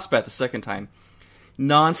frost breath the second time.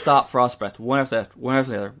 Non-stop frost breath, one after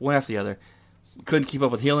the other. Couldn't keep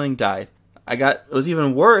up with healing, died. It was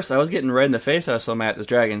even worse. I was getting red in the face. I was so mad at this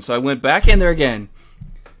dragon. So I went back in there again.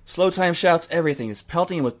 Slow time shouts, everything. Is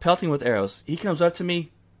pelting with arrows. He comes up to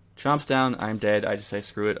me, chomps down. I'm dead. I just say,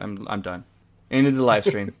 screw it. I'm done. Ended the live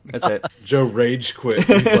stream. That's it. Joe rage quit.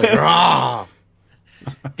 He's like, rah!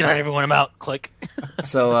 Get out, everyone! I'm out. Click.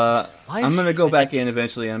 So I'm gonna go back in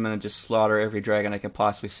eventually. I'm gonna just slaughter every dragon I can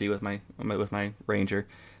possibly see with my ranger.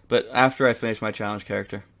 But after I finish my challenge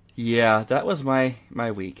character, yeah, that was my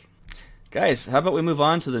week. Guys, how about we move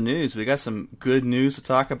on to the news? We got some good news to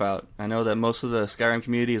talk about. I know that most of the Skyrim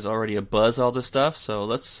community is already abuzz all this stuff, so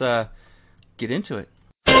let's get into it.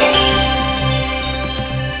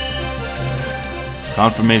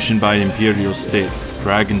 Confirmation by Imperial State.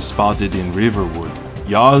 Dragon spotted in Riverwood.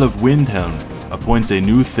 Jarl of Windhelm appoints a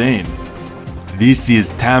new Thane. This is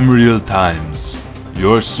Tamriel Times,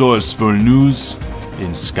 your source for news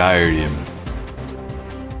in Skyrim.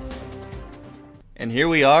 And here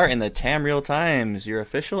we are in the Tamriel Times, your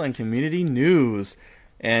official and community news.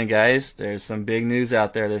 And guys, there's some big news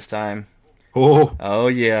out there this time. Oh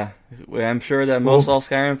yeah. I'm sure that most all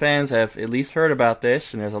Skyrim fans have at least heard about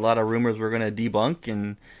this, and there's a lot of rumors we're going to debunk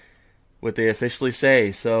and what they officially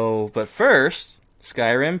say. But first,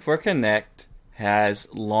 Skyrim for Connect has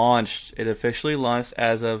launched. It officially launched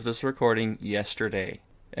as of this recording yesterday.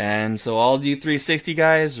 And so all you 360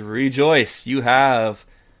 guys, rejoice. You have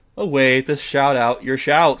a way to shout out your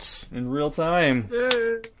shouts in real time.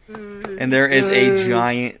 And there is a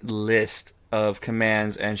giant list of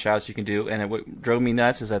commands and shouts you can do. And what drove me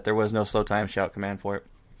nuts is that there was no slow time shout command for it.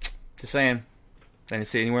 Just saying. I didn't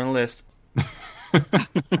see it anywhere on the list.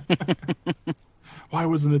 Why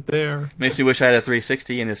wasn't it there? Makes me wish I had a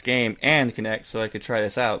 360 in this game and Kinect so I could try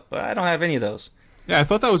this out, but I don't have any of those. Yeah, I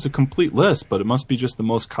thought that was a complete list, but it must be just the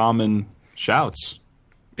most common shouts.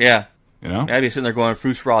 Yeah. You know? I'd be sitting there going,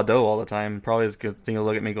 Foos raw dough all the time. Probably a good thing to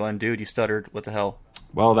look at me going, dude, you stuttered. What the hell?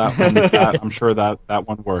 Well, I'm sure that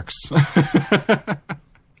one works.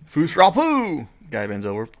 Foos raw poo! Guy bends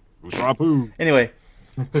over. Foos raw poo. Anyway,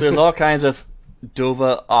 so there's all kinds of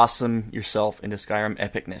Dova awesome yourself into Skyrim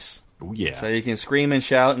epicness. Oh, yeah. So you can scream and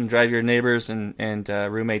shout and drive your neighbors and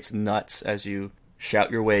roommates nuts as you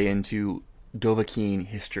shout your way into Dovahkiin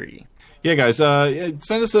history. Yeah, guys,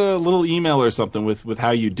 send us a little email or something with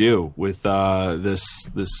how you do with this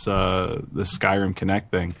Skyrim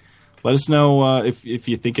Connect thing. Let us know if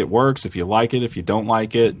you think it works, if you like it, if you don't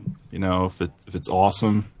like it, if it's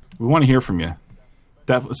awesome. We want to hear from you,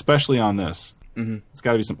 especially on this. Mm-hmm. It's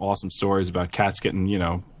got to be some awesome stories about cats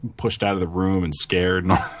getting pushed out of the room and scared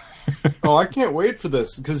and all. Oh, I can't wait for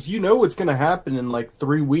this, because what's going to happen in like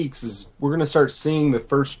 3 weeks is we're going to start seeing the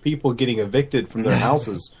first people getting evicted from their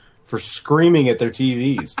houses for screaming at their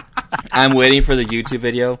TVs. I'm waiting for the YouTube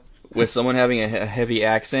video with someone having a heavy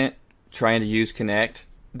accent trying to use Kinect,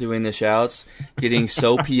 doing the shouts, getting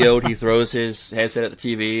so PO'd he throws his headset at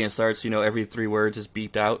the TV and starts, every 3 words is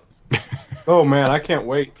beeped out. Oh man, I can't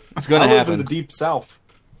wait. It's going to happen. I live in the deep south.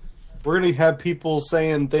 We're going to have people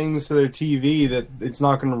saying things to their TV that it's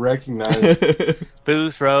not going to recognize. Boo,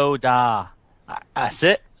 throw, da. I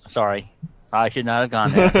sit. Sorry. I should not have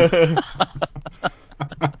gone there.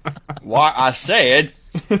 Why, I said.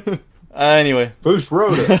 Anyway. Boost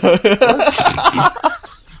Rhoda.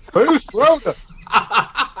 Boost Rhoda.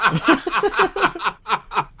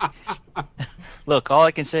 Look, all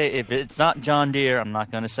I can say, if it's not John Deere, I'm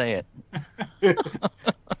not going to say it.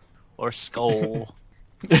 Or Skull.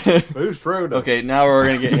 Boost Rhoda. Okay, now we're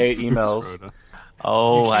going to get hate emails.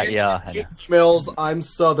 Oh, yeah. Emails. I'm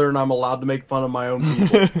Southern. I'm allowed to make fun of my own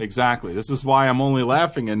people. Exactly. This is why I'm only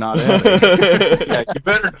laughing and not adding. Yeah, you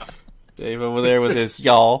better not. Dave over there with his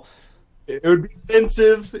y'all. It would be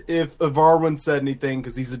offensive if Varwin said anything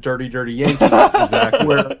because he's a dirty, dirty Yankee. Exactly.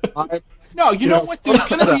 Where I'm, No, you know what? There's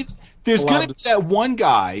gonna be allowed to- that one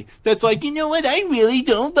guy that's like, you know what? I really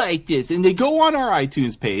don't like this, and they go on our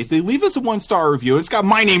iTunes page, they leave us a 1-star review, and it's got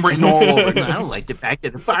my name written all over it. I don't like the fact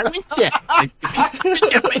that the fireman said.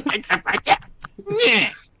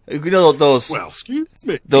 You know those Well, excuse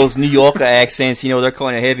me. those New Yorker accents, they're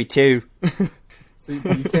kind of heavy too. See,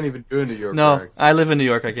 you can't even do a New York No, accent. I live in New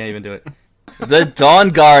York. I can't even do it. The Dawn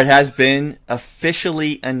Guard has been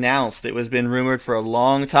officially announced. It was been rumored for a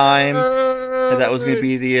long time that was going to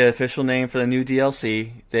be the official name for the new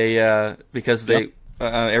DLC. They because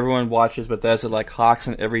everyone watches Bethesda like hawks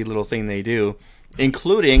in every little thing they do,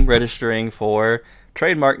 including registering for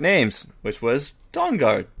trademark names, which was Dawn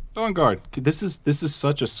Guard. Dawn Guard. This is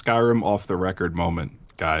such a Skyrim off the record moment,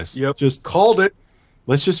 guys. Yep. Just Called it.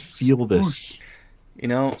 let's just feel this.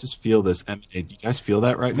 Let's just feel this. Do you guys feel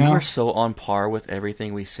that right We now? were so on par with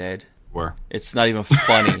everything we said. Where? It's not even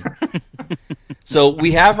funny. So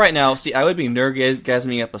we have right now, I would be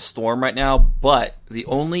nerdgasming up a storm right now, but the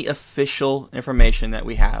only official information that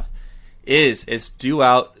we have is it's due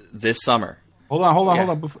out this summer. Hold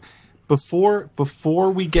on.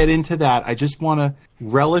 Before we get into that, I just want to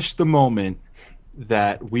relish the moment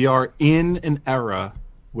that we are in an era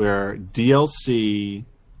where DLC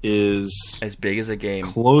is As big as a game.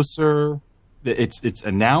 closer. It's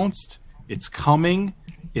announced. It's coming.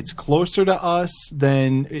 It's closer to us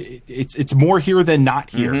than it's more here than not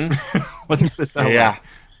here. Let's put it that way. Yeah.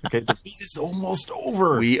 Okay. The beat is almost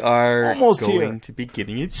over. We are Almost going here. to be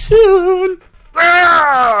getting it soon.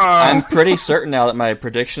 I'm pretty certain now that my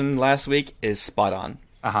prediction last week is spot on.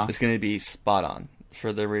 Uh-huh. It's going to be spot on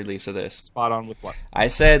for the release of this. Spot on with what? I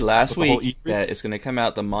said last With the whole week E3? that it's going to come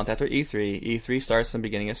out the month after E3. E3 starts in the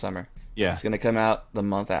beginning of summer. Yeah. It's going to come out the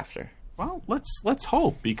month after. Well, let's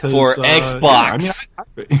hope because For Xbox.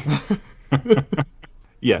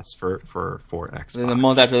 Yes, for Xbox. Then the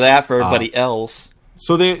month after that for everybody else.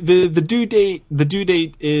 So the due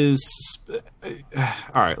date is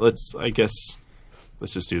all right. Let's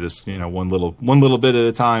just do this. One little bit at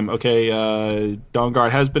a time. Okay, Dawn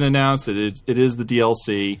Guard has been announced. It is the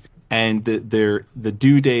DLC, and the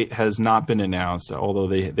due date has not been announced. Although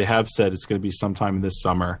they have said it's going to be sometime this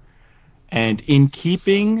summer, and in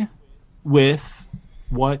keeping with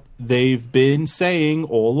what they've been saying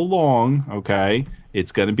all along, okay,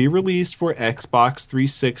 it's going to be released for Xbox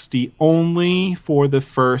 360 only for the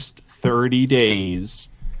first 30 days.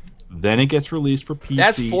 Then it gets released for PC.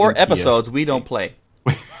 That's 4 and episodes PS. we don't play.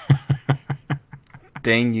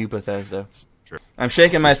 Dang you, Bethesda. True. I'm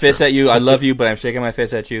shaking my fist at you. I love you, but I'm shaking my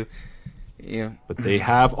fist at you. But they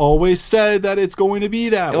have always said that it's going to be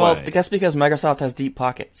that Well, way. that's because Microsoft has deep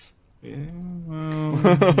pockets. Yeah,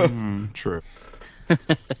 well, true.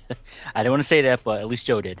 I don't want to say that, but at least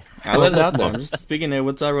Joe did. I let it out there. I'm just speaking of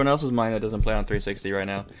what's everyone else's mind that doesn't play on 360 right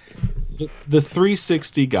now. The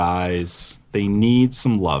 360 guys, they need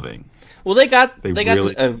some loving. Well, they got They got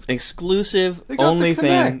really- an exclusive They got only the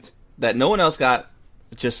thing Kinect. that no one else got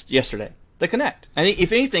just yesterday. The Kinect. And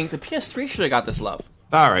if anything, the PS3 should have got this love.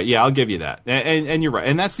 All right, yeah, I'll give you that, and you're right,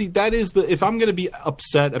 and that is the if I'm going to be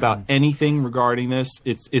upset about anything regarding this,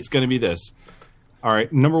 it's going to be this. All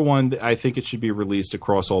right, number one, I think it should be released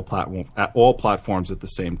across all platforms at the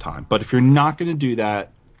same time. But if you're not going to do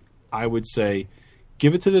that, I would say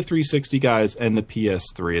give it to the 360 guys and the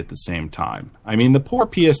PS3 at the same time. I mean, the poor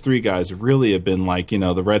PS3 guys really have been like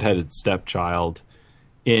the redheaded stepchild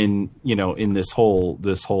in this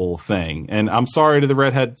whole thing. And I'm sorry to the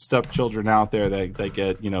redhead stepchildren out there that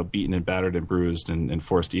get beaten and battered and bruised and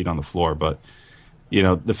forced to eat on the floor, but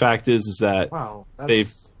the fact is that Wow, they've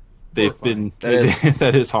horrifying. been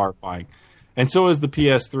that is horrifying. And so has the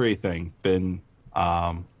PS3 thing been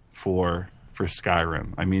for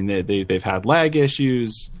Skyrim. I mean, they've had lag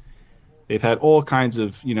issues. They've had all kinds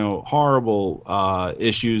of horrible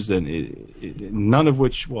issues, and none of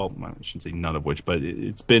which, well, I shouldn't say none of which, but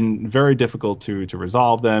it's been very difficult to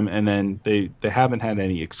resolve them. And then they haven't had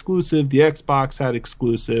any exclusive. The Xbox had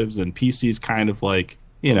exclusives, and PC's kind of like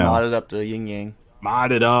Modded up the yin yang.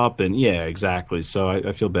 modded up, and yeah, exactly. So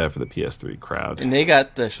I feel bad for the PS3 crowd. And they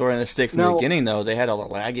got the short end of the stick from the Now- beginning, though. They had all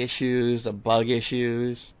the lag issues, the bug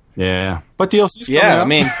issues. Yeah, but DLC's coming Yeah, out. I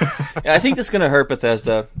mean, I think it's going to hurt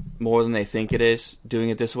Bethesda more than they think it is doing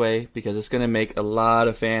it this way, because it's going to make a lot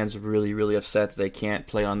of fans really, really upset that they can't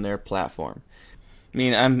play on their platform. I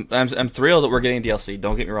mean, I'm thrilled that we're getting DLC.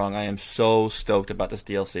 Don't get me wrong, I am so stoked about this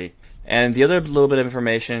DLC. And the other little bit of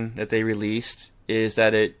information that they released is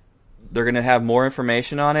that they're going to have more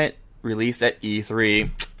information on it released at E3.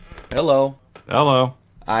 Hello.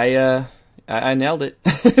 I nailed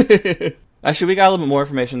it. Actually, we got a little bit more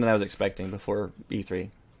information than I was expecting before E3.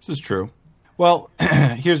 This is true. Well,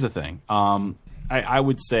 here's the thing. I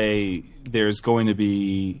would say there's going to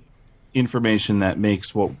be information that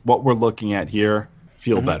makes what we're looking at here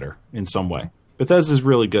feel better in some way. Bethesda's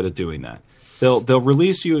really good at doing that. They'll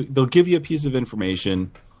give you a piece of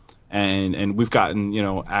information, and we've gotten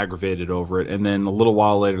aggravated over it, and then a little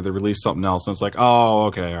while later they release something else, and it's like, oh,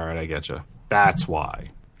 okay, all right, I get you. That's why.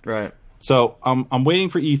 Right. So I'm waiting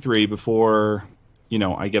for E3 before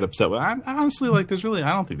I get upset. I honestly I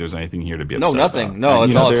don't think there's anything here to be upset No, nothing. about. No,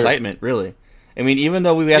 And, it's all excitement, really. I mean, even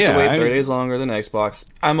though we have to wait 30 days longer than Xbox,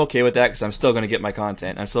 I'm okay with that because I'm still going to get my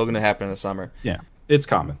content. I'm still going to happen in the summer. Yeah, it's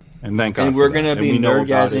coming, and thank God. And for we're that. going to And be we know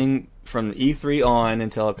about it. nerdgasing from E3 on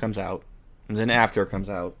until it comes out, and then after it comes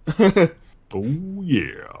out. Oh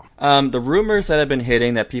yeah. The rumors that have been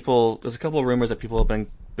hitting there's a couple of rumors that people have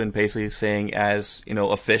been basically saying as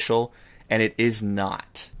official, and it is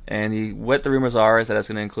not. And what the rumors are is that it's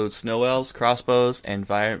going to include snow elves, crossbows, and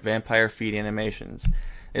vampire feet animations.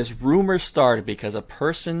 This rumor started because a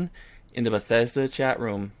person in the Bethesda chat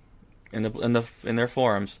room, in their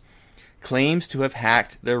forums, claims to have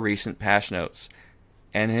hacked their recent patch notes,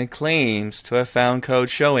 and it claims to have found code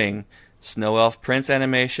showing snow elf prince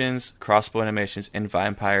animations, crossbow animations, and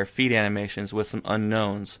vampire feet animations with some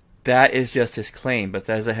unknowns. That is just his claim.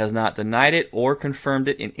 Bethesda has not denied it or confirmed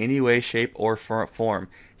it in any way, shape, or form.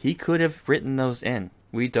 He could have written those in.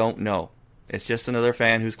 We don't know. It's just another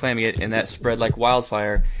fan who's claiming it, and that spread like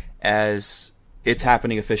wildfire as it's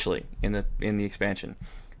happening officially in the expansion.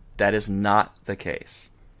 That is not the case.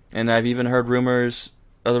 And I've even heard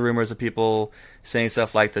other rumors of people saying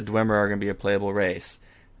stuff like the Dwemer are going to be a playable race.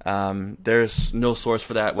 There's no source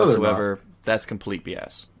for that whatsoever. That's complete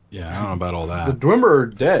BS. Yeah, I don't know about all The that. Dwemer are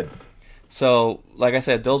dead. So, like I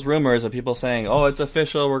said, those rumors of people saying, oh, it's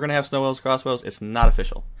official, we're going to have snow elves, crossbows, it's not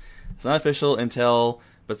official. It's not official until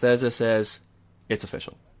Bethesda says it's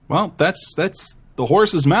official. Well, that's the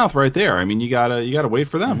horse's mouth right there. I mean, you gotta wait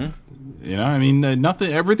for them. I mean,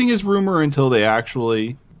 nothing. Everything is rumor until they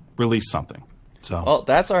actually release something. So, Well,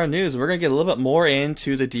 that's our news. We're going to get a little bit more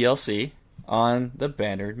into the DLC on the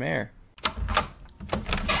Bannered Mare.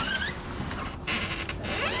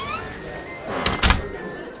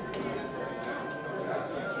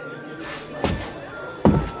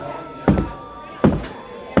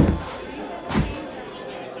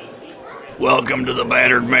 Welcome to the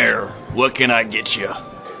Battered Mare. What can I get you?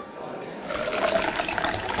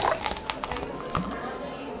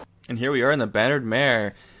 And here we are in the Bannered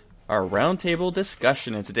Mare, our roundtable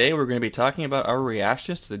discussion. And today we're going to be talking about our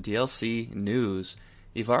reactions to the DLC news.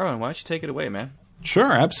 Ivaro, why don't you take it away, man?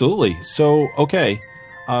 sure, absolutely. So, okay,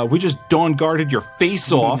 we just dawn guarded your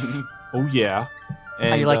face off. Oh yeah. And,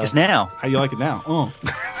 How you like us now? How you like it now? Oh.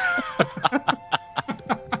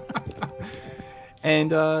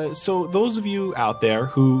 And so those of you out there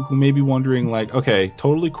who may be wondering, like, okay,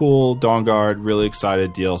 totally cool, Dawn Guard, really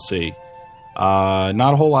excited, DLC.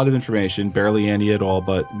 Not a whole lot of information, barely any at all,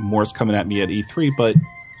 but more's coming at me at E3. But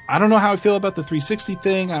I don't know how I feel about the 360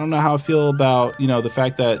 thing. I don't know how I feel about, the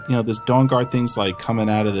fact that, this Dawn Guard thing's like coming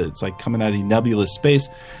out of a nebulous space.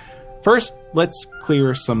 First, let's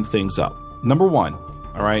clear some things up. Number one,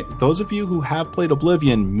 all right, those of you who have played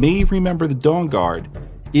Oblivion may remember the Dawn Guard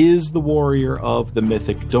is the warrior of the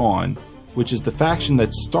Mythic Dawn, which is the faction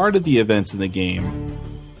that started the events in the game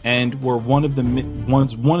and were one of the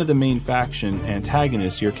main faction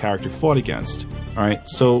antagonists your character fought against. All right,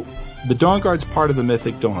 so the Dawn Guard's part of the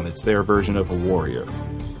Mythic Dawn. It's their version of a warrior.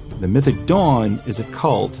 The Mythic Dawn is a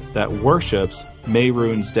cult that worships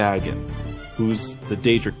Mehrunes Dagon, who's the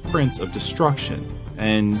Daedric Prince of Destruction,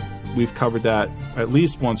 and we've covered that at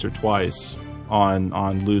least once or twice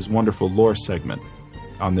on Lou's wonderful lore segment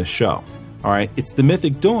on this show. All right, it's the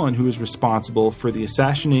Mythic Dawn who is responsible for the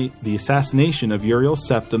assassination of Uriel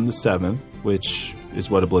Septim VII, which is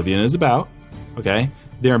what Oblivion is about. Okay,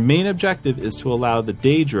 their main objective is to allow the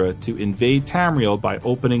Daedra to invade Tamriel by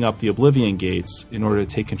opening up the Oblivion gates in order to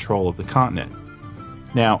take control of the continent.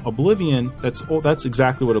 Now, Oblivion, that's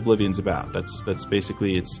exactly what Oblivion's about. That's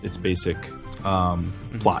basically its basic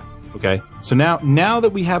plot. Okay, so now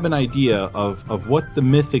that we have an idea of what the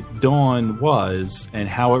Mythic Dawn was and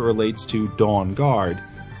how it relates to Dawn Guard,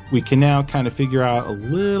 we can now kind of figure out a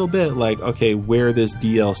little bit like, okay, where this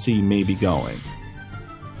DLC may be going.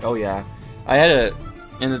 Oh yeah, and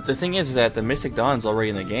the thing is that the Mystic Dawn's already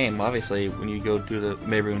in the game. Obviously, when you go through the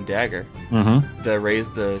Mayroon Dagger, the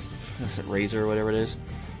razor or whatever it is,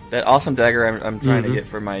 that awesome dagger I'm trying to get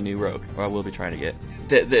for my new rogue, or I will be trying to get.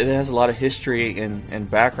 That has a lot of history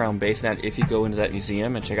and background based on that. If you go into that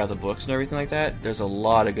museum and check out the books and everything like that, there's a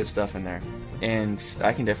lot of good stuff in there, and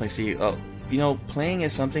I can definitely see. Playing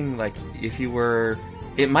as something like if you were,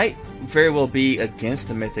 it might very well be against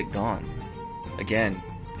the Mythic Dawn. Again,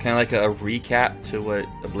 kind of like a recap to what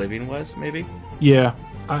Oblivion was, maybe. Yeah,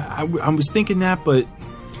 I was thinking that, but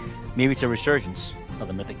maybe it's a resurgence of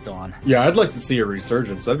the Mythic Dawn. Yeah, I'd like to see a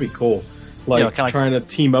resurgence. That'd be cool. Like trying to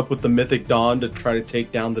team up with the Mythic Dawn to try to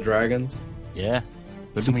take down the dragons. Yeah,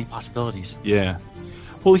 so many possibilities. Yeah.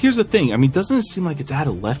 Well, here's the thing. I mean, doesn't it seem like it's out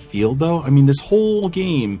of left field though? I mean, this whole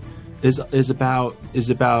game is about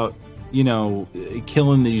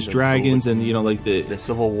killing these dragons and like the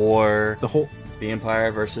Civil War, the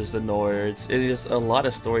Empire versus the Nords. It is a lot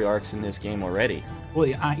of story arcs in this game already. Well,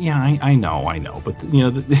 I know, but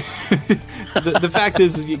the fact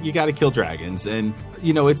is you got to kill dragons, and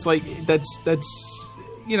it's like that's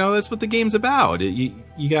what the game's about.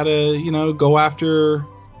 You got to go after.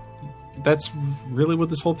 That's really what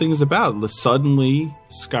this whole thing is about. Suddenly,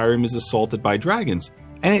 Skyrim is assaulted by dragons,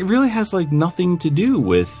 and it really has like nothing to do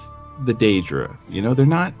with the Daedra.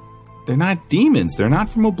 They're not demons. They're not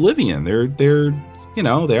from Oblivion. They're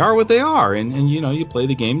they are what they are, and you play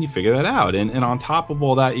the game, you figure that out, and on top of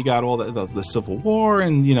all that, you got all the Civil War,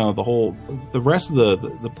 and the rest of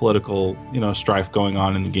the political strife going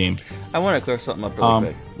on in the game. I want to clear something up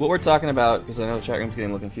really quick. What we're talking about, because I know the chat room's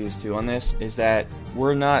getting a little confused too on this, is that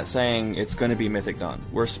we're not saying it's going to be Mythic Dawn.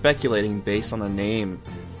 We're speculating based on the name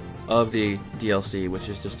of the DLC, which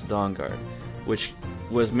is just the Dawn Guard, which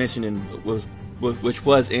was mentioned which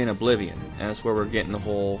was in Oblivion, and that's where we're getting the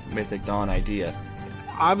whole Mythic Dawn idea.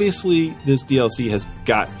 Obviously, this DLC has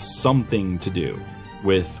got something to do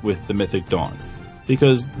with the Mythic Dawn,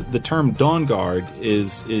 because the term Dawn Guard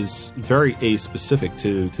is very specific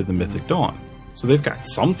to the Mythic Dawn. So they've got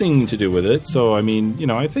something to do with it. So I mean,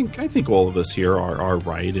 I think all of us here are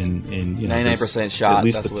right in 99% shot. At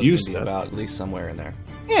least that's a few steps. steps. About at least somewhere in there.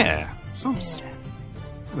 Yeah,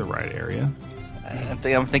 the right area.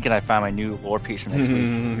 I'm thinking I found my new lore piece for next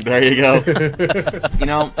week. There you go.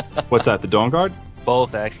 What's that? The Dawn Guard?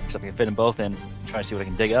 Both, actually, because I can fit them both in. Try to see what I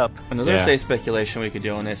can dig up. Another safe speculation we could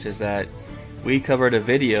do on this is that we covered a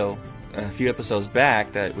video a few episodes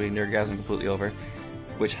back that we nerdgasmed completely over,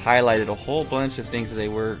 which highlighted a whole bunch of things that they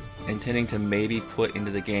were intending to maybe put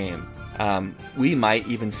into the game. We might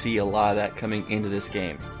even see a lot of that coming into this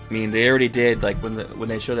game. I mean, they already did. Like when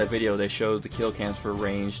they showed that video, they showed the kill cams for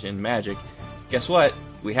ranged and magic. Guess what?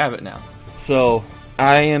 We have it now. So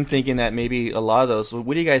I am thinking that maybe a lot of those.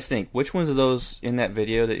 What do you guys think? Which ones of those in that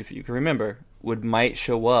video that, if you can remember, might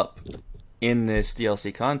show up in this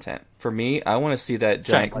DLC content? For me, I want to see that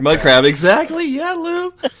giant mud crab. Exactly. Yeah,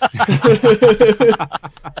 Lou.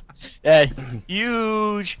 That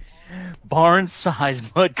huge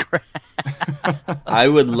barn-sized mud crab. I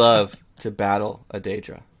would love to battle a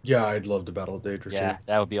Daedra. Yeah, I'd love to battle a Daedra too. Yeah,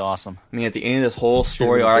 that would be awesome. I mean, at the end of this whole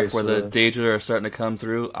story arc where the Daedra are starting to come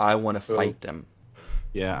through, I want to fight them.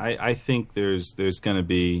 Yeah, I think there's going to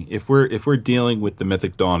be, if we're dealing with the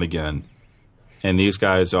Mythic Dawn again, and these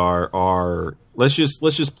guys are let's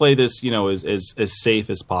just play this as safe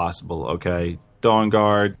as possible. Okay, Dawn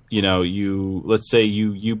Guard. Let's say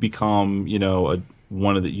you become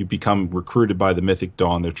you become recruited by the Mythic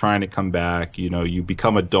Dawn. They're trying to come back. You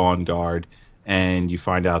become a Dawn Guard. And you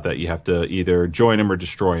find out that you have to either join him or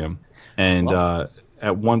destroy him. And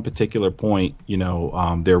at one particular point,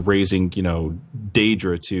 they're raising,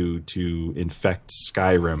 Daedra to infect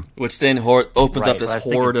Skyrim. Which then opens up this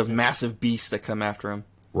horde of massive beasts that come after him.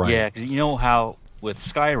 Right. Yeah, because you know how with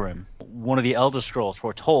Skyrim, one of the Elder Scrolls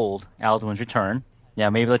foretold Alduin's return.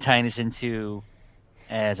 Now, maybe they're tying this into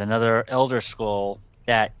as another Elder Scroll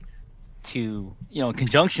that in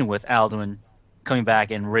conjunction with Alduin coming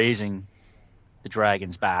back and raising the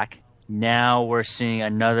dragons back. Now we're seeing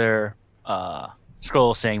another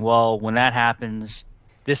scroll saying, well, when that happens,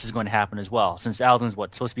 this is going to happen as well. Since Alduin's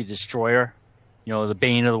supposed to be the destroyer, the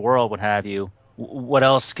bane of the world, what have you. What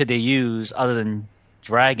else could they use other than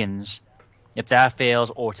dragons? If that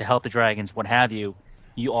fails, or to help the dragons, what have you,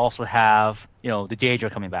 you also have, the Daedra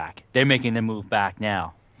coming back. They're making their move back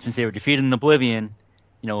now. Since they were defeated in Oblivion,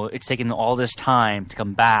 it's taken all this time to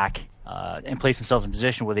come back and place themselves in a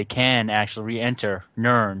position where they can actually re-enter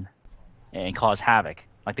Nirn and cause havoc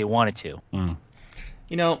like they wanted to.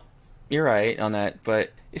 You know, you're right on that,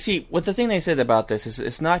 but you see, what the thing they said about this is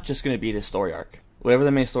it's not just going to be the story arc. Whatever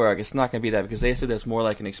the main story arc, it's not going to be that, because they said that's more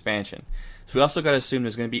like an expansion. So we also got to assume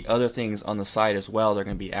there's going to be other things on the side as well they're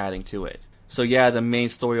going to be adding to it. So yeah, the main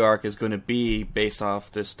story arc is going to be based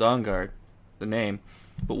off this Dawnguard, the name,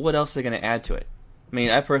 but what else are they going to add to it? I mean,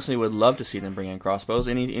 I personally would love to see them bring in crossbows.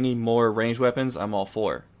 Any more ranged weapons, I'm all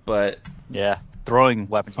for. But yeah, throwing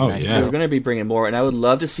weapons. Oh, nice yeah. too. we're going to be bringing more, and I would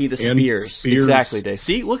love to see the And spears. spears. Exactly, Dave.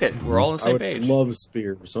 See, look at we're all on the I same would page. love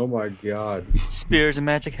spears. Oh my god. Spears and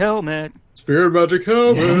magic helmet. Spirit magic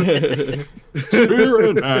helmet.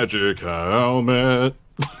 Spirit magic helmet.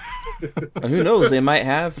 Who knows? They might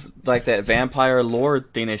have like that vampire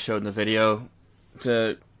lord thing they showed in the video.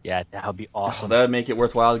 Yeah, that would be awesome. That would make it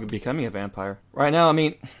worthwhile becoming a vampire. Right now, I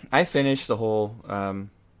mean, I finished the whole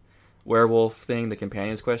werewolf thing, the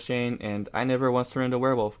companions quest chain, and I never once turned into a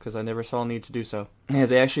werewolf because I never saw a need to do so. And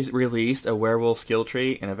they actually released a werewolf skill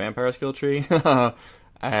tree and a vampire skill tree. I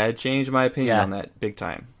had changed my opinion on that big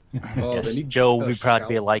time. Oh, Yes, they need Joe a would be proud to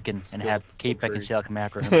be a shout Lycan and skill have Kate tree. Beckinsale come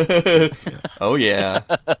after him. Oh yeah.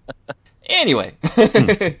 Anyway.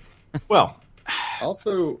 Well,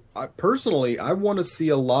 Also, personally, I want to see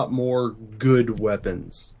a lot more good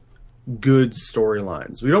weapons, good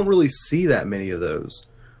storylines. We don't really see that many of those.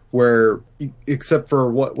 Where, except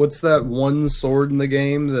for what's that one sword in the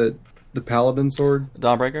game, the paladin sword?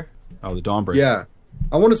 Dawnbreaker? oh, the Dawnbreaker. Yeah,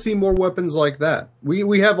 I want to see more weapons like that.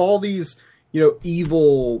 We have all these,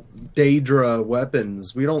 evil Daedra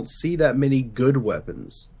weapons. We don't see that many good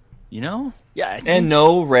weapons. You know? Yeah. I think And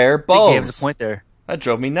no rare they bows. gave us a point there. That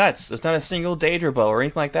drove me nuts. There's not a single Daedra bow or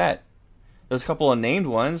anything like that. There's a couple of named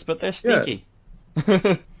ones, but they're stinky.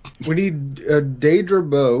 We need a Daedra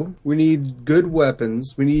bow. We need good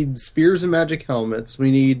weapons. We need spears and magic helmets.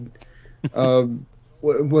 We need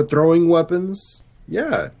what throwing weapons.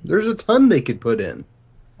 Yeah, there's a ton they could put in.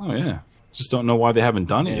 Oh yeah. Just don't know why they haven't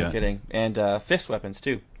done it Yeah, yet. kidding. And fist weapons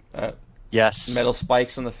too. Yes. Metal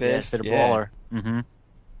spikes on the Yeah, fist. bit of baller. Mm-hmm.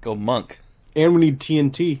 Go monk. And we need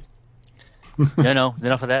TNT. No,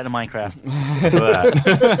 enough of that in Minecraft. Enough of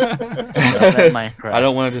that in Minecraft. I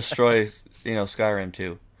don't want to destroy, Skyrim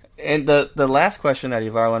too. And the last question that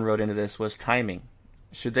Ivarlan wrote into this was timing.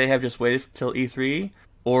 Should they have just waited till E3,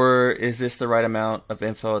 or is this the right amount of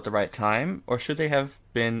info at the right time, or should they have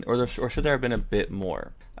been, or should there have been a bit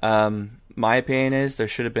more? My opinion is there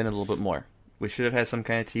should have been a little bit more. We should have had some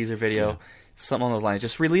kind of teaser video, something along those lines.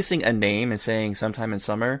 Just releasing a name and saying sometime in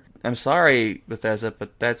summer. I'm sorry, Bethesda,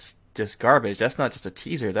 but that's just garbage. That's not just a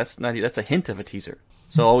teaser. That's a hint of a teaser.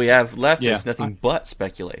 So all we have left is nothing but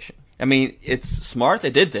speculation. I mean, it's smart they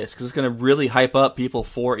did this because it's going to really hype up people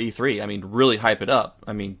for E3. I mean, really hype it up.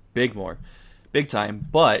 I mean, big time.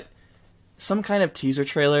 But some kind of teaser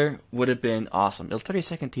trailer would have been awesome. A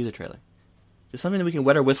 30-second teaser trailer. Just something that we can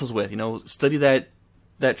wet our whistles with. Study that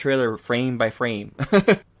trailer frame by frame.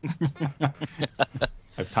 I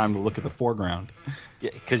have time to look at the foreground.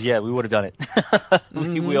 Because, we would have done it.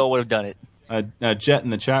 We all would have done it. Jet in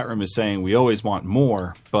the chat room is saying we always want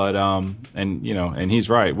more, but and he's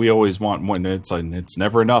right. We always want more. It's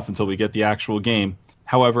never enough until we get the actual game.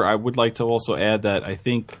 However, I would like to also add that I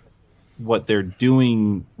think what they're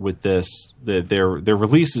doing with this, their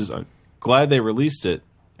releases, I'm glad they released it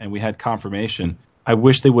and we had confirmation. I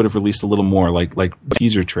wish they would have released a little more, like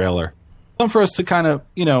teaser trailer, something for us to kind of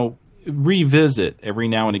revisit every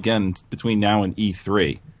now and again between now and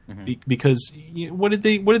E3. Because what did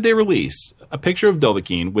they release? A picture of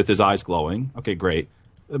Dovahkiin with his eyes glowing. Okay, great.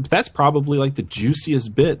 But that's probably like the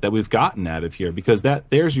juiciest bit that we've gotten out of here because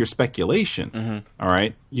there's your speculation. All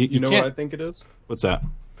right, you know what I think it is? What's that?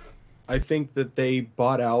 I think that they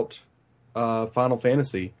bought out Final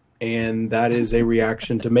Fantasy, and that is a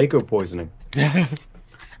reaction to Mako poisoning.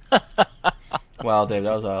 Wow, Dave,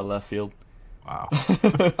 that was out of left field. Wow.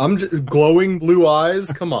 I'm just, glowing blue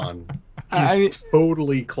eyes. Come on. I mean,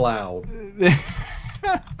 Totally Cloud. my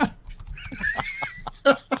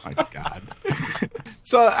God.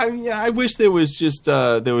 So I wish there was just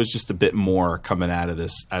a bit more coming out of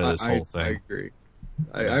this whole thing. I agree.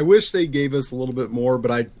 I wish they gave us a little bit more,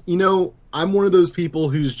 but I'm one of those people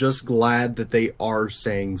who's just glad that they are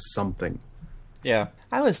saying something. Yeah,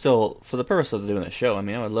 I would still, for the purpose of doing the show, I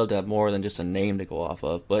mean, I would love to have more than just a name to go off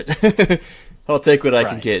of, but I'll take what I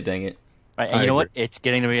can get, dang it. Right, and you know what? It's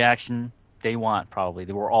getting the reaction they want, probably.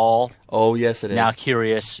 They were all yes, it is. now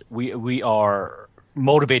curious. We are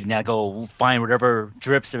motivated now to go find whatever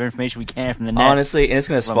drips of information we can from the net. Honestly, and it's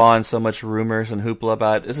going to spawn so much rumors and hoopla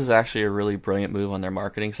about it. This is actually a really brilliant move on their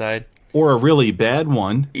marketing side. Or a really bad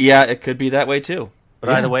one. Yeah, it could be that way too. But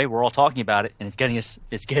either way, we're all talking about it, and it's getting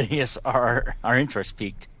us our interest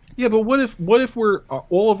peaked. Yeah, but what if we're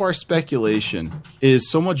all of our speculation is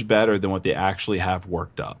so much better than what they actually have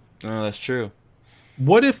worked up? Oh, that's true.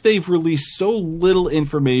 What if they've released so little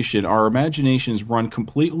information, our imaginations run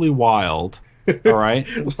completely wild, all right?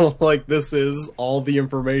 Like, this is all the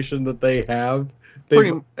information that they have.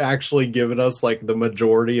 They've actually given us, like, the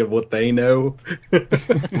majority of what they know.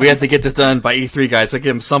 We have to get this done by E3, guys. So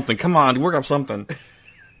give them something. Come on, work up something.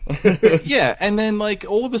 Yeah, and then, like,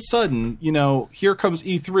 all of a sudden, here comes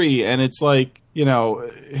E3, and it's like, by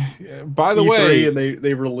the E3, way... and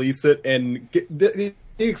they release it, and the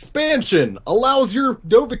expansion allows your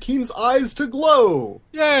Dovahkiin's eyes to glow.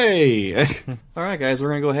 Yay! All right, guys, we're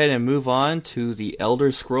going to go ahead and move on to the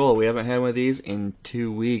Elder Scroll. We haven't had one of these in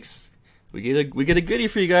 2 weeks. We get a goodie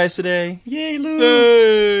for you guys today. Yay, Lou!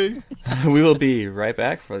 Yay! We will be right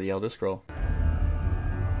back for the Elder Scroll.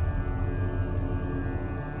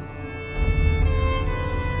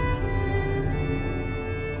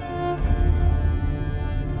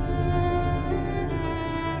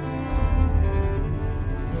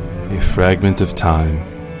 A fragment of time,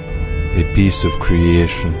 a piece of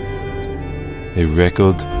creation, a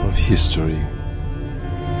record of history,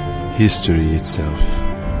 history itself,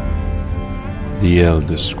 the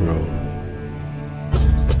Elder Scroll.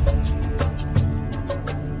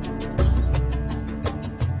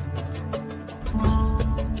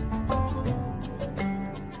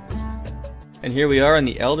 And here we are in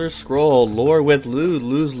the Elder Scroll, lore with Lou,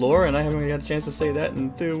 Lou's lore, and I haven't really had a chance to say that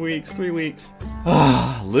in 2 weeks, 3 weeks.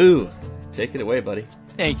 Lou, take it away, buddy.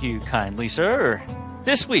 Thank you kindly, sir.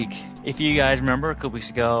 This week, if you guys remember, a couple weeks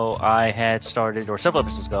ago, I had started, or several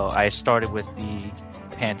episodes ago, I started with the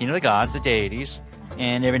Pantheon of the Gods, the deities,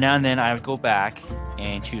 and every now and then I would go back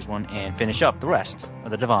and choose one and finish up the rest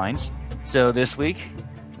of the divines. So this week,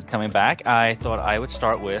 coming back, I thought I would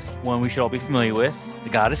start with one we should all be familiar with, the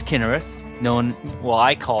goddess Kinnereth, known, well,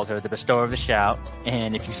 I called her the bestower of the shout,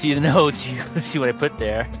 and if you see the notes, you see what I put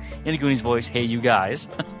there, in the Goonies voice, hey you guys.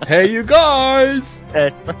 Hey you guys!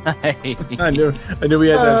 That's right. I knew we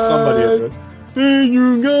had to have somebody at it. Hey,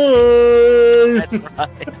 you guys! That's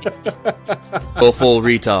right. Go full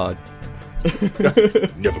retard.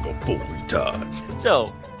 Never go full retard.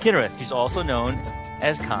 So, Kinnereth, she's also known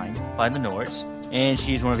as Kind by the Nords, and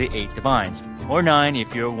she's one of the 8 divines. Or 9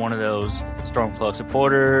 if you're one of those Stormcloak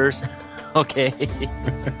supporters. Okay.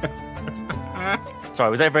 Sorry,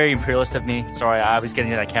 was that very imperialist of me? Sorry, I was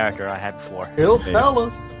getting to that character I had before. He'll tell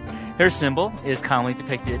us. Her symbol is commonly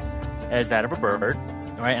depicted as that of a bird,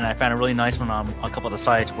 right? And I found a really nice one on a couple of the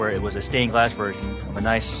sites where it was a stained glass version of a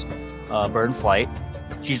nice bird in flight.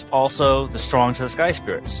 She's also the strongest of the sky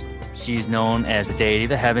spirits. She's known as the deity of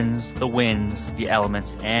the heavens, the winds, the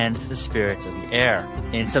elements, and the spirits of the air.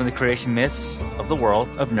 In some of the creation myths of the world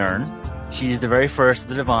of Nirn, she's the very first of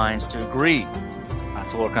the divines to agree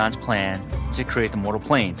to Lorkhan's plan to create the mortal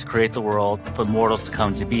plane, to create the world for mortals to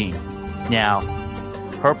come to be. Now,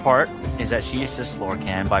 her part is that she assists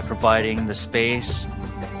Lorkhan by providing the space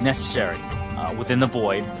necessary within the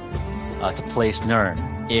void to place Nirn.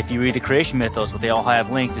 If you read the creation mythos, what they all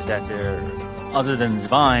have linked is that other than the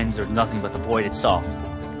divines, there's nothing but the void itself.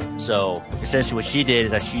 So, essentially what she did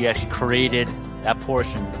is that she actually created that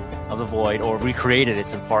portion of the void, or recreated it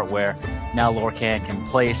to the part where now Lorkhan can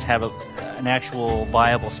have an actual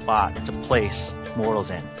viable spot to place mortals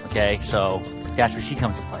in. Okay, so that's where she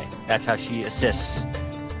comes to play. That's how she assists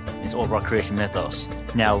in this overall creation mythos.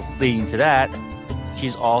 Now, leading to that,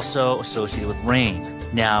 she's also associated with rain.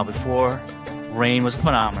 Now, before, rain was a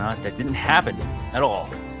phenomenon that didn't happen at all.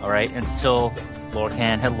 All right, until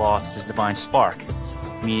Lorkhan had lost his divine spark.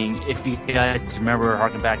 Meaning, if you guys remember,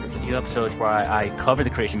 harking back to a few episodes where I covered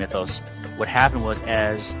the creation mythos, what happened was,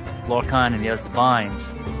 as Lorkhan and the other divines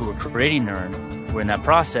who were creating Nirn were in that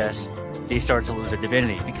process, they started to lose their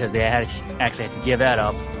divinity because they actually had to give that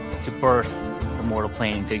up to birth the mortal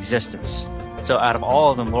plane into existence. So out of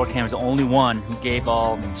all of them, Lorkhan was the only one who gave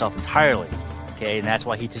all of himself entirely. Okay, and that's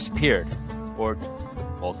why he disappeared, or,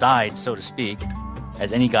 well, died, so to speak,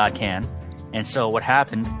 as any god can. And so what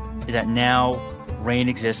happened is that now rain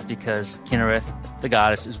exists because Kinnereth, the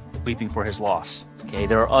goddess, is weeping for his loss. Okay,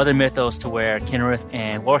 there are other mythos to where Kinnereth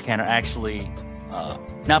and Lorkhan are actually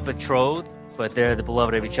not betrothed, but they're the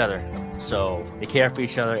beloved of each other. So they care for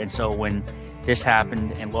each other, and so when this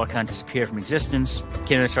happened and Lorkhan disappeared from existence,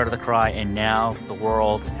 Kinnereth started to cry, and now the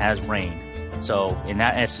world has rain. So in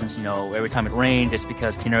that essence, every time it rains, it's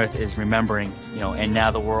because Kinnereth is remembering, and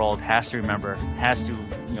now the world has to remember, has to,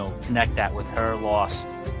 connect that with her loss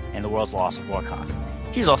and the world's loss of Lorkhan.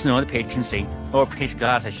 She's also known as the patron saint, or patron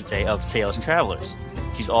goddess, I should say, of sailors and travelers.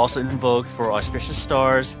 She's also invoked for auspicious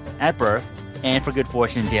stars at birth and for good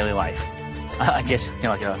fortune in daily life. I guess,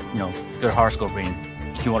 like a good horoscope reading,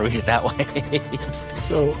 if you want to read it that way.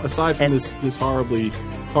 So, aside from this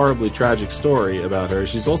horribly tragic story about her,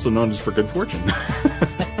 she's also known as for good fortune.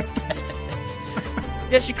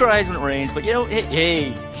 Yeah, she cries when it rains, but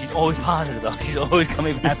hey, she's always positive though. She's always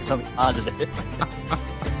coming back with something positive.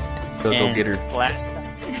 So go get her. Last,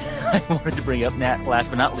 I wanted to bring up last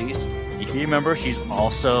but not least, if you remember, she's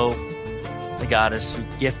also the goddess who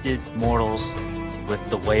gifted mortals with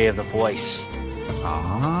the way of the voice.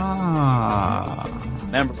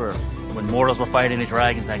 Remember when mortals were fighting the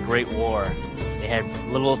dragons in that great war? They had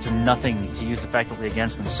little to nothing to use effectively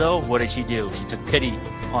against them. So what did she do? She took pity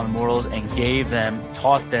upon the mortals and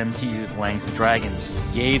taught them to use the language of dragons.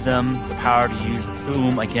 Gave them the power to use the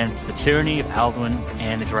boom against the tyranny of Alduin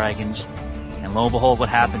and the dragons. And lo and behold, what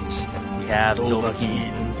happens? We have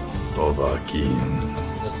Dovahkiin.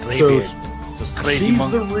 Those crazy She's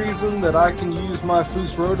monks. the reason that I can use my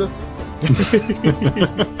Fus Rota.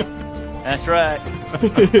 That's right.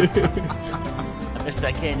 I missed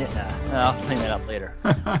that canyon. I'll clean that up later.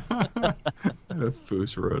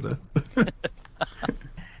 Fus Rota.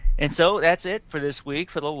 And so that's it for this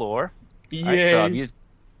week for the lore. Yay.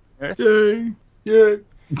 Right, Yay.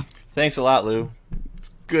 Thanks a lot, Lou.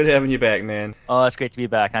 It's good having you back, man. Oh, it's great to be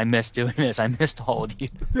back. I missed doing this. I missed all of you.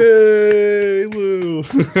 Yay, Lou.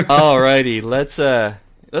 Alrighty, let's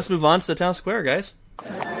move on to the town square, guys.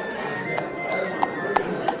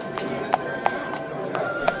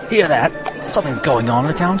 Hear that? Something's going on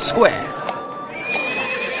in the town square.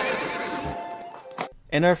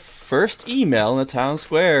 And our first email in the town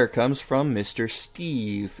square comes from Mr.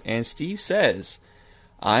 Steve. And Steve says,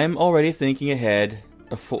 I'm already thinking ahead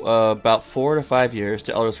about 4 to 5 years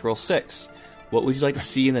to Elder Scrolls 6. What would you like to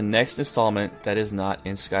see in the next installment that is not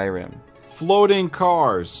in Skyrim? Floating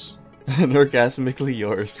cars. Orgasmically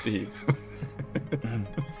yours, Steve.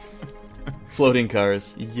 Floating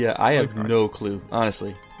cars. Yeah, I have no clue,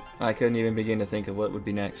 honestly. I couldn't even begin to think of what would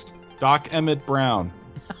be next. Doc Emmett Brown.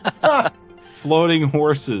 Floating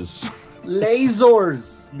horses.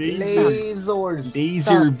 Lasers.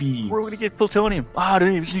 Laser beams. Where are we going to get plutonium? I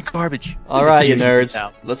don't even see garbage. Alright, you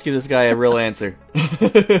nerds. Let's give this guy a real answer.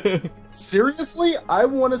 Seriously, I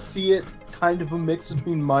want to see it kind of a mix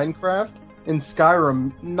between Minecraft and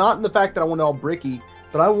Skyrim. Not in the fact that I want it all bricky,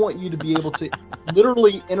 but I want you to be able to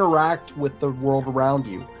literally interact with the world around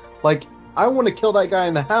you. Like, I want to kill that guy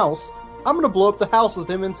in the house. I'm going to blow up the house with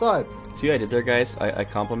him inside. See what I did there, guys? I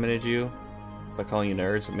complimented you by calling you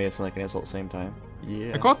nerds. It made it sound like an insult at the same time.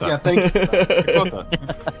 Yeah. I caught that. Yeah, thank you. I caught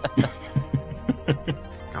that.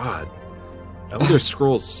 God. Elder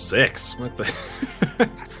Scrolls 6. What the...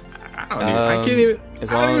 I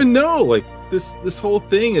don't even know. Like, this whole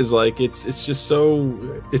thing is like, it's just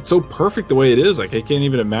so perfect the way it is. Like, I can't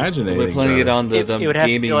even imagine anything. We're playing it on the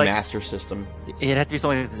gaming like, master system. It'd have to be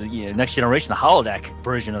something like the next generation, the holodeck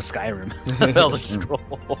version of Skyrim. Elder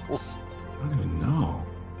Scrolls. I don't even know.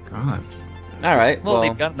 God. All right. Well,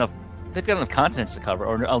 they've got enough continents to cover,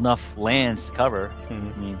 or enough lands to cover. Mm-hmm.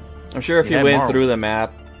 I mean, I'm sure if you went through the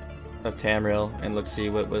map of Tamriel and looked to see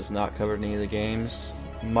what was not covered in any of the games,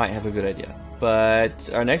 you might have a good idea. But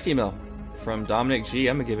our next email from Dominic G,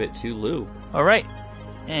 I'm gonna give it to Lou. All right.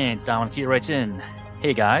 And Dominic G writes in,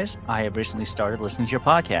 "Hey guys, I have recently started listening to your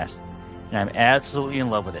podcast, and I'm absolutely in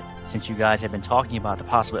love with it. Since you guys have been talking about the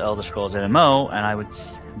possible Elder Scrolls MMO, and I would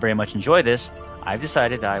very much enjoy this, I've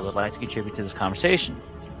decided that I would like to contribute to this conversation.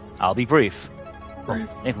 I'll be brief. Well,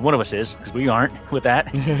 if one of us is, because we aren't with that.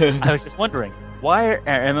 I was just wondering, why are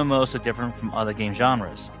MMOs so different from other game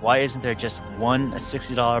genres? Why isn't there just a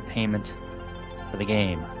 $60 payment for the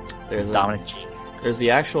game?" Dominic G. There's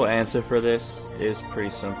the actual answer for this is pretty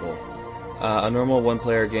simple. A normal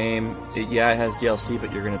one-player game, it has DLC,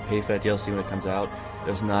 but you're going to pay for that DLC when it comes out.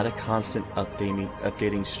 There's not a constant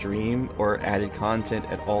updating stream or added content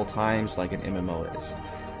at all times like an MMO is.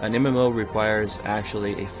 An MMO requires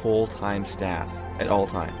actually a full-time staff at all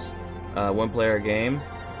times. One-player game,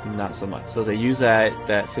 not so much. So they use that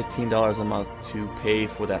 $15 a month to pay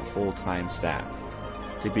for that full-time staff.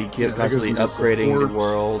 To be constantly upgrading the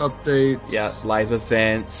world. Updates. Yeah, live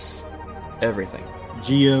events, everything.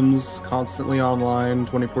 GMs constantly online,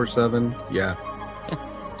 24/7. Yeah.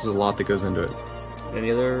 There's a lot that goes into it.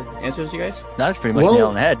 Any other answers, you guys? No, that's pretty much nail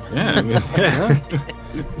on the head. Yeah, I mean,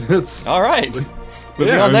 It's all right.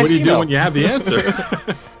 Yeah, what do you do when you have the answer?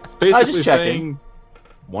 It's basically just saying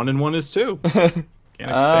 1 and 1 is 2. Can't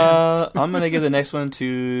expand. I'm gonna give the next one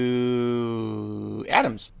to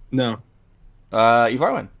Adams. No. You've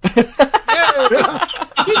already won.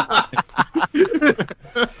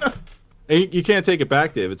 Hey, you can't take it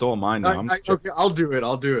back, Dave. It's all mine now. Okay, I'll do it.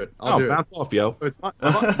 I'll do it. Bounce off, yo. It's fine. No,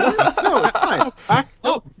 it's fine. Back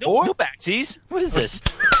up, boy. No backsies. What is this?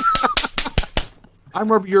 I'm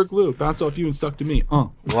rubber, you're glue. Bounced off you and stuck to me.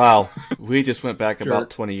 Wow, we just went back about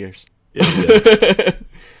 20 years. Yeah, we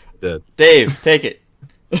did. Dave, take it.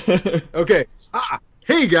 Okay.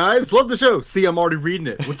 Hey guys, love the show. See, I'm already reading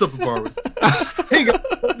it. What's up, Barwin? Hey guys,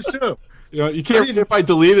 love the show. You know, you can't read if I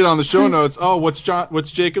delete it on the show notes. Oh, what's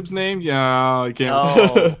Jacob's name? Yeah, I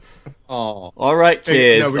can't. Oh. All right,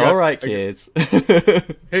 kids. Hey, all right, kids.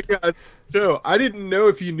 Hey guys, Joe, I didn't know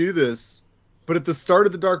if you knew this, but at the start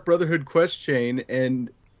of the Dark Brotherhood quest chain, and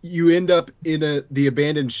you end up in the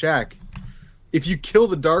abandoned shack, if you kill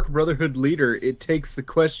the Dark Brotherhood leader, it takes the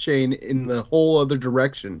quest chain in the whole other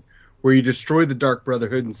direction, where you destroy the Dark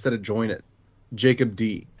Brotherhood instead of join it. Jacob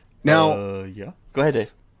D. Now, yeah. Go ahead,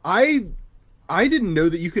 Dave. I didn't know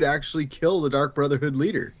that you could actually kill the Dark Brotherhood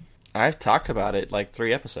leader. I've talked about it like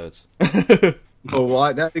 3 episodes. Oh,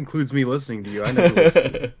 well, that includes me listening to you. I never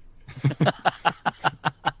listened.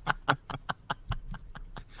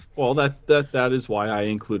 Well, that is why I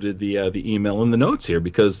included the email in the notes here,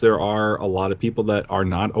 because there are a lot of people that are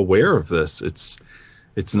not aware of this. It's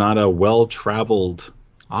not a well-traveled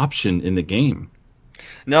option in the game.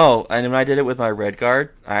 No, and when I did it with my Red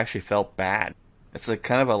Guard, I actually felt bad. It's a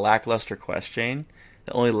kind of a lackluster quest chain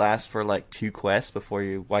that only lasts for like 2 quests before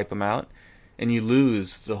you wipe them out, and you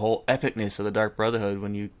lose the whole epicness of the Dark Brotherhood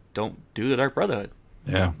when you don't do the Dark Brotherhood.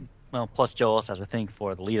 Yeah. Well, plus Joe also has a thing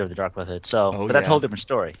for the leader of the Dark Brotherhood, so Oh, but that's a yeah. whole different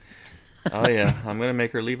story. Oh yeah, I'm gonna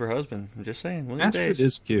make her leave her husband. I'm just saying. One of these Astrid days.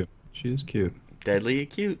 is cute. She is cute. Deadly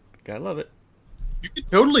cute. Gotta love it. You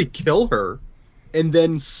could totally kill her, and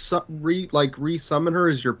then re-summon her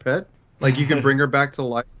as your pet. Like you can bring her back to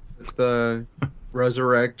life with the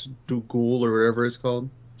resurrect Ghoul or whatever it's called.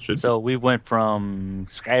 So we went from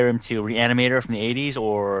Skyrim to Reanimator from the 80s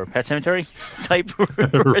or Pet Cemetery type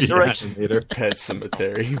resurrection. Reanimator. Pet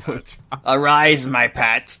cemetery. Arise, my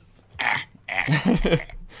pet.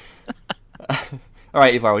 All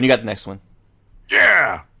right, Ivar, when you got the next one.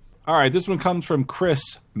 Yeah. All right, this one comes from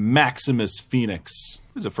Chris Maximus Phoenix,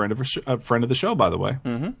 who's a friend of the show, by the way.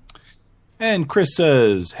 Mm-hmm. And Chris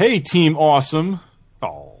says, "Hey, Team Awesome."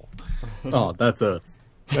 Oh, that's us.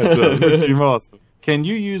 That's us. Team Awesome. Can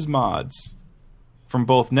you use mods from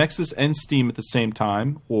both Nexus and Steam at the same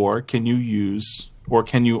time, or can you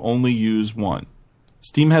only use one?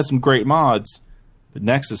 Steam has some great mods, but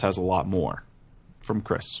Nexus has a lot more. From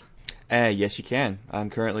Chris. Yes, you can.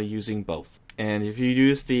 I'm currently using both. And if you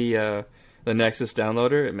use the Nexus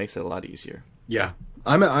downloader, it makes it a lot easier. Yeah.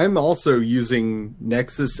 I'm also using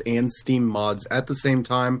Nexus and Steam mods at the same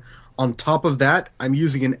time. On top of that, I'm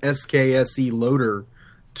using an SKSE loader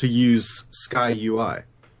to use Sky UI.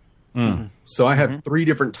 Mm. So I have 3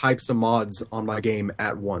 different types of mods on my game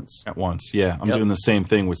at once. At once, yeah. I'm doing the same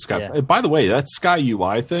thing with Sky. Yeah. By the way, that Sky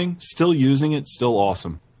UI thing, still using it, still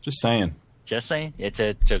awesome. Just saying. Just saying, it's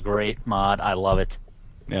a great mod. I love it.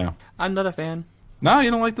 Yeah. I'm not a fan. No, you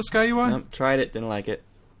don't like the Sky UI? Nope, tried it, didn't like it.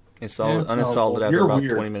 Yeah. Uninstalled it after You're about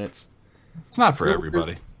weird. 20 minutes. It's not for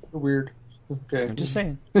everybody. You're weird. Okay. I'm just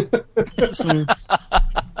saying.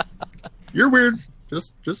 You're weird.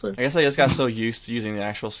 Just saying. I guess I just got so used to using the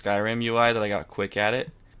actual Skyrim UI that I got quick at it.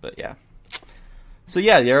 But yeah. So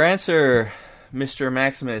yeah, your answer, Mr.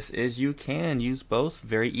 Maximus, is you can use both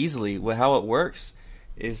very easily. How it works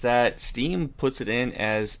is that Steam puts it in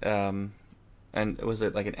as, and was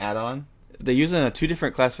it like an add-on? They use it in 2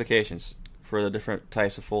 different classifications for the different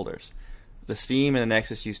types of folders. The Steam and the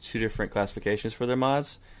Nexus use 2 different classifications for their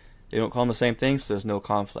mods. They don't call them the same thing, so there's no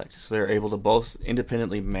conflict. So they're able to both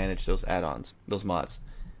independently manage those add-ons, those mods.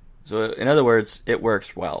 So in other words, it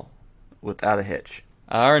works well, without a hitch.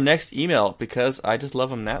 Our next email, because I just love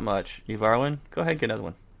them that much. Evarwin, go ahead and get another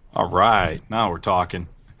one. All right, now we're talking.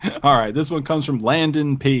 All right, this one comes from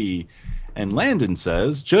Landon P. And Landon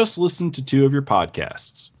says, just listen to 2 of your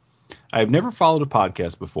podcasts. I've never followed a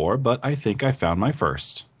podcast before, but I think I found my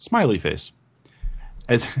first. Smiley face.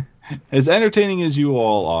 As entertaining as you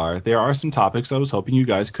all are, there are some topics I was hoping you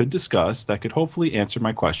guys could discuss that could hopefully answer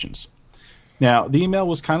my questions. Now, the email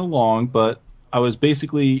was kind of long, but I was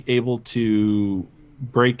basically able to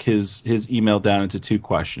break his email down into 2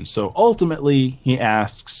 questions. So ultimately, he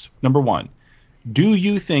asks, number 1, do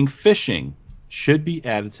you think fishing should be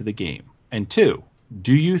added to the game? And 2,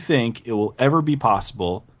 do you think it will ever be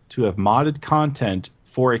possible to have modded content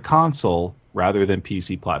for a console rather than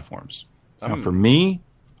PC platforms? Now, for me,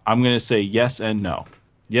 I'm going to say yes and no.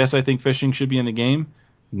 Yes, I think fishing should be in the game.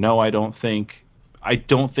 No, I don't think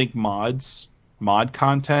mods mod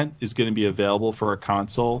content is going to be available for a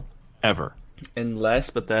console ever. Unless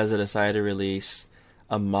Bethesda decided to release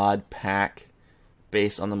a mod pack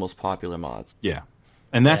based on the most popular mods. Yeah.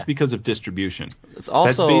 And that's because of distribution. It's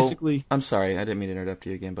also... That's basically... I'm sorry, I didn't mean to interrupt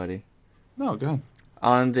you again, buddy. No, go ahead.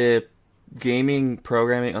 On the gaming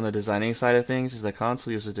programming, on the designing side of things, is the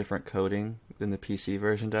console uses different coding than the PC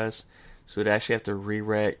version does. So it'd actually have to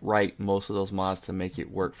rewrite most of those mods to make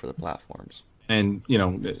it work for the platforms. And, you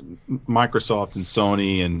know, Microsoft and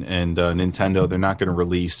Sony and Nintendo, they're not going to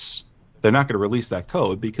release that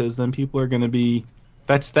code, because then people are going to be...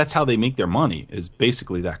 That's how they make their money, is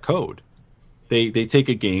basically that code. They take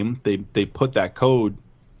a game, they put that code,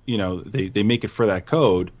 you know, they make it for that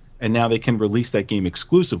code, and now they can release that game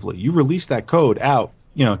exclusively. You release that code out,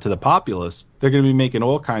 you know, to the populace, they're going to be making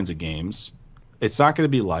all kinds of games. It's not going to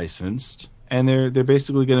be licensed, and they're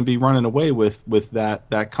basically going to be running away with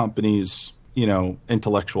that company's, you know,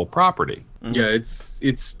 intellectual property. Yeah,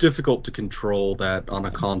 it's difficult to control that on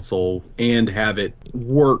a console and have it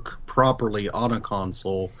work properly on a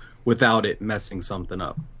console without it messing something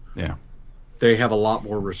up. Yeah. They have a lot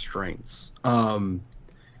more restraints.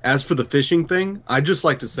 As for the fishing thing, I just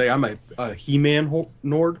like to say I'm a He-Man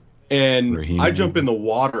Nord, and I jump in the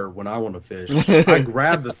water when I want to fish. I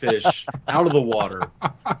grab the fish out of the water,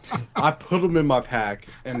 I put them in my pack,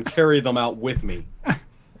 and carry them out with me.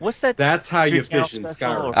 What's that? That's how you fish in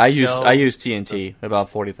Skyrim. I use TNT,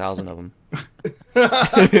 about 40,000 of them.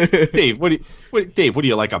 Dave, what are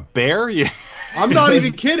you, like a bear? I'm not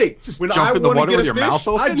even kidding. Just when jump I in the want water to with get your a mouth fish,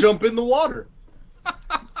 open? I jump in the water.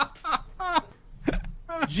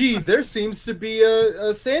 Gee, there seems to be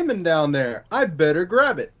a salmon down there. I better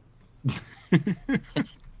grab it.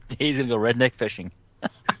 He's gonna go redneck fishing.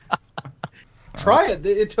 Try it.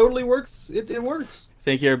 It totally works. It works.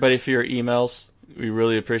 Thank you, everybody, for your emails. We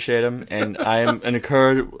really appreciate them, and I'm in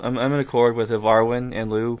accord with Ivarwin and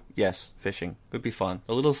Lou. Yes, fishing would be fun.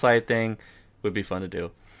 A little side thing would be fun to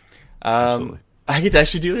do. Absolutely. I get to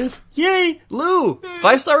actually do this. Yay, Lou!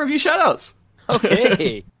 5-star review shoutouts.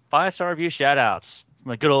 Okay, 5-star review shoutouts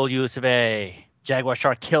from a good old US of A, Jaguar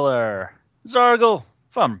Shark Killer, Zargle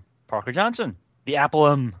from Parker Johnson, the Apple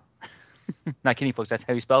M. Not kidding, folks. That's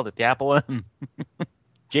how you spelled it. The Apple M.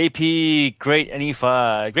 JP Great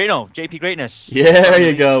NE5. JP Greatness. Yeah, there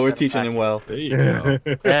you go. We're teaching him well. There you go.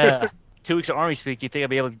 Yeah. 2 weeks of Army speak. You think I'll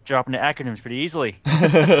be able to drop into acronyms pretty easily?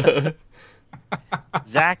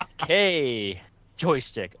 Zach K.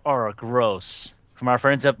 Joystick. Gross. From our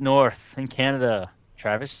friends up north in Canada.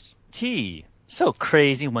 Travis T. So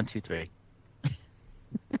crazy. 1, 2, 3.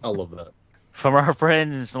 I love that. From our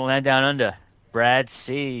friends from the land down under. Brad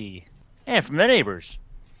C. And from their neighbors.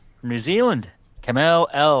 From New Zealand. Kamel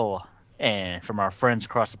L. And from our friends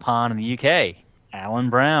across the pond in the UK, Alan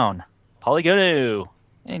Brown, Polygono,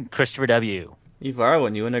 and Christopher W.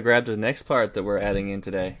 Ivarwin, you want to grab the next part that we're adding in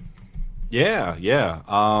today? Yeah.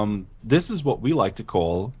 This is what we like to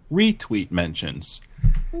call retweet mentions.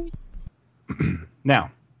 Now,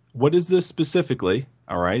 what is this specifically?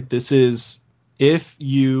 All right, this is if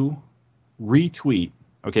you retweet,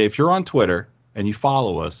 okay, if you're on Twitter and you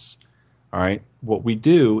follow us, all right, what we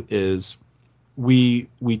do is we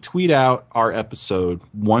tweet out our episode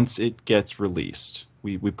once it gets released.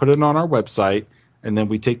 We put it on our website, and then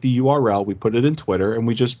we take the URL, we put it in Twitter, and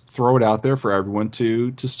we just throw it out there for everyone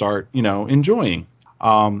to start, you know, enjoying.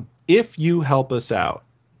 If you help us out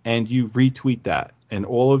and you retweet that, and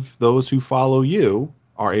all of those who follow you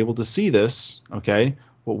are able to see this, okay,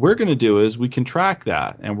 what we're going to do is we can track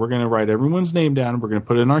that, and we're going to write everyone's name down, and we're going to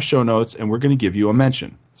put it in our show notes, and we're going to give you a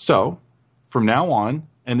mention. So from now on,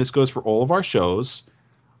 and this goes for all of our shows,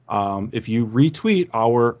 if you retweet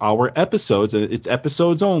our episodes, it's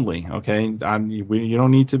episodes only, okay? You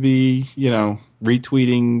don't need to be, you know,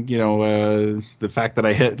 retweeting, you know, the fact that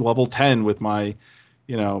I hit level 10 with my,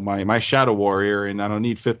 you know, my Shadow Warrior, and I don't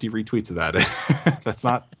need 50 retweets of that. That's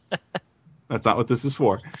not what this is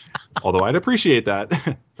for. Although I'd appreciate that.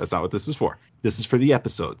 That's not what this is for. This is for the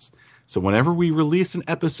episodes. So whenever we release an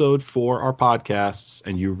episode for our podcasts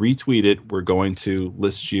and you retweet it, we're going to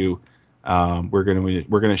list you. We're going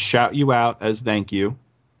to shout you out as thank you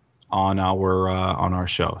on our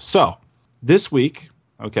show. So this week,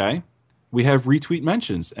 okay, we have retweet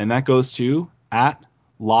mentions, and that goes to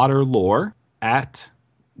 @Lauderlore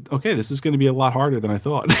Okay, this is going to be a lot harder than I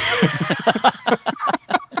thought.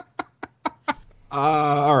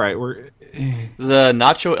 All right, we're the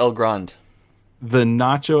Nacho El Grande. The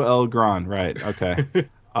Nacho El Grande, right? Okay.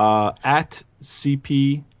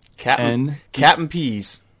 @CP Captain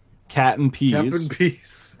Peas. Captain Peas. Captain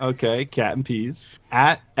Peas. Okay, Captain Peas.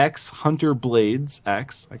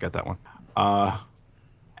 @XHunterBladesX. I got that one.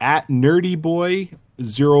 at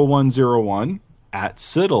nerdyboy0101, at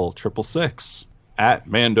Siddle666, at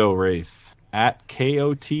Mando Wraith, at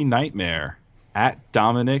KOT Nightmare, at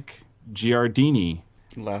Dominic Giardini.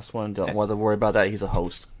 Last one, don't want to worry about that. He's a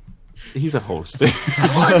host. He's a host.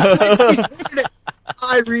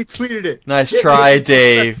 I retweeted it. Nice try,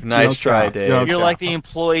 Dave. Nice try, Dave. No. You're like the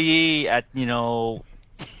employee at,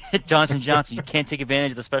 Johnson & Johnson. You can't take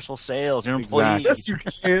advantage of the special sales. You're an employee. Exactly. Yes, you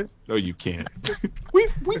can. No, you can't. we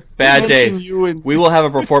Bad mentioned Dave. you and- We will have a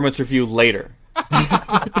performance review later.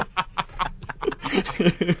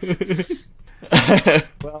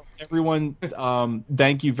 Well, everyone,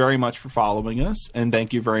 thank you very much for following us, and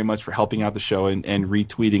thank you very much for helping out the show and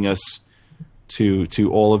retweeting us to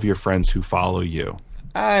all of your friends who follow you.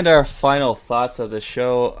 And our final thoughts of the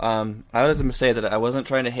show. I would have to say that I wasn't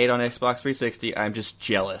trying to hate on Xbox 360. I'm just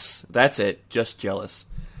jealous. That's it. Just jealous.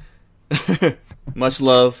 Much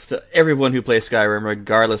love to everyone who plays Skyrim,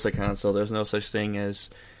 regardless of console. There's no such thing as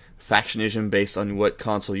factionism based on what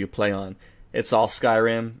console you play on. It's all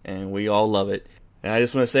Skyrim, and we all love it. And I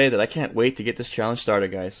just want to say that I can't wait to get this challenge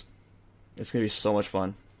started, guys. It's going to be so much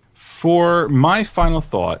fun. For my final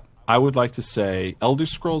thought, I would like to say Elder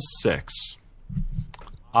Scrolls 6.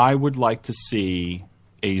 I would like to see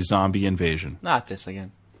a zombie invasion. Not this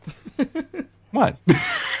again. What?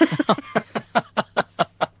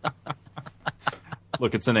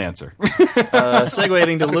 Look, it's an answer.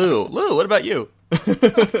 Segueing to Lou. Lou, what about you?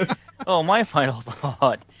 Oh, my final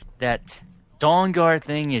thought. That Dawn Guard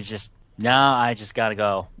thing is just... Nah, I just gotta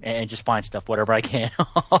go and just find stuff, whatever I can,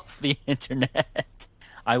 off the internet.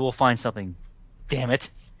 I will find something. Damn it.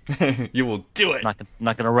 You will do it. I'm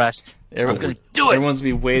not gonna rest. I'm gonna do it. Everyone's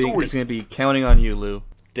gonna be waiting. It's gonna be counting on you, Lou.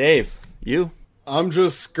 Dave, you? I'm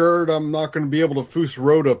just scared I'm not going to be able to Foos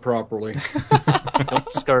Rhoda properly. Don't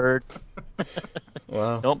be scared.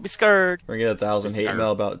 Wow. Don't be scared. We're gonna get 1,000 hate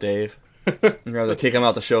mail about Dave. You're gonna have to kick him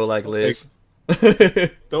out the show like Liz.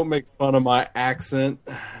 Don't make fun of my accent.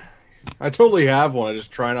 I totally have one. I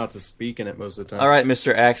just try not to speak in it most of the time. All right,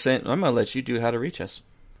 Mr. Accent. I'm gonna let you do how to reach us.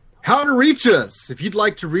 How to reach us. If you'd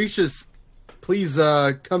like to reach us, please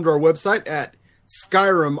come to our website at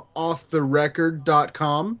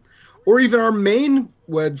skyrimofftherecord.com or even our main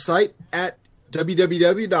website at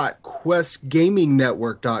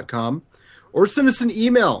www.questgamingnetwork.com or send us an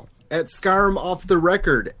email at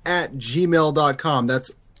skyrimofftherecord@gmail.com.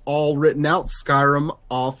 That's all written out,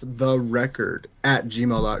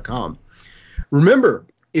 skyrimofftherecord@gmail.com. Remember,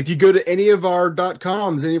 if you go to any of our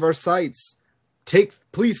 .coms, any of our sites,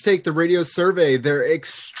 please take the radio survey. They're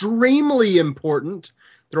extremely important.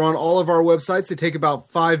 They're on all of our websites. They take about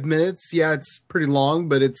 5 minutes. Yeah, it's pretty long,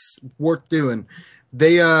 but it's worth doing.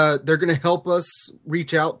 They're going to help us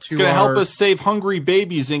reach out to. It's going to help us save hungry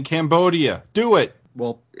babies in Cambodia. Do it.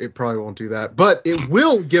 Well, it probably won't do that, but it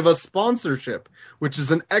will give us sponsorship, which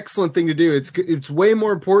is an excellent thing to do. It's way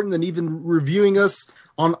more important than even reviewing us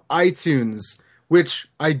on iTunes, which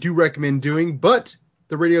I do recommend doing, but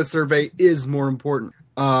the radio survey is more important.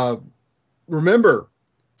 Remember,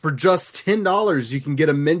 for just $10, you can get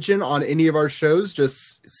a mention on any of our shows.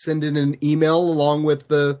 Just send in an email along with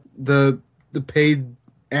the paid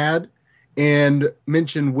ad and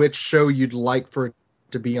mention which show you'd like for it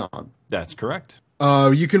to be on. That's correct.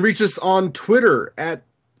 You can reach us on Twitter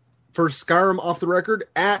for Skyrim Off the Record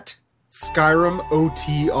at Skyrim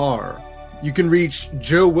OTR. You can reach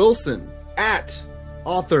Joe Wilson at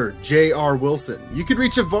author J.R. Wilson. You can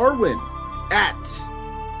reach Avarwin at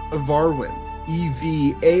Avarwin,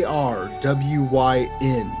 EVARWYN.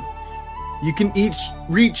 You can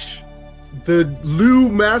reach the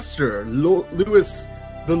Lou Master, Lewis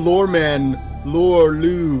the Lore Man, Lore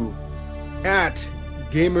Lou, at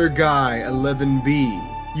GamerGuy11B.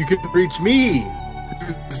 You can reach me,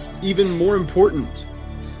 who's even more important,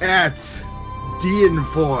 at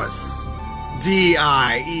DIEN-Force,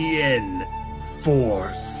 DIEN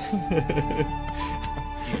Force.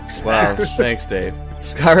 Wow, thanks, Dave.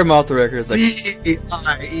 Skyrim Off the Record is like... DIEN.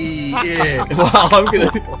 Wow, I'm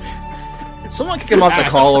gonna... Someone kick him off the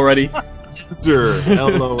call already. Loser.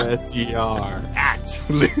 LOSER. At.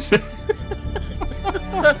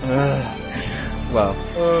 Wow.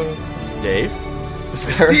 Dave?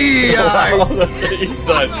 Skyrim... You're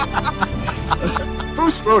done.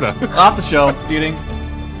 Foos Rhoda. Off the show, feuding.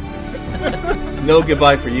 No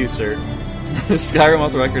goodbye for you, sir. Skyrim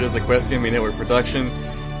Off the Record is a Quest Gaming Network production,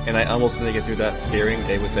 and I almost didn't get through that fearing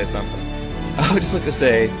Dave would say something. I would just like to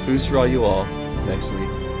say, boost for all you all next week.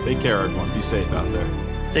 Take care, everyone. Be safe out there.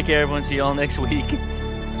 Take care, everyone. See y'all next week.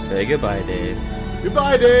 Say goodbye, Dave.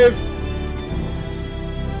 Goodbye, Dave.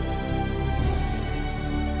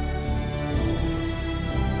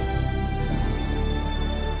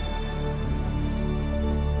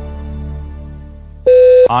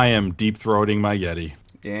 I am deep throating my Yeti.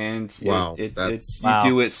 And Wow, it's Wow. you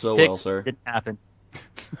do it so Picks well, sir. Didn't happen.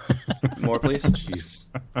 More, please. Jeez.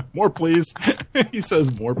 More, please. He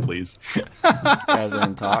says, more, please. As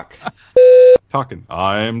in talk. Talking.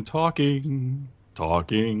 I'm talking.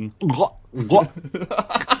 Talking.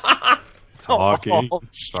 Talking.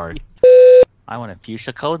 Sorry. I want a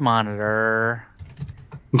fuchsia colored monitor.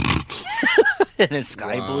 And a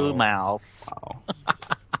sky blue mouth. Wow.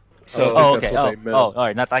 So, Oh, that's okay. what Oh, they meant. all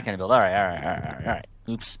right. Not that kind of build. All right.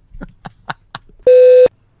 Oops.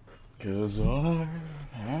 cause I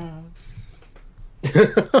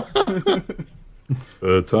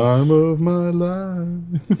The time of my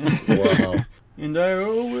life. Wow. and I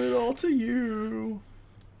owe it all to you.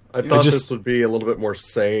 I thought just- this would be a little bit more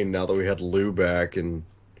sane now that we had Lou back and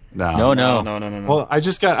No. No. Well, I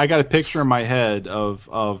got a picture in my head of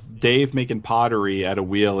Dave making pottery at a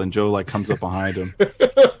wheel, and Joe like comes up behind him.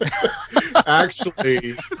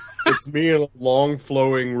 actually it's me in a long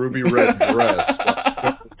flowing ruby red dress.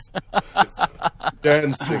 It's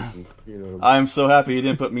dancing, you know. I'm so happy you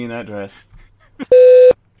didn't put me in that dress.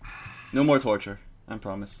 No more torture. I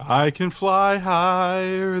promise. I can fly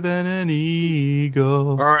higher than an eagle.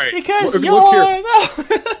 All right. Because look, you're look here.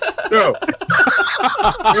 no. No.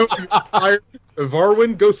 You're fired.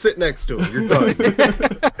 Varwin, go sit next to him. You're done.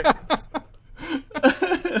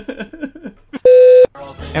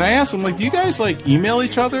 And I asked him, like, do you guys like email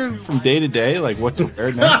each other from day to day, like what to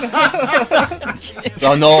wear next?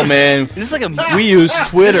 Oh no, man. Is this like a We use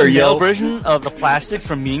Twitter, male yo. version of the plastics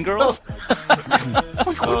from Mean Girls?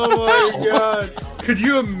 Oh my god. Could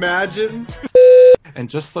you imagine? And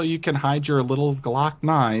just so you can hide your little Glock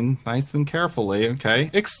 9 nice and carefully, okay?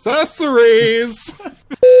 Accessories!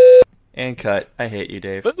 And cut. I hate you,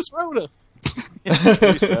 Dave. Boost Rhoda!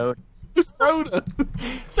 Goose Road. Boost Rhoda!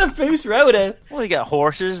 It's a Foose Rhoda. Well, you got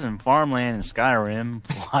horses and farmland in Skyrim.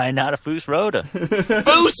 Why not a Foose Rhoda?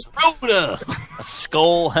 Boost Rhoda! A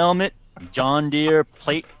skull helmet, John Deere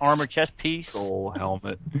plate armor chest piece. Skull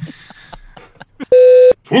helmet.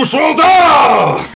 Fusolda!